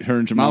Shipman. Her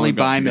and Jamal Molly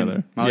got Byman.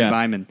 together. Molly Yeah.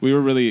 Byman. We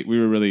were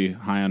really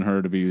high on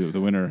her to be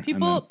the winner.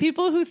 and then-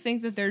 People who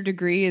think that their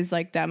degree is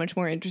like that much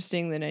more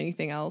interesting than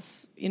anything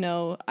else, you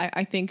know,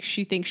 I think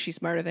she thinks she's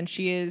smarter than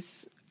she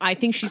is. I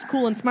think she's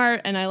cool and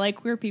smart, and I like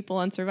queer people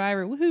on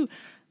Survivor. Woohoo!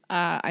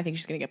 I think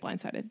she's gonna get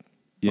blindsided.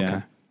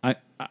 Yeah,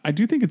 I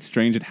do think it's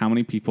strange at how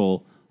many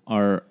people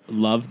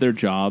love their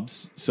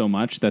jobs so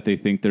much that they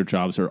think their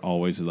jobs are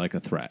always like a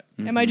threat.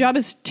 And my job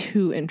is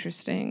too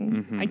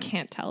interesting. I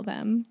can't tell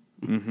them.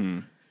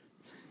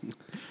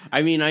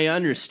 I mean, I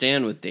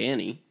understand with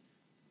Danny.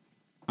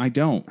 I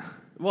don't.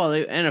 Well,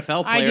 the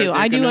NFL I player, do. they're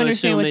I do gonna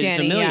understand assume with he's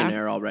Danny, a yeah.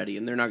 millionaire already,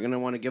 and they're not going to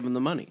want to give him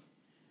the money.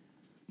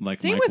 Like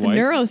Same Mike with White.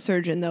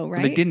 neurosurgeon, though,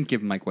 right? They didn't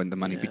give Mike White the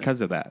money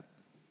because of that.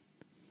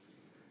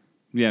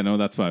 Yeah, no,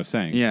 that's what I was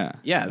saying. Yeah.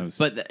 Yeah, That was-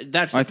 but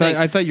that's the I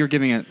thing. thought you were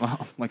giving it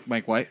like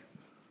Mike White,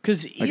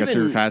 Because like a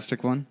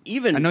sarcastic one.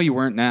 even- I know you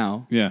weren't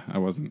now. Yeah, I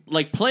wasn't.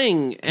 like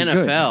playing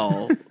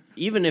NFL,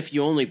 even if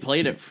you only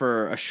played it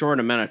for a short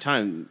amount of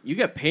time, you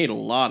get paid a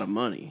lot of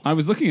money. I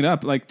was looking it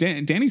up. Like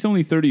Danny's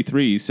only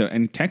 33, so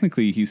and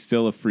technically he's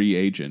still a free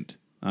agent.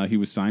 He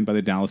was signed by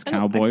the Dallas know,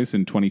 Cowboys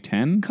in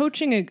 2010.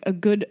 Coaching a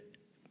good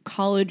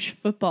college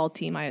football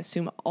team, I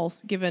assume,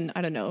 also given,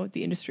 I don't know,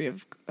 the industry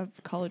of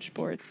college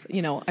sports,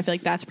 I feel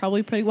like that's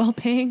probably pretty well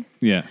paying.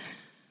 Yeah.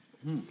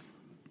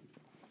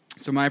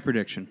 So my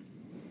prediction.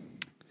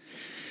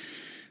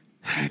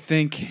 I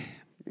think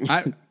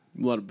A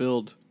lot of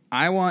build.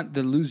 I want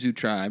the Luzu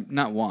tribe.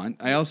 Not want.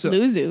 I also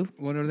Luzu.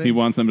 What are they? He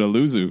wants them to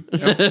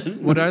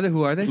Luzu. What are they?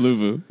 Who are they?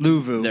 Luvu.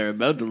 Luvu. They're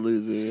about to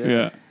lose it.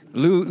 Yeah.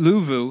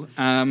 Luvu.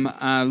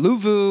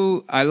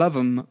 Luvu, I love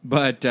them,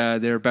 but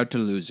they're about to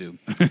Luzu.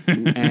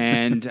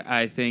 And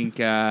I think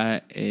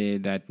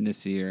that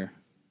Nasir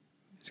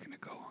is going to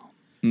go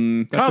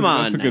home.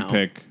 That's a good now.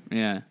 pick.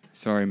 Yeah.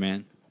 Sorry,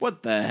 man.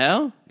 What the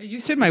hell? Hey,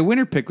 you said my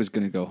winner pick was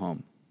going to go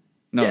home.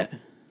 No. Yeah.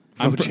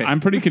 I'm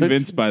pretty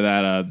convinced by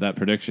that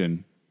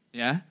prediction.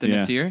 Yeah? The Yeah.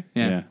 Nasir?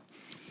 Yeah.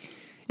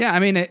 Yeah, I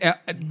mean,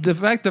 the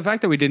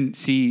fact that we didn't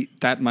see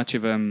that much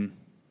of him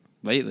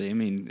lately, I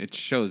mean, it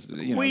shows.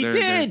 We they're-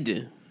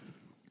 did.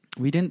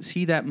 We didn't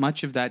see that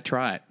much of that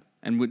tribe,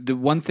 and the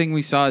one thing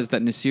we saw is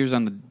that Nasir's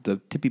on the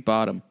tippy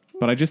bottom.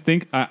 But I just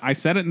think I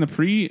said it in the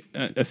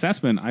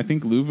pre-assessment. I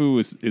think Luvu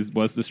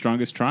was the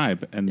strongest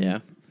tribe, and Yeah.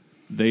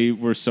 they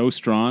were so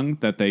strong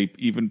that they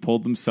even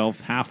pulled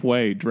themselves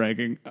halfway,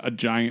 dragging a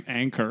giant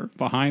anchor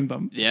behind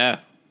them. Yeah.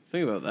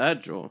 Think about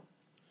that, Joel.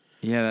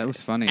 Yeah, that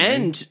was funny.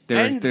 And-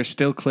 right? They're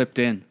still clipped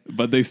in.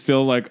 But they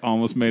still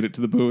almost made it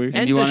to the buoy.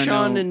 And you wanna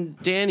Deshaun know-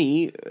 and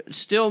Danny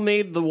still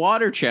made the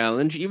water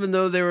challenge, even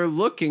though they were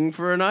looking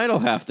for an idol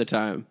half the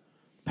time.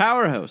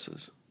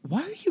 Powerhouses.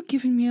 Why are you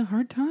giving me a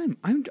hard time?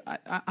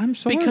 I'm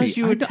sorry Because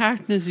you I don't-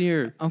 attacked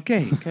Nazir.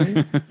 Okay.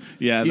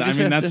 Yeah, You I just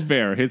mean have that's to-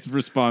 fair. His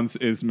response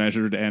is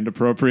measured and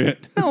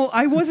appropriate. No,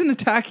 I wasn't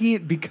attacking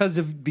it because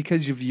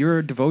of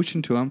your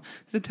devotion to him. I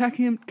was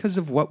attacking him because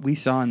of what we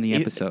saw in the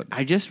episode.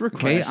 I just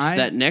request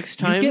that next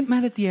time. you get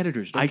mad at the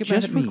editors. Don't I get mad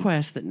just at me.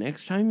 request that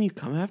next time you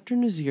come after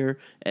Nazir,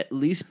 at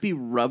least be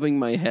rubbing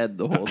my head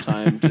the whole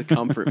time to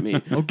comfort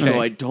me,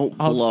 so I don't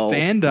I'll blow.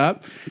 stand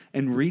up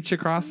and reach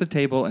across the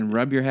table and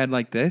rub your head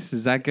like this.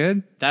 Is that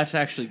good? That's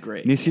actually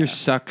great. Nasir Yeah.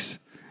 sucks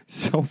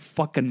so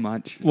fucking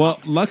much. Well,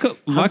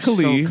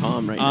 luckily, so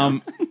calm right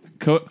now.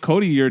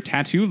 Cody, your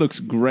tattoo looks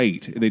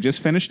great. They just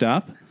finished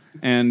up,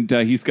 and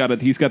he's got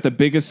the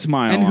biggest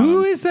smile. And on who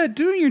him. is that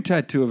doing your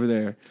tattoo over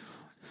there?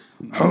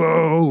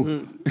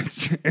 Hello,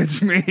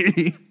 it's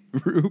me,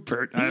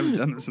 Rupert. I've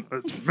done this.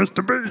 It's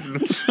Mr.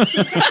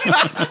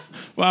 Bean.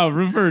 Wow,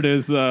 Rupert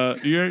is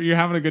you're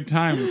having a good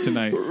time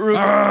tonight.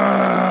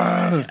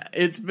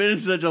 It's been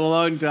such a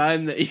long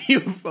time that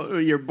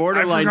you're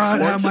borderline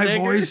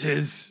Schwarzenegger.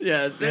 is.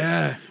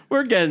 Yeah,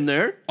 we're getting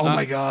there. Oh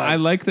my god! I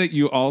like that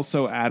you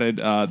also added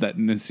that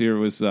Nasir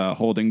was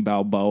holding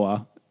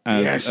Balboa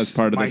as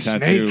part of the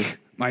tattoo.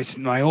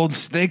 My old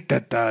snake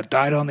that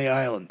died on the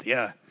island.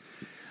 Yeah.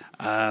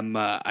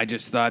 I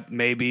just thought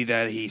maybe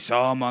that he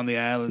saw him on the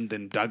island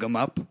and dug him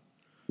up.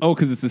 Oh,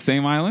 because it's the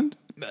same island.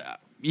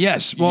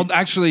 Yes. Well,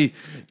 actually,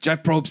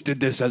 Jeff Probst did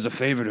this as a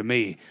favor to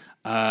me.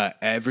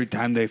 Every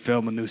time they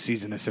film a new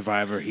season of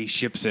Survivor, he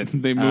ships it.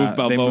 They moved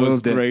Balboa's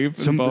moved it. grave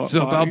So, and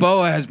so body.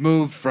 Balboa has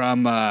moved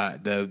from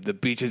the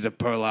beaches of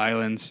Pearl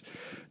Islands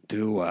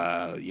to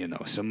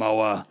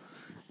Samoa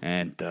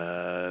and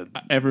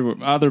Everywhere,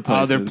 other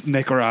places.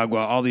 Nicaragua,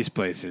 all these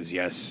places.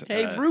 Yes.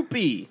 Hey,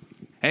 Rupee.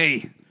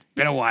 Hey,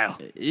 been a while.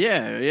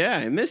 Yeah,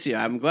 I miss you.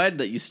 I'm glad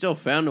that you still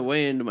found a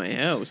way into my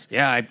house.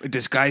 Yeah, I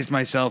disguised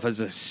myself as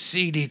a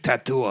seedy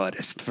tattoo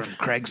artist from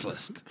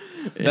Craigslist.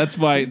 That's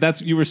why.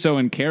 You were so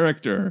in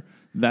character.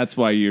 That's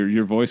why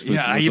your voice was.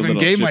 Yeah, I was a even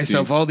little gave shifty.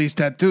 myself all these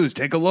tattoos.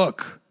 Take a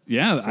look.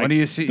 Yeah, What do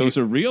you see? Those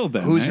are real.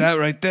 Then Who's eh? that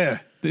right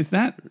there? Is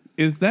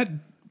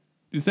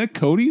that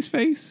Cody's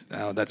face?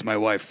 Oh, that's my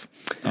wife.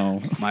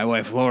 Oh, My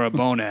wife, Laura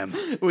Bonham.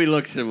 We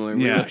look similar.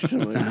 We Yeah. look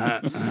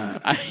similar.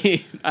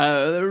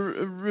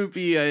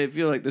 Rupee, I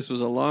feel like this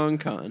was a long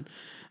con.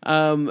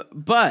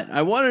 But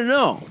I want to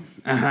know.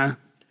 Uh-huh.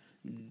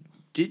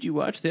 Did you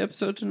watch the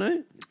episode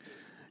tonight?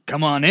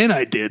 Come on in,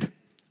 I did.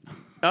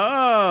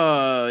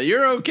 Oh,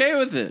 you're okay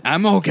with it.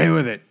 I'm okay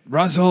with it.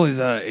 Russell is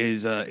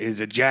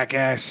a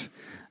jackass.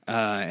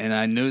 And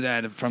I knew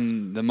that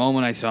from the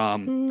moment I saw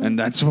him, and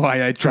that's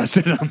why I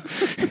trusted him,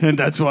 and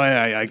that's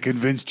why I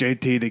convinced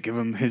JT to give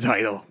him his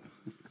idol.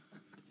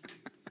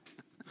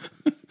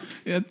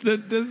 yeah,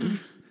 that doesn't.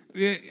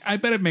 Yeah, I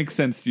bet it makes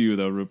sense to you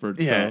though, Rupert.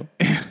 Yeah,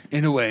 So.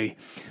 in a way.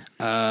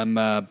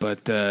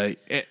 But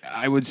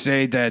I would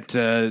say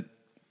that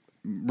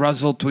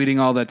Russell tweeting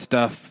all that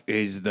stuff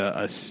is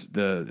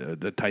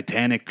the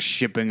Titanic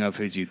shipping of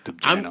his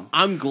YouTube channel.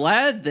 I'm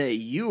glad that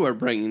you are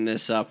bringing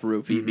this up,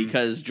 Rupee,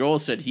 because Joel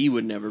said he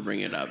would never bring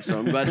it up. So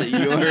I'm glad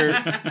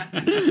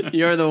that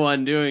you're the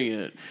one doing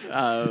it.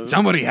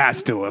 Somebody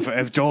has to.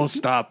 If Joel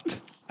stopped,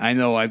 I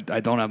know I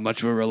don't have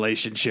much of a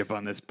relationship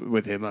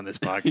with him on this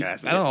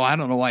podcast. I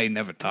don't know why he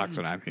never talks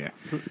when I'm here.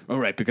 All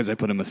right, because I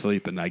put him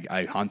asleep and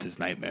I haunt his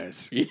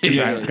nightmares.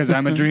 Because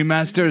I'm a dream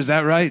master. Is that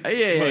right?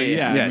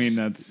 Yeah. I mean,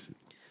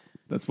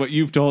 that's what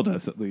you've told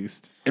us, at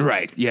least.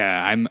 Right.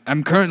 Yeah.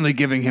 I'm currently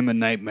giving him a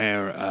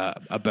nightmare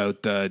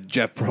about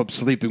Jeff Probst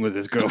sleeping with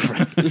his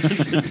girlfriend.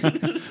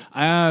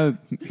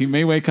 He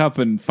may wake up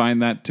and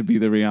find that to be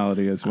the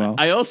reality as well.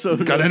 I also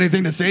Got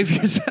anything to say for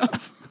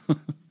yourself?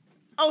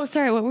 Oh,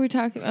 sorry. What were we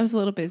talking? I was a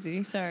little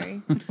busy.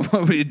 Sorry.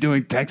 What were you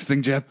doing?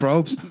 Texting Jeff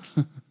Probst?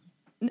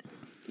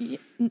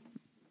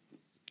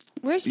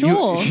 Where's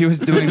Joel? She was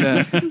doing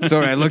the.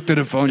 Sorry, I looked at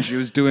her phone. She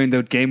was doing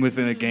the game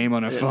within a game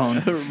on her phone.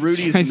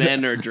 Rudy's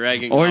men are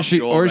dragging Or off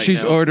Joel right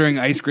she's now. ordering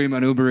ice cream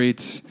on Uber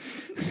Eats.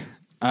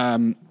 You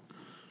want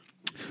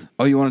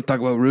to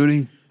talk about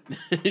Rudy?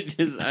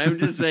 I'm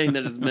just saying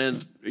that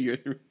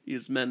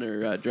his men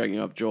are dragging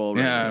off Joel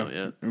right now.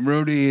 Yeah.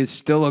 Rudy is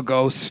still a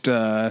ghost,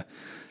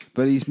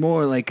 but he's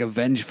more like a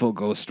vengeful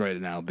ghost right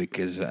now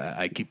because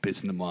I keep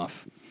pissing him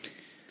off.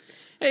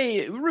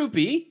 Hey,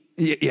 Rupee.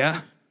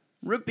 Yeah.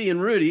 Rupee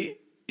and Rudy.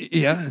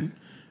 Yeah.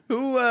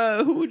 Who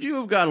would you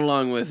have got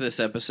along with this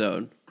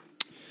episode?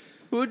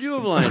 Who would you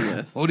have lined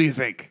with? What do you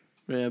think?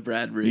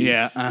 Brad Reese.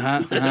 Yeah.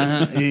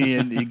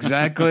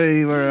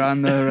 Exactly. We're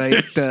on the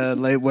right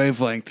late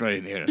wavelength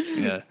right here.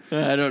 Yeah.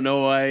 I don't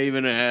know why I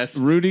even asked.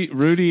 Rudy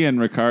and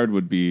Ricard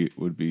would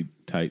be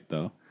tight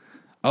though.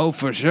 Oh,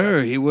 for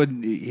sure. He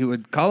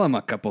would call him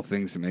a couple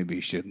things that maybe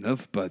he shouldn't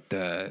have, but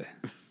they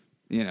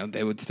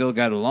would still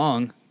get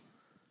along.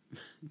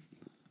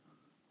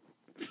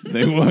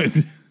 They would.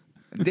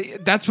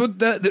 That's what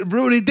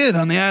Rudy did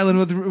on the island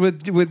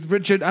with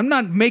Richard. I'm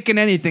not making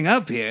anything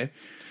up here.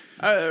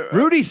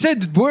 Rudy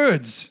said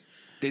words.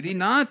 Did he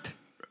not?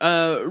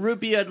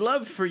 Rupee, I'd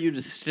love for you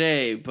to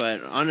stay,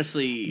 but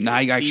honestly, No,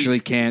 I actually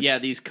can't. Yeah,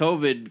 these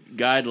COVID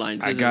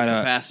guidelines. This is a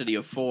capacity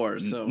of 4.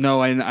 So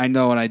No, I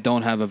know, and I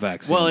don't have a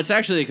vaccine. well, it's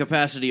actually a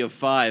capacity of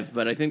 5,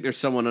 but I think there's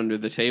someone under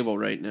the table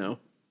right now.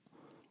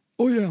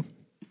 oh yeah,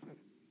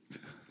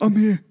 I'm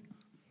here.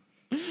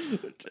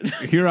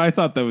 Here, I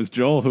thought that was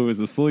Joel who was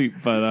asleep,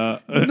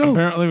 but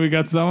apparently we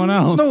got someone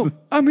else. No,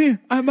 I'm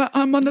here.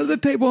 I'm under the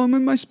table. I'm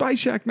in my spy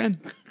shack, man.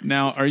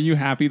 Now, are you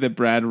happy that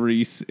Brad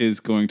Reese is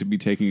going to be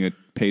taking a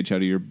page out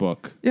of your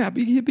book Yeah,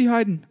 he'd be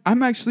hiding.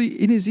 I'm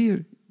actually in his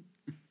ear.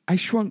 I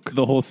shrunk.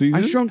 the whole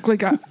season? I shrunk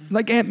like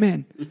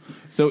Ant-Man.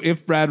 So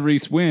if Brad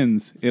Reese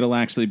wins, it'll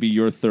actually be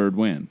your third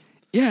win.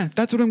 Yeah,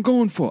 that's what I'm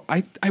going for.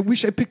 I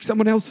wish I picked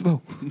someone else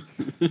though.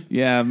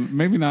 Yeah,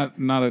 maybe not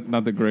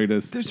the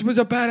greatest. This was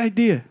a bad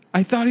idea.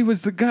 I thought he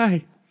was the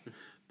guy.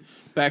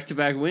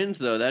 Back-to-back wins,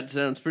 though. That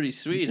sounds pretty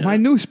sweet. Huh? My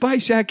new spy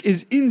shack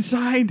is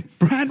inside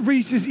Brad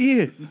Reese's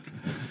ear.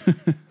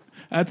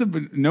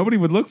 Nobody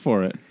would look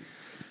for it.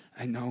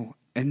 I know,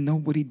 and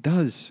nobody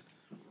does.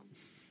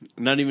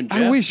 Not even Jeff?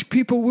 I wish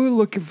people were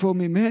looking for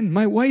me, man.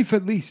 My wife,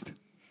 at least.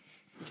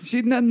 She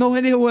had no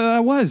idea where I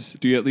was.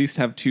 Do you at least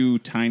have 2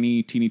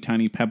 teeny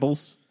tiny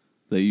pebbles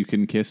that you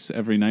can kiss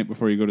every night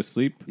before you go to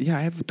sleep? Yeah,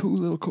 I have 2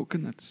 little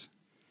coconuts.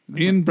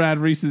 In Brad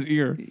Reese's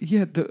ear.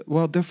 Yeah,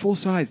 they're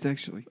full-sized,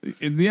 actually.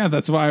 Yeah,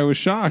 that's why I was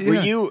shocked.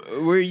 Yeah.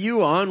 Were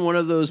you on one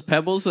of those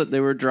pebbles that they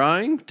were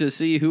drawing to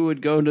see who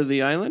would go to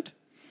the island?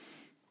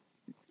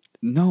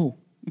 No.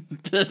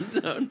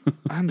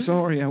 I'm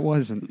sorry, I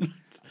wasn't.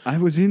 I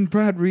was in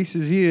Brad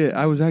Reese's ear.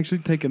 I was actually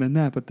taking a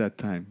nap at that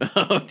time.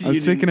 I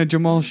was taking a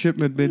Jamal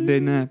Shipman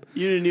midday nap.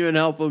 You didn't even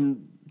help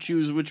him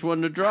choose which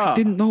one to draw. I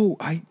didn't know.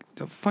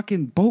 The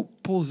fucking boat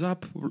pulls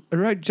up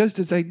right just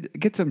as I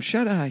get some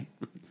shut-eye.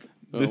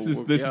 This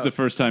is the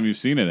first time you've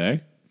seen it, eh?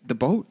 The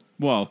boat?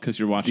 Well, because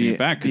you're watching it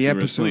back. 'Cause The you were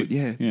episode,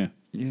 asleep. yeah.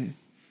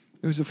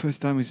 It was the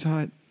first time we saw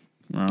it.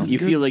 Well, You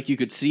feel like you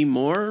could see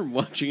more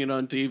watching it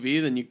on TV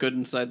than you could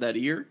inside that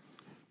ear?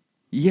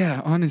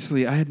 Yeah,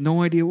 honestly, I had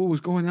no idea what was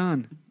going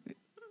on.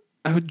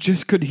 I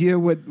just could hear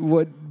what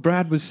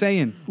Brad was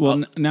saying.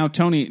 Well, now,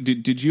 Tony,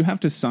 did you have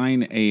to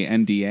sign a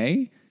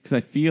NDA?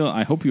 Because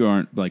I hope you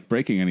aren't like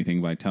breaking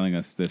anything by telling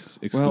us this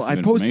exclusive Well,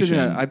 I posted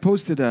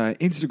information. a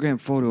Instagram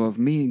photo of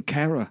me and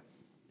Kara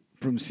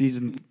from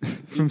season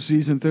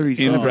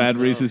 37. in Brad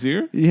Reese's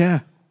ear. Yeah,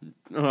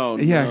 Oh,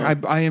 yeah.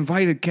 no. I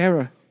invited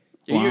Kara.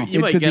 You might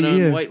Into get the on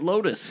ear. White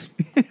Lotus.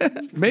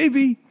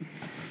 Maybe.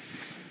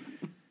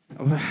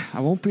 I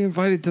won't be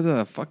invited to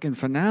the fucking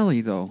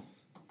finale though.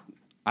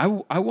 I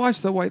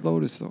watched the White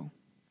Lotus though.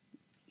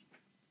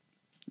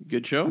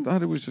 Good show? I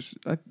thought it was just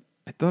I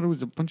thought it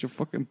was a bunch of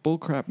fucking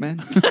bullcrap,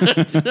 man.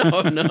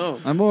 No.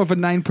 I'm more of a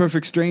 9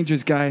 Perfect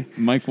Strangers guy.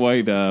 Mike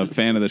White,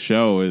 fan of the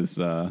show, is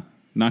not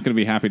going to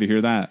be happy to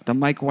hear that. The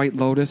Mike White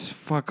Lotus.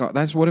 Fuck off.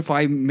 That's what if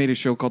I made a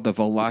show called the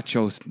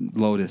Velachos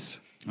Lotus.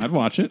 I'd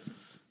watch it.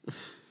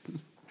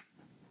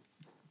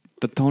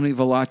 The Tony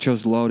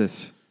Velachos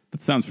Lotus. The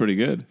That sounds pretty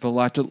good.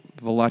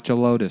 Valacha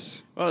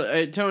Lotus.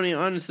 Well, Tony,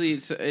 honestly,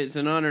 it's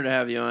an honor to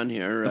have you on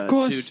here. Of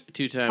course.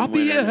 Two-time I'll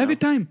be winner here now. every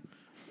time.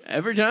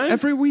 Every time?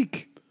 Every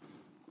week.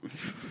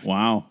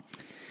 Wow.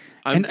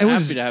 I'm And it happy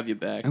was- to have you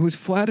back. It was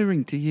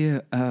flattering to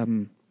hear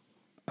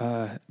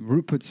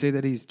Rupert say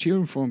that he's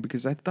cheering for him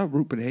because I thought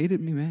Rupert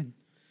hated me, man.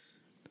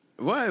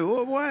 Why?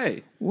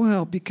 Why?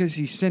 Well, because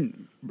he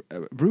sent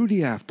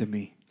Rudy after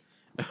me.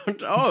 He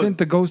Oh, sent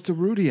the ghost of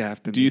Rudy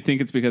after Do me. you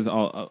think it's because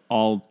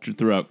all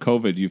throughout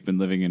COVID you've been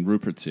living in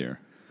Rupert's here?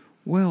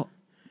 Well,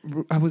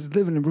 I was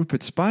living in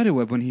Rupert's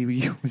spiderweb when he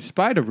was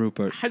Spider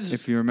Rupert,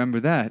 if you remember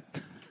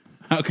that.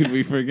 How could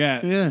we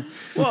forget? Yeah.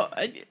 well,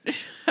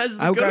 has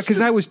the ghost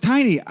Because of- I was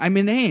tiny. I'm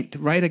an ant,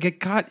 right? I get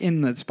caught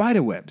in the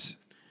spider webs.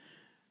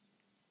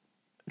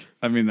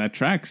 I mean, that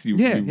tracks. You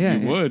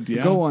would.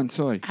 Yeah. Go on,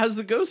 sorry. has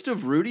the ghost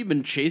of Rudy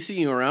been chasing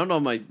you around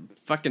on my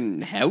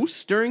fucking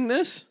house during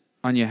this?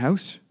 On your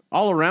house?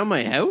 All around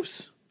my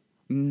house?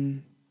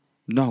 No.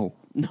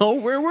 No,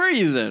 where were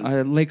you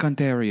then? Lake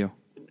Ontario.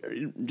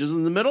 Just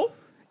in the middle?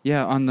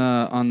 Yeah, on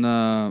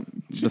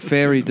the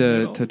ferry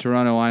to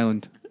Toronto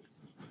Island.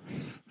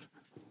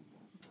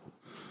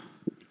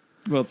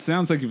 Well, it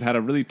sounds like you've had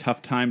a really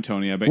tough time,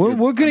 Tony. I bet We're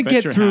gonna I bet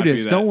get you're through happy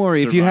this. that Don't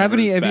worry. If you have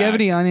Survivor's back.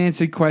 any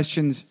unanswered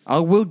questions,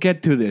 we'll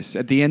get to this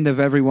at the end of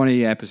every one of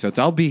the episodes.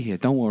 I'll be here.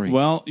 Don't worry.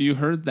 Well, you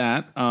heard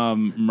that.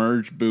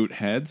 Merge boot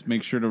heads.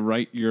 Make sure to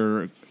write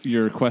your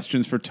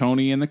questions for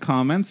Tony in the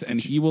comments, and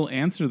he will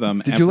answer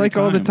them. Did you like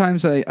all the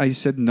times I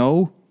said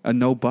no? A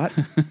no but?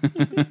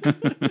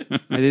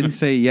 I didn't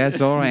say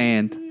yes or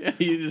and.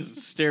 You just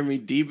stare me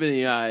deep in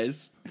the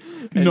eyes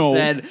and No.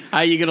 said, "How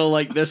you gonna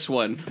like this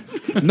one?"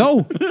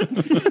 No.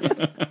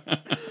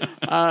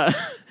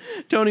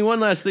 Tony, one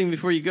last thing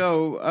before you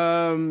go.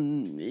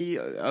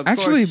 Of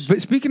Actually, course-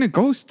 but speaking of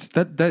ghosts,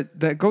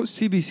 that ghost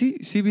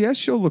CBS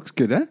show looks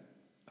good, huh?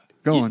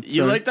 Go on. you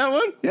sorry. like that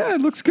one? Yeah,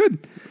 it looks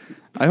good.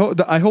 I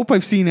hope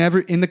I've seen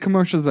in the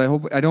commercials.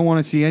 I don't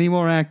want to see any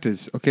more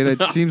actors. Okay,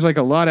 that seems like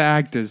a lot of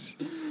actors.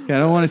 Yeah, I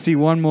don't want to see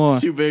one more.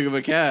 Too big of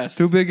a cast.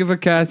 Too big of a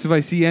cast. If I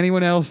see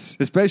anyone else,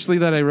 especially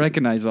that I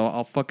recognize,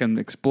 I'll fucking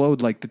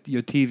explode like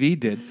your TV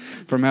did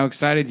from how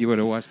excited you were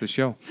to watch the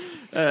show.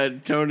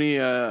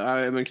 Tony,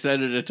 I'm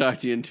excited to talk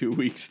to you in 2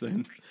 weeks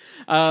then.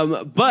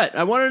 But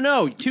I want to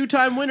know,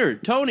 two-time winner,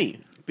 Tony,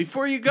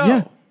 before you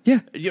go. Yeah.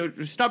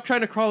 Stop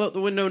trying to crawl out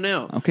the window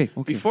now. Okay.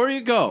 Before you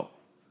go,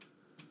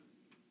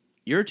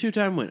 you're a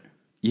two-time winner.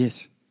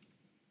 Yes.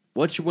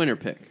 What's your winner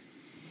pick?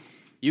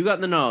 You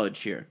got the knowledge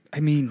here. I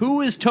mean, Who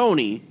is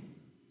Tony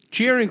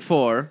cheering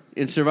for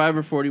in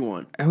Survivor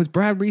 41? I was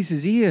Brad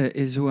Reese's ear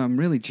is who I'm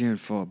really cheering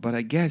for, but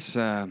I guess.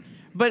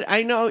 But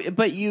I know,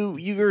 but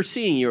you were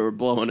seeing you were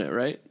blowing it,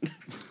 right?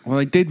 Well,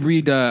 I did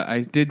read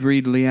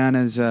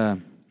Leanna's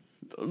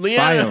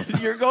Leanna, Bio.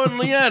 you're going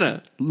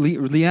Leanna.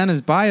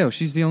 Leanna's bio.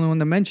 She's the only one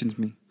that mentions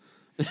me.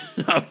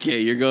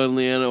 Okay, you're going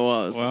Leanna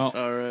Wallace. Well-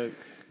 all right.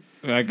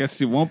 I guess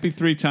you won't be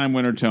 3-time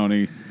winner,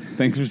 Tony.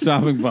 Thanks for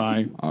stopping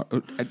by.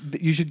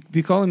 You should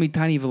be calling me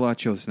Tiny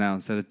Velachos now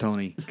instead of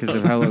Tony because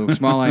of how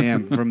small I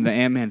am from the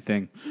Ant-Man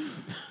thing.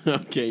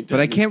 Okay, But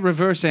I can't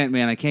reverse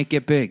Ant-Man. I can't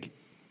get big.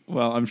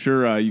 Well, I'm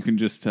sure you can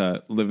just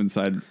live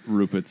inside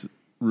Rupert's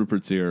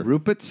ear.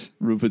 Rupert's?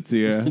 Rupert's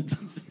ear.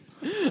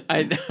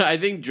 I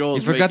think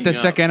Joel's. You forgot the waking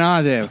up. second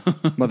R there,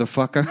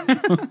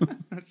 motherfucker.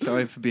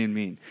 Sorry for being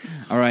mean.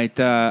 All right,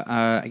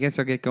 I guess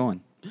I'll get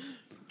going.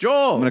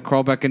 Joel, I'm gonna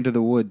crawl back into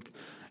the wood.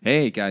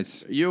 Hey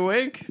guys, you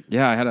awake?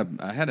 yeah,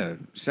 I had a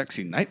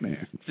sexy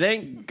nightmare.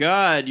 Thank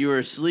God you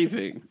were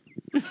sleeping.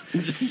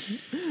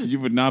 You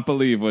would not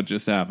believe what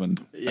just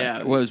happened.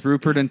 Yeah, Was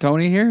Rupert and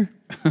Tony here?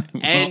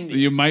 and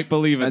You might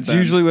believe it. That's then.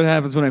 usually what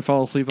happens when I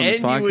fall asleep on this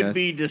and podcast. you would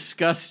be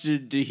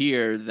disgusted to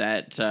hear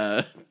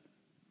that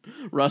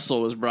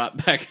Russell was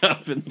brought back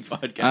up in the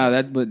podcast.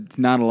 that was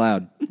not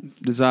allowed.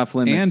 It's off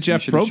limits. And You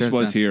Jeff should have Probst shut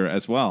was down. here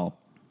as well.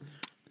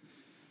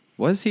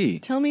 Was he?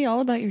 Tell me all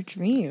about your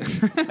dream.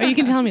 Or you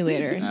can tell me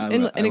later I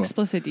in will.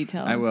 explicit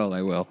detail. I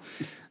will.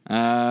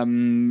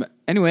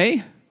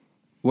 Anyway,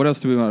 what else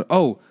do we want?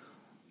 Oh,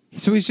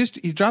 so he's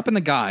dropping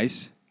the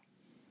guys.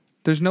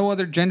 There's no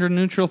other gender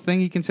neutral thing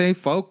he can say,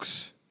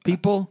 folks,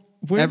 people,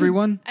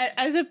 everyone.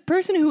 As a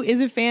person who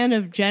is a fan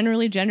of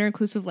generally gender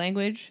inclusive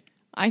language,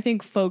 I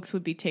think folks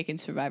would be taking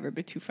Survivor a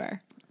bit too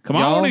far. Come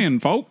Y'all? on in,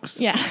 folks.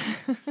 Yeah.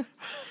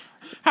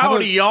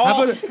 Howdy, y'all.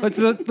 How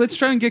about let's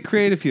try and get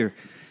creative here.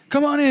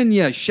 Come on in,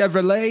 you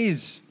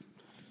Chevrolets.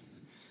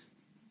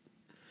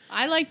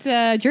 I liked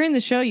during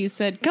the show you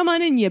said, "Come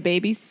on in, you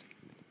babies."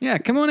 Yeah,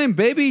 come on in,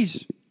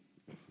 babies.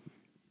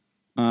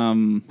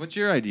 Um, What's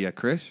your idea,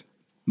 Chris?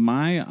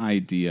 my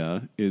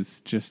idea is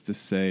just to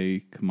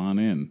say, "Come on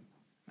in."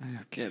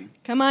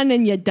 Come on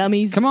in, you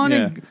dummies. Come on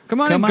Yeah. in,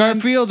 come on Come in, on.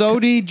 Garfield,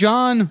 Odie,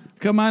 John.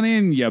 Come on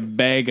in, you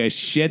bag of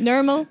shit.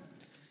 Normal.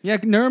 Yeah,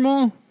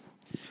 Nermal.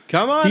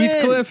 Come on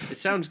Heathcliff. in. It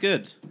sounds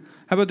good.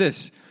 How about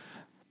this?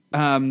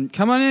 Come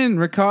on in,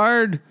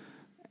 Ricard.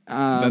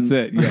 That's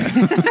it.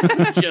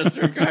 Yeah. Just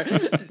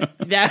Ricard.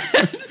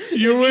 That,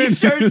 You if win. you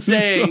start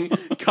saying,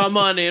 "Come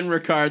on in,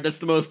 Ricard," that's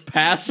the most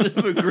passive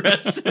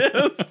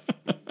aggressive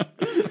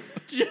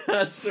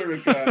Just a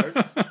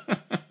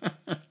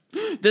Ricard.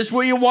 This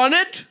where you want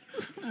it?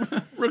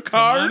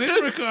 Ricard?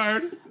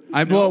 Ricard.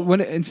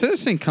 Instead of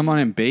saying "come on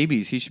in,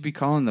 babies," he should be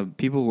calling the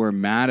people who are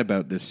mad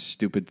about this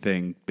stupid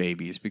thing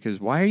babies. Because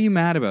why are you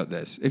mad about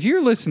this? If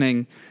you're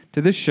listening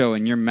to this show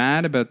and you're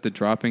mad about the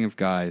dropping of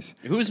guys,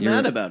 Who's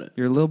mad about it?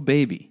 You're a little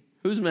baby.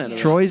 Who's mad about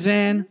it?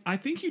 Troyzan. I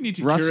think you need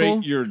to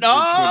Russell? curate your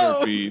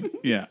Twitter feed.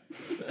 Yeah.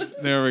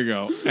 There we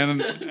go.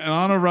 And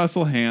on a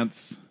Russell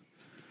Hantz.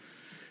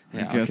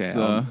 Yeah, I guess,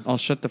 okay. I'll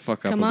shut the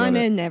fuck up. Come about on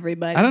it. in,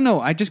 everybody. I don't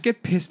know. I just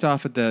get pissed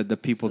off at the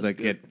people that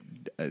get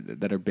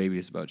that are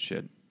babies about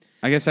shit.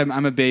 I guess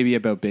I'm a baby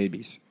about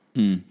babies.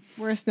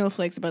 We're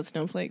snowflakes about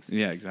snowflakes.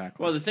 Yeah,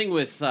 exactly. Well, the thing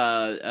with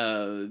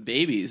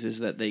babies is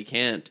that they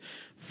can't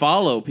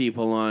follow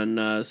people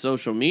on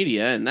social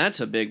media, and that's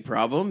a big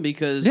problem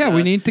because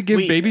we need to give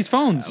babies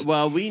phones.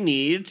 Well, we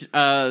need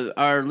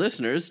our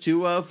listeners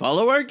to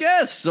follow our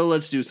guests. So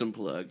let's do some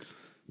plugs.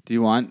 Do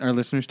you want our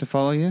listeners to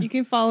follow you? You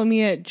can follow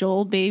me at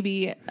Joel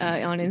Baby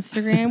on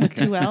Instagram with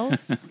 2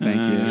 L's.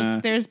 Thank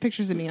you. There's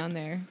pictures of me on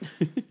there.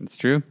 It's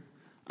true.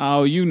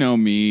 Oh, you know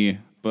me.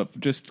 But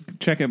just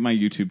check out my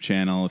YouTube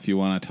channel if you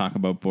want to talk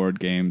about board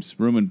games.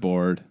 Room and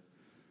Board.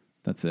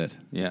 That's it.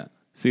 Yeah.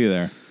 See you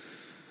there.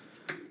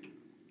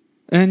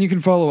 And you can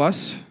follow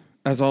us,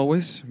 as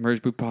always,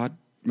 Merge Boot Pod,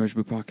 Merge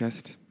Boot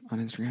Podcast on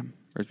Instagram,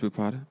 Merge Boot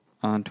Pod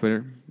on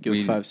Twitter. Give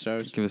us 5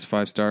 stars. Give us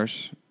 5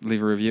 stars.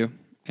 Leave a review.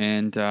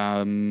 And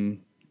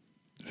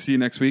see you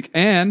next week.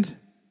 And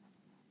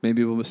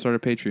maybe we'll start a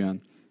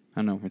Patreon. I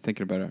don't know. We're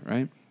thinking about it,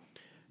 right?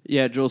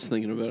 Yeah, Joel's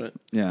thinking about it.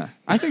 Yeah.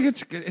 I think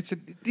it's good. It's a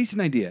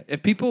decent idea.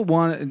 If people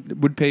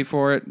would pay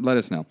for it, let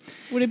us know.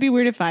 Would it be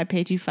weird if I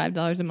paid you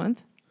 $5 a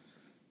month?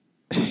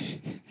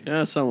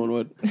 Yeah, someone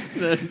would.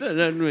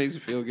 that makes me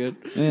feel good.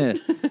 Yeah.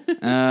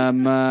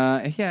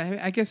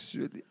 I guess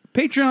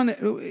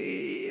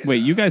Patreon. Wait,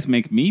 you guys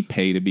make me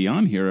pay to be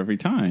on here every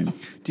time.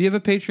 Do you have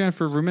a Patreon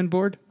for Room and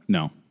Board?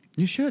 No.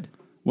 You should.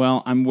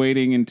 Well, I'm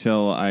waiting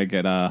until I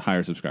get a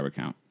higher subscriber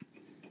count.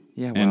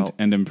 Yeah, well.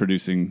 And I'm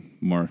producing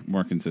more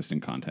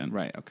consistent content.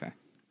 Right, okay.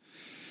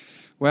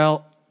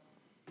 Well,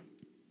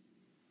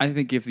 I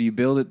think if you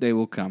build it, they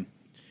will come.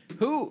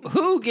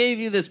 Who gave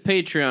you this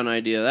Patreon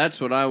idea?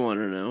 That's what I want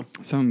to know.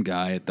 Some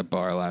guy at the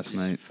bar last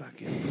night.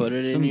 Fucking put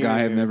it in Some your guy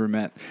ear. I've never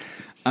met.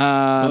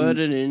 Put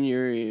it in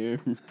your ear.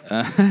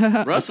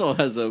 Russell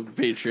has a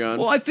Patreon.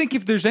 Well, I think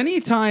if there's any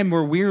time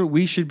where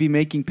we should be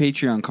making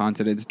Patreon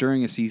content, it's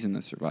during a season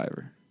of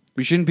Survivor.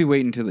 We shouldn't be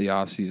waiting until the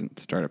off season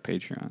to start a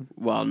Patreon.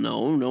 Well, no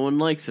one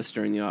likes us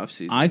during the off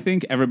season. I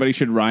think everybody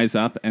should rise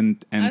up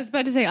and I was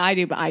about to say I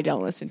do, but I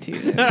don't listen to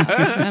you.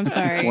 I'm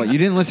sorry. What, you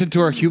didn't listen to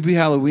our Hubie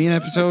Halloween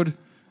episode?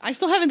 I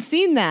still haven't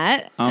seen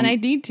that, and I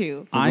need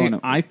to.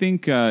 I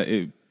think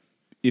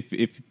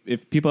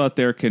if people out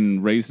there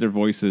can raise their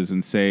voices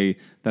and say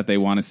that they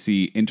want to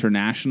see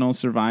international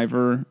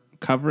Survivor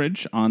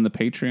coverage on the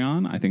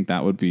Patreon, I think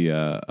that would be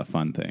a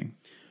fun thing.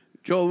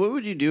 Joel, what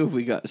would you do if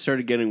we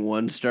started getting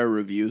 1-star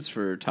reviews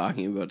for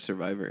talking about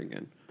Survivor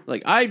again?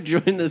 Like, I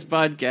joined this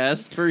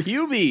podcast for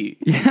Hubie.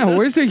 Yeah,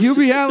 where's the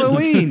Hubie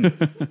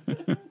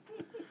Halloween?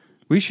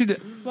 We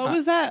should... What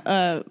was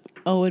that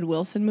Owen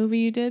Wilson movie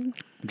you did?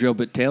 Drill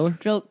Bit Taylor?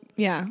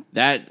 Yeah.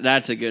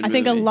 That's a good I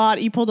think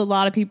movie. you pulled a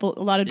lot of Drill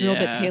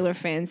Bit Yeah. Taylor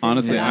fans.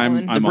 Honestly, into that I'm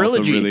one. also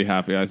Trilogy. really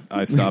happy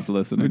I stopped We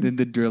listening. did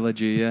the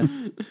Trilogy, yeah.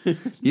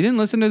 You didn't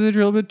listen to the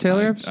Drill Bit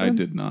Taylor episode? I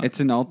did not. It's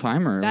an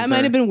all-timer. That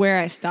might have been where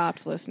I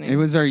stopped listening. It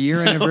was our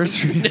year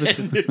anniversary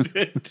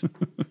episode.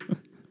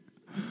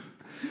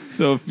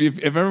 So if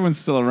everyone's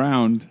still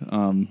around,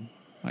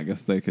 I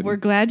guess they could. We're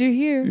glad you're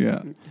here.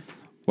 Yeah.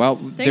 Well,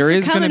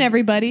 Thanks for coming,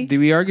 everybody.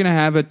 We are going to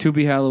have a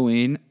Tubi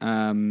Halloween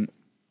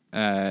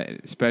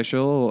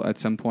special at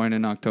some point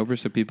in October,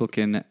 so people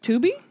can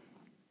Tubi?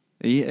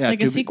 yeah,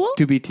 Like a sequel?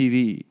 Tubi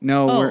TV.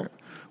 No, Oh.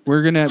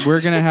 we're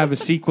gonna have a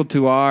sequel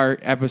to our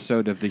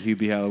episode of the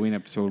Hubie Halloween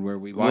episode where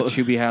we watch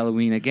Hubie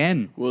Halloween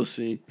again. We'll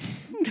see.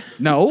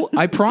 No,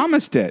 I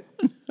promised it.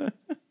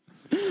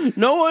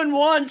 No one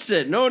wants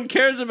it. No one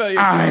cares about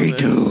your I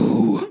promise.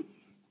 do.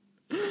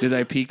 Did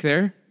I peek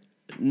there?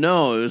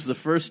 No, it was the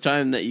first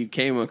time that you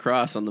came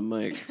across on the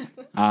mic.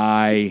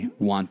 I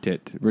want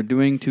it. We're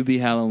doing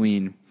Tubi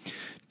Halloween.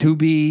 To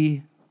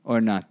be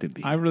or not to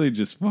be. I really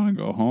just want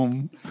to go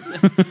home.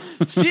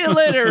 See you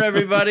later,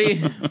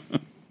 everybody.